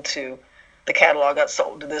sold to, the catalog got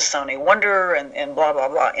sold to this Sony Wonder, and blah, blah,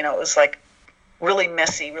 blah. It was like really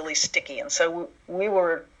messy, really sticky. And so we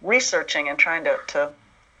were researching and trying to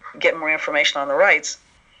get more information on the rights.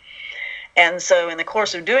 And so in the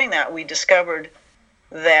course of doing that, we discovered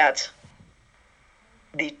that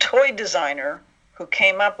the toy designer who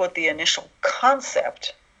came up with the initial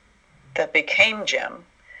concept that became Gem,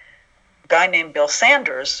 a guy named Bill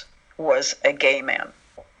Sanders, was a gay man.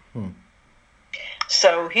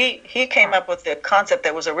 So he came up with the concept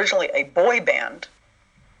that was originally a boy band,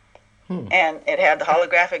 and it had the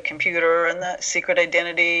holographic computer and the secret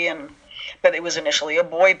identity, but it was initially a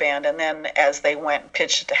boy band, and then as they went and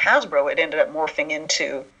pitched it to Hasbro, it ended up morphing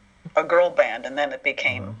into a girl band, and then it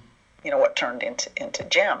became, what turned into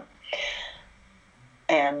Gem.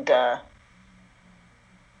 And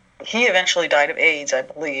he eventually died of AIDS, I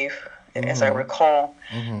believe, as I recall.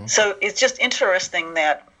 So it's just interesting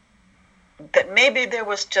that maybe there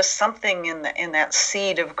was just something in that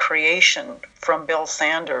seed of creation from Bill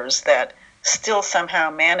Sanders that still somehow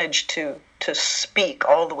managed to speak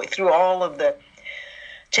all the way through all of the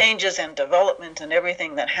changes and development and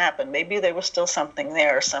everything that happened. Maybe there was still something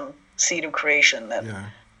there, some seed of creation that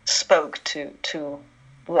spoke to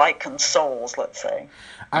likened souls, let's say.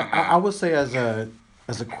 I would say as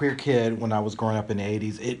a queer kid when I was growing up in the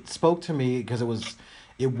 80s, it spoke to me because it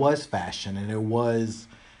was fashion, and it was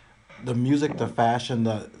the music, the fashion,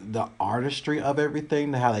 the artistry of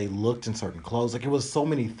everything, how they looked in certain clothes. Like, it was so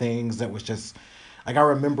many things that was just, like, I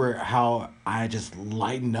remember how I just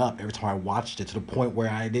lightened up every time I watched it, to the point where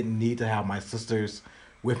I didn't need to have my sisters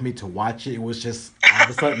with me to watch it. It was just all of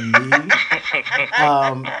a sudden me.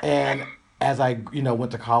 And as I,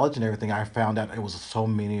 went to college and everything, I found out it was so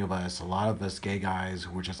many of us, a lot of us gay guys,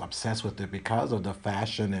 who were just obsessed with it because of the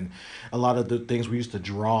fashion, and a lot of the things we used to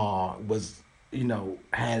draw was,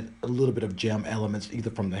 had a little bit of Gem elements, either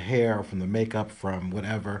from the hair or from the makeup, from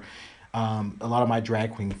whatever. A lot of my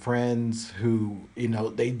drag queen friends who,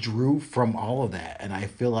 they drew from all of that. And I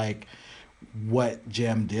feel like what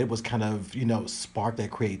Gem did was kind of, spark that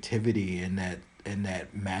creativity and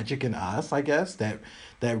that magic in us, I guess, that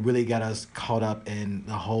really got us caught up in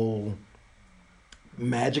the whole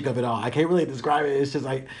magic of it all. I can't really describe it. It's just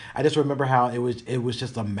like, I just remember how it was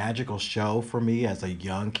just a magical show for me as a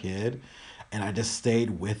young kid. And I just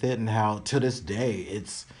stayed with it, and how to this day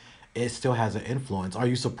it still has an influence. Are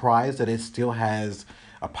you surprised that it still has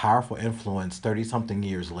a powerful influence 30-something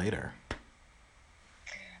years later?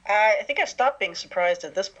 I think I stopped being surprised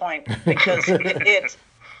at this point, because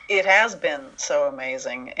it has been so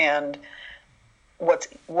amazing. And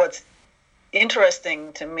what's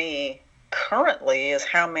interesting to me currently is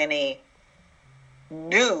how many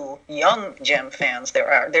new young Gem fans there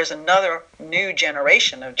are. There's another new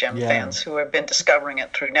generation of Gem fans who have been discovering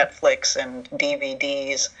it through Netflix and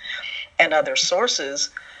DVDs and other sources,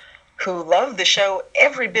 who love the show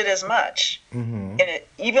every bit as much. And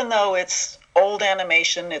even though it's old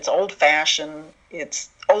animation, it's old fashioned,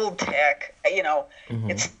 it's old tech,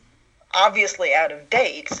 it's obviously out of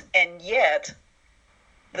date, and yet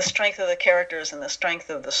the strength of the characters and the strength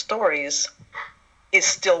of the stories is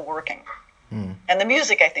still working. And the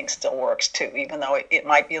music, I think, still works too, even though it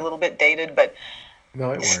might be a little bit dated, but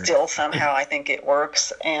still somehow I think it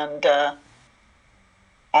works. And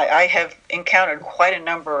I have encountered quite a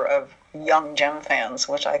number of young Gem fans,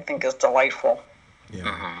 which I think is delightful. Yeah.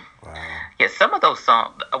 Wow. Yeah, some of those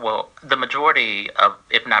songs, well, the majority of,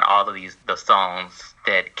 if not all of the songs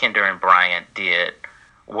that Kinder and Bryant did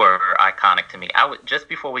were iconic to me. Just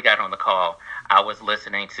before we got on the call, I was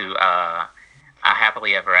listening to A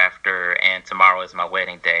Happily Ever After and Tomorrow Is My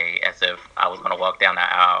Wedding Day, as if I was going to walk down the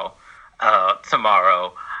aisle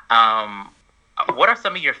tomorrow. What are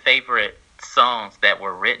some of your favorite songs that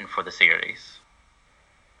were written for the series?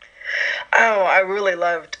 Oh, I really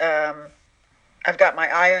loved I've Got My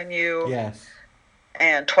Eye on You. Yes.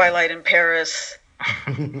 And Twilight in Paris.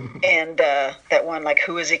 And that one, like,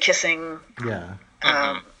 Who Is He Kissing? Yeah.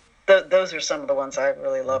 Those are some of the ones I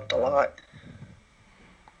really loved a lot.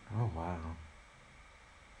 Oh, wow.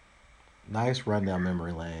 Nice run down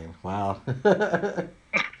memory lane. Wow. I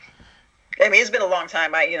mean, it's been a long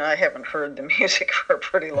time. I haven't heard the music for a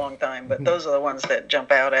pretty long time, but those are the ones that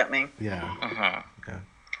jump out at me. Yeah. Yeah.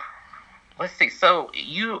 Let's see. So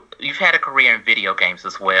you've had a career in video games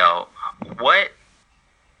as well. What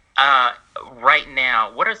right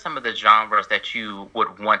now? What are some of the genres that you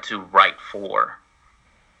would want to write for?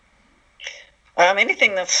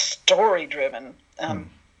 Anything that's story driven. The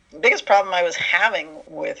biggest problem I was having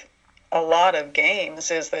with a lot of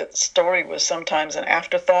games is that story was sometimes an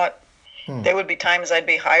afterthought. There would be times I'd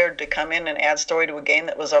be hired to come in and add story to a game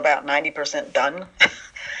that was about 90% done.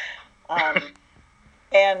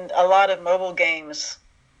 And a lot of mobile games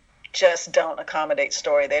just don't accommodate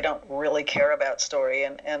story. They don't really care about story.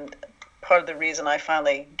 And part of the reason I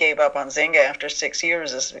finally gave up on Zynga after 6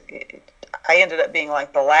 years is I ended up being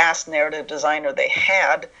like the last narrative designer they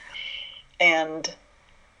had. And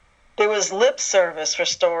there was lip service for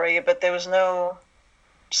story, but there was no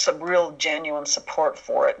some real genuine support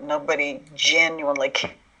for it. Nobody genuinely.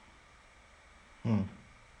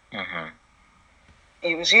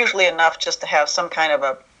 It was usually enough just to have some kind of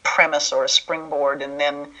a premise or a springboard, and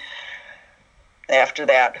then after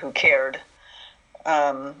that, who cared?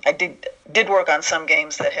 I did work on some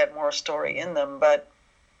games that had more story in them, but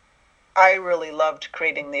I really loved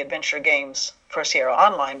creating the adventure games for Sierra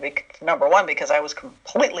Online. Number one, because I was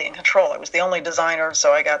completely in control. I was the only designer,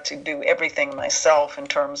 so I got to do everything myself in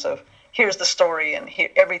terms of here's the story, and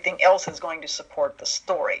everything else is going to support the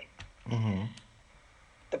story. Mm-hmm.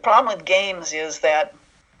 The problem with games is that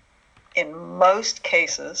in most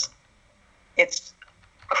cases, it's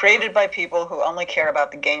created by people who only care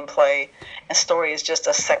about the gameplay, and story is just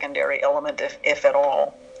a secondary element, if at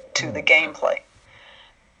all, to the gameplay.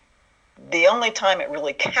 The only time it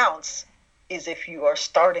really counts is if you are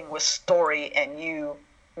starting with story and you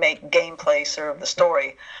make gameplay serve the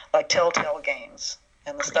story, like Telltale games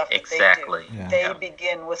and the stuff that they do. Yeah. They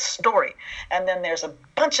begin with story. And then there's a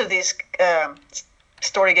bunch of these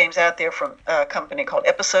story games out there from a company called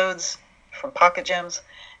Episodes from Pocket Gems,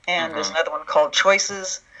 and there's another one called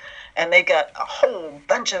Choices, and they got a whole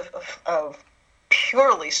bunch of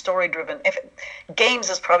purely story-driven. Games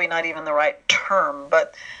is probably not even the right term,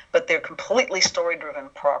 but they're completely story-driven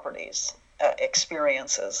properties,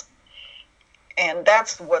 experiences, and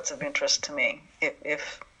that's what's of interest to me.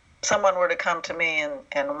 If someone were to come to me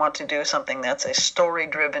and want to do something that's a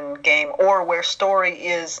story-driven game, or where story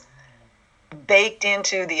is baked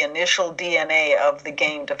into the initial DNA of the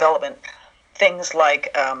game development, things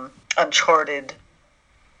like Uncharted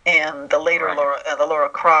and the later the Lara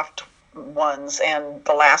Croft ones and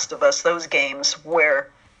The Last of Us, those games where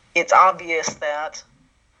it's obvious that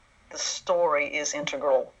the story is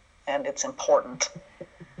integral and it's important.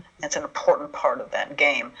 It's an important part of that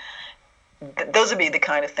game. Those would be the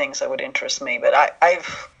kind of things that would interest me, but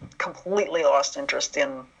I've completely lost interest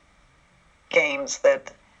in games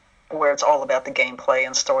where it's all about the gameplay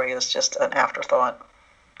and story is just an afterthought.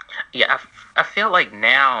 Yeah, I feel like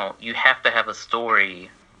now you have to have a story,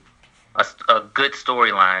 a good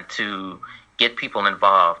storyline to get people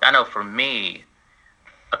involved. I know for me,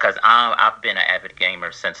 because I've been an avid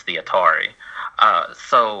gamer since the Atari,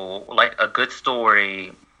 so like a good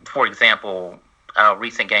story, for example, a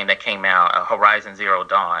recent game that came out, Horizon Zero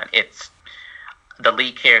Dawn, it's the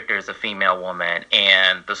lead character is a female woman,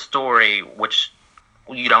 and the story, which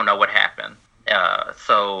you don't know what happened.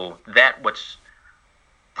 So that which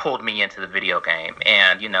pulled me into the video game,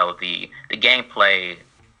 and the gameplay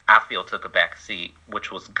I feel took a back seat,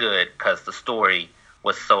 which was good because the story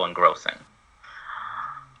was so engrossing.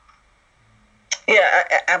 Yeah,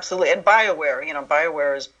 absolutely. And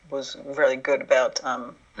BioWare was really good about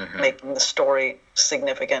making the story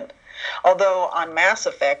significant. Although on Mass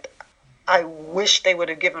Effect, I wish they would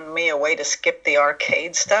have given me a way to skip the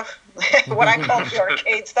arcade stuff. What I call the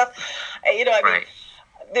arcade stuff. Mean,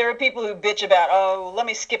 there are people who bitch about, let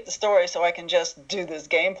me skip the story so I can just do this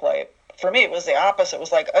gameplay. For me, it was the opposite. It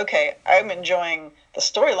was like, okay, I'm enjoying the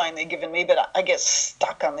storyline they've given me, but I get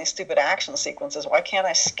stuck on these stupid action sequences. Why can't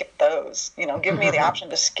I skip those? Give me the option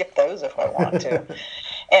to skip those if I want to.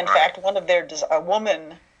 In fact, one of a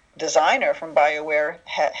woman designer from BioWare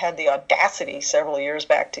had the audacity several years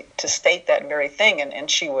back to state that very thing, and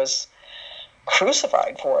she was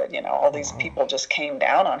crucified for it. All these people just came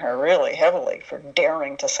down on her really heavily for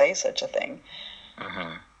daring to say such a thing.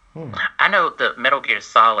 I know the Metal Gear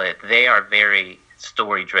Solid, they are very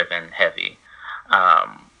story-driven heavy.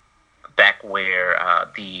 Back where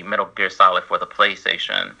the Metal Gear Solid for the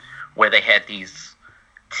PlayStation, where they had these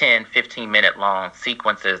 10, 15-minute long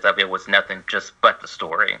sequences of it was nothing just but the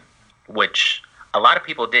story, which a lot of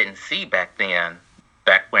people didn't see back then,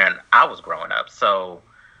 back when I was growing up. So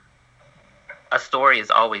a story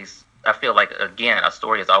is always, I feel like, again, a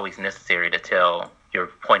story is always necessary to tell your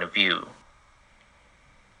point of view.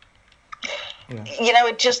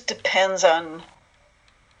 It just depends on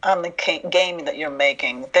the game that you're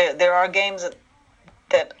making. There are games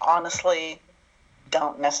that honestly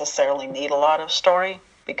don't necessarily need a lot of story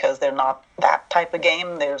because they're not that type of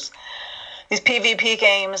game. There's these PvP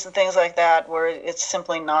games and things like that where it's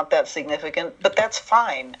simply not that significant, but that's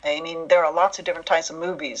fine. I mean, there are lots of different types of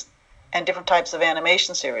movies and different types of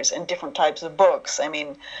animation series and different types of books. I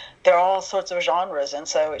mean, there are all sorts of genres, and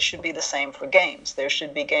so it should be the same for games. There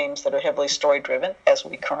should be games that are heavily story-driven, as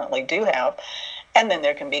we currently do have, and then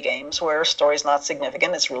there can be games where story's not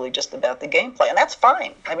significant. It's really just about the gameplay, and that's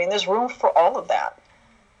fine. I mean, there's room for all of that.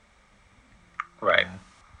 Right.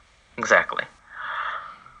 Exactly.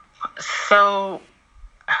 So,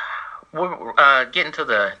 We're getting to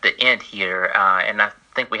the end here, and I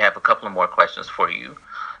think we have a couple of more questions for you.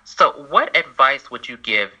 So, what advice would you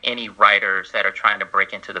give any writers that are trying to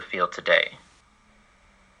break into the field today?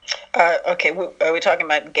 Okay, are we talking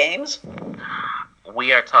about games?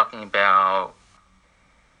 We are talking about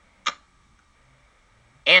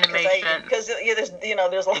animation. Because there's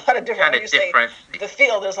a lot of different. Kind of different. The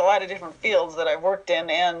field. There's a lot of different fields that I've worked in,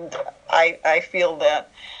 and I feel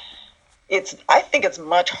that I think it's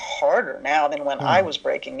much harder now than when I was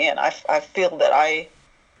breaking in. I feel that I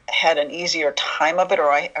had an easier time of it,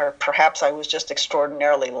 or perhaps I was just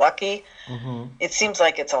extraordinarily lucky. Mm-hmm. It seems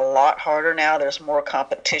like it's a lot harder now. There's more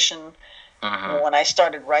competition. Mm-hmm. When I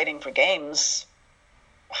started writing for games,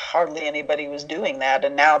 hardly anybody was doing that,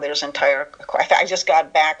 and now there's I just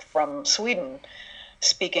got back from Sweden,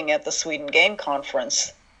 speaking at the Sweden Game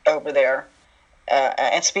Conference over there,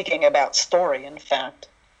 and speaking about story, in fact.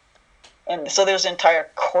 And so there's entire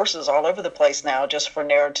courses all over the place now just for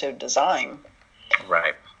narrative design.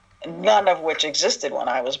 Right. None of which existed when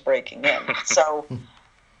I was breaking in. So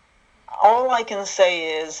all I can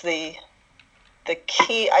say is the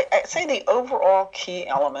key, I'd say the overall key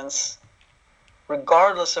elements,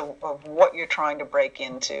 regardless of what you're trying to break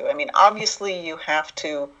into. I mean, obviously you have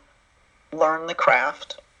to learn the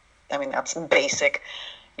craft. I mean, that's basic.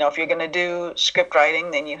 If you're going to do script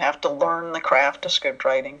writing, then you have to learn the craft of script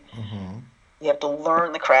writing. Mm-hmm. You have to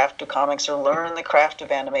learn the craft of comics or learn the craft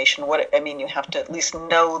of animation. You have to at least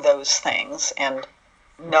know those things and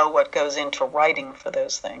know what goes into writing for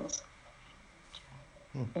those things.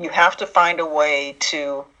 You have to find a way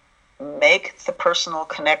to make the personal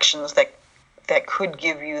connections that could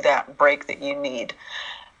give you that break that you need.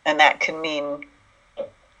 And that can mean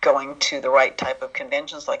going to the right type of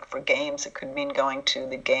conventions, like for games, it could mean going to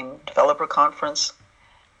the Game Developer Conference.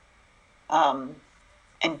 And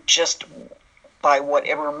just by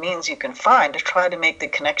whatever means you can find, to try to make the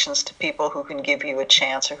connections to people who can give you a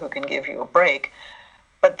chance or who can give you a break.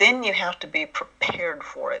 But then you have to be prepared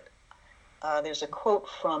for it. There's a quote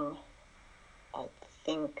from, I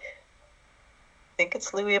think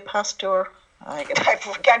it's Louis Pasteur. I'm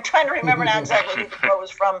trying to remember now exactly who the quote was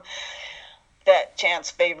from, that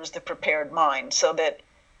chance favors the prepared mind. So that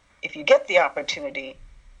if you get the opportunity,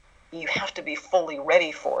 you have to be fully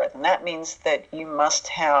ready for it. And that means that you must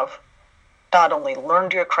have not only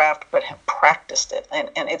learned your craft, but have practiced it. And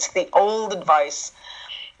it's the old advice,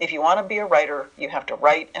 if you want to be a writer, you have to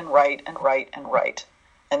write and write and write and write.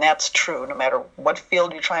 And that's true, no matter what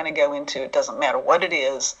field you're trying to go into. It doesn't matter what it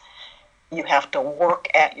is. You have to work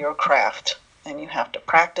at your craft, and you have to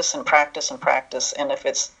practice and practice and practice. And if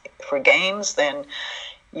it's for games, then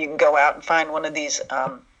you can go out and find one of these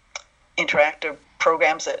interactive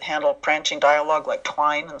programs that handle branching dialogue, like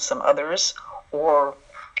Twine and some others, or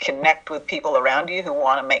connect with people around you who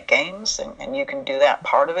want to make games, and you can do that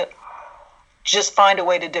part of it. Just find a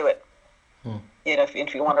way to do it.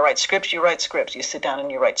 If you want to write scripts, you write scripts. You sit down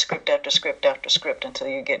and you write script after script after script until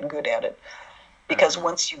you get good at it. Because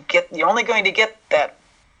once you're only going to get that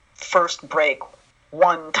first break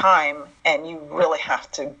one time, and you really have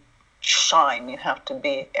to shine. You have to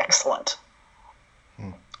be excellent.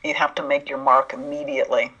 You have to make your mark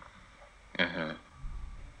immediately. Mm-hmm.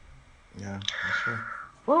 Yeah, that's true.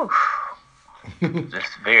 Woo.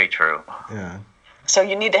 That's very true. Yeah. So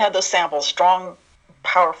you need to have those samples, strong,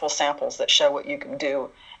 powerful samples that show what you can do,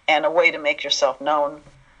 and a way to make yourself known.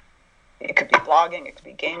 It could be blogging, it could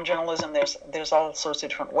be game journalism. There's all sorts of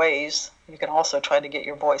different ways. You can also try to get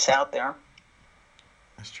your voice out there.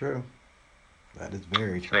 That's true. That is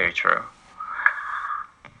very true. Very true.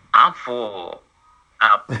 I'm full.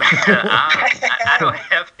 I don't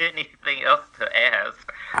have anything else to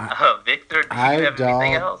ask. Victor, do you have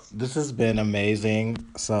anything else? This has been amazing.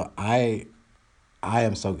 So I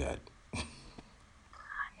am so good.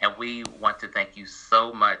 And we want to thank you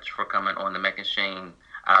so much for coming on the Making Shane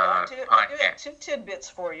I do have podcast. 2 tidbits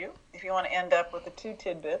for you, if you want to end up with the 2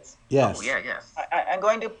 tidbits. Yes. Oh, yes. I'm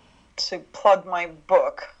going to plug my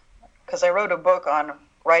book, because I wrote a book on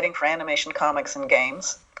writing for animation, comics, and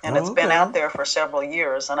games, and it's been out there for several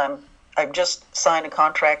years, and I've just signed a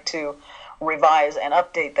contract to revise and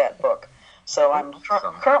update that book. So I'm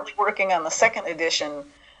currently working on the 2nd edition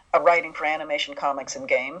of Writing for Animation, Comics, and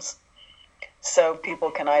Games. So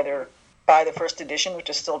people can either buy the 1st edition, which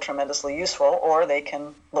is still tremendously useful, or they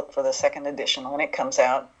can look for the 2nd edition when it comes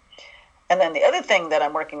out. And then the other thing that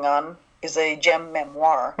I'm working on is a GEM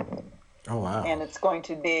memoir. Oh, wow. And it's going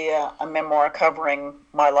to be a memoir covering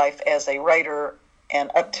my life as a writer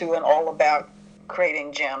and up to and all about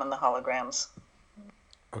creating GEM and the holograms.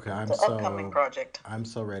 Okay, It's an upcoming project. I'm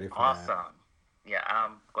so ready for that. Awesome. Yeah,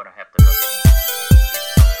 I'm going to have to go.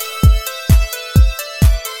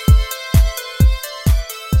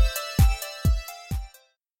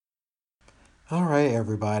 All right,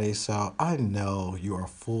 everybody. So I know you are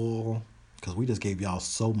full because we just gave y'all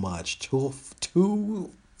so much. Two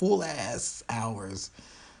full ass hours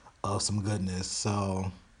of some goodness. So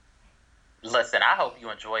Listen, I hope you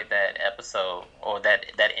enjoyed that episode or that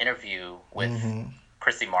interview with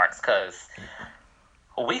Chrissy Marks, because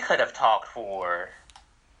we could have talked for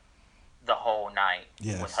the whole night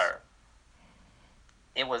with her.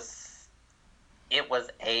 It was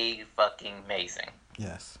a fucking amazing.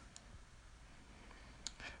 Yes.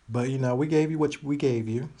 But we gave you what we gave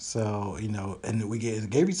you, so and we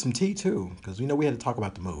gave you some tea too, because we had to talk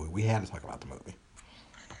about the movie. We had to talk about the movie.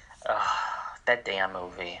 That damn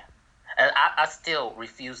movie. And I still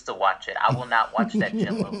refuse to watch it. I will not watch that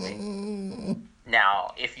damn movie.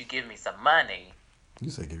 Now, if you give me some money, you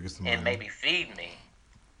say give you some and money, maybe feed me,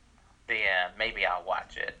 then maybe I'll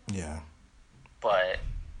watch it. Yeah. But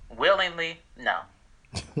willingly, no.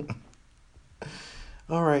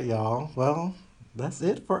 All right, y'all. Well, that's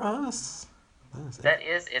it for us. That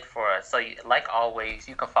is it for us. So, like always,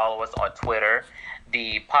 you can follow us on Twitter.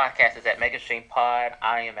 The podcast is at Megashine Pod.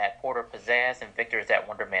 I am at Porter Pizzazz, and Victor is at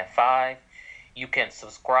Wonderman5. You can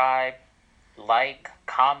subscribe, like,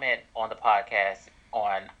 comment on the podcast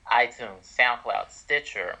on iTunes, SoundCloud,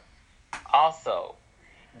 Stitcher. Also,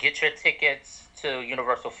 get your tickets to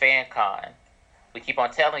Universal Fan Con. We keep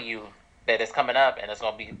on telling you that it's coming up, and it's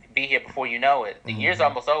going to be here before you know it. The year's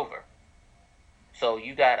almost over. So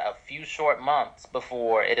you got a few short months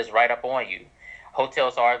before it is right up on you.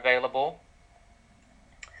 Hotels are available.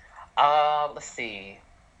 Let's see.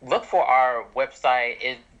 Look for our website.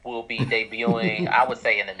 It will be debuting, I would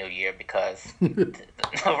say, in the new year, because the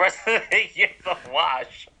rest of the year is a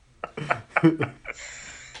wash. And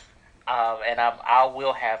I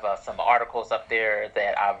will have some articles up there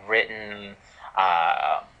that I've written,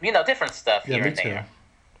 different stuff here and there.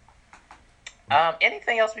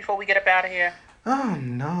 Anything else before we get up out of here? Oh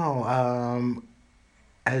no.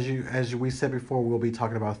 As we said before, we'll be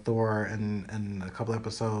talking about Thor in a couple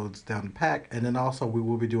episodes down the pack, and then also we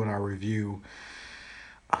will be doing our review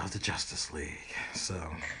of the Justice League. So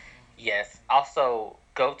yes. Also,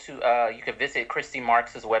 go to you can visit Christy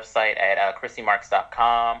Marks' website at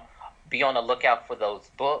christymarks.com. Be on the lookout for those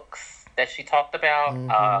books that she talked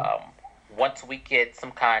about. Once we get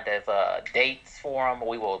some kind of dates for them,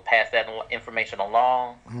 we will pass that information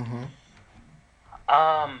along.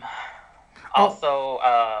 Also,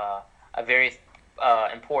 a very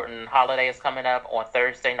important holiday is coming up on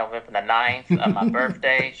Thursday, November the 9th. My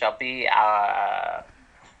birthday shall be, I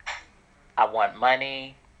want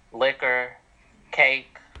money, liquor,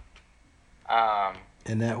 cake.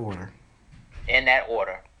 In that order.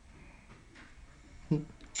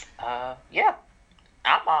 Yeah.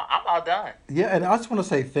 I'm all done. Yeah, and I just want to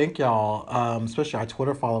say thank y'all, especially our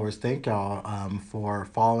Twitter followers. Thank y'all for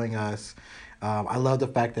following us. I love the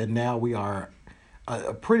fact that now we are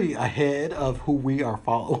pretty ahead of who we are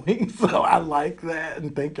following. So I like that,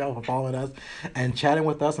 and thank y'all for following us and chatting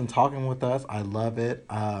with us and talking with us. I love it.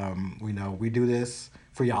 We do this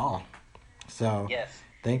for y'all. So yes,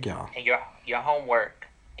 thank y'all. And your homework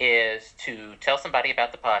is to tell somebody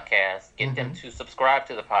about the podcast, get them to subscribe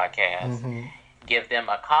to the podcast, give them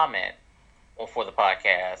a comment for the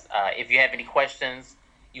podcast. If you have any questions,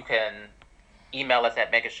 you can email us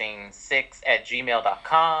at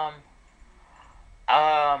megashine6@gmail.com.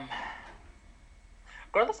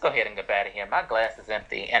 Girl, let's go ahead and get out of here. My glass is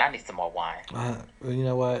empty, and I need some more wine. You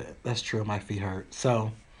know what? That's true. My feet hurt.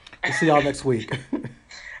 So we'll see y'all next week.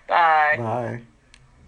 Bye. Bye.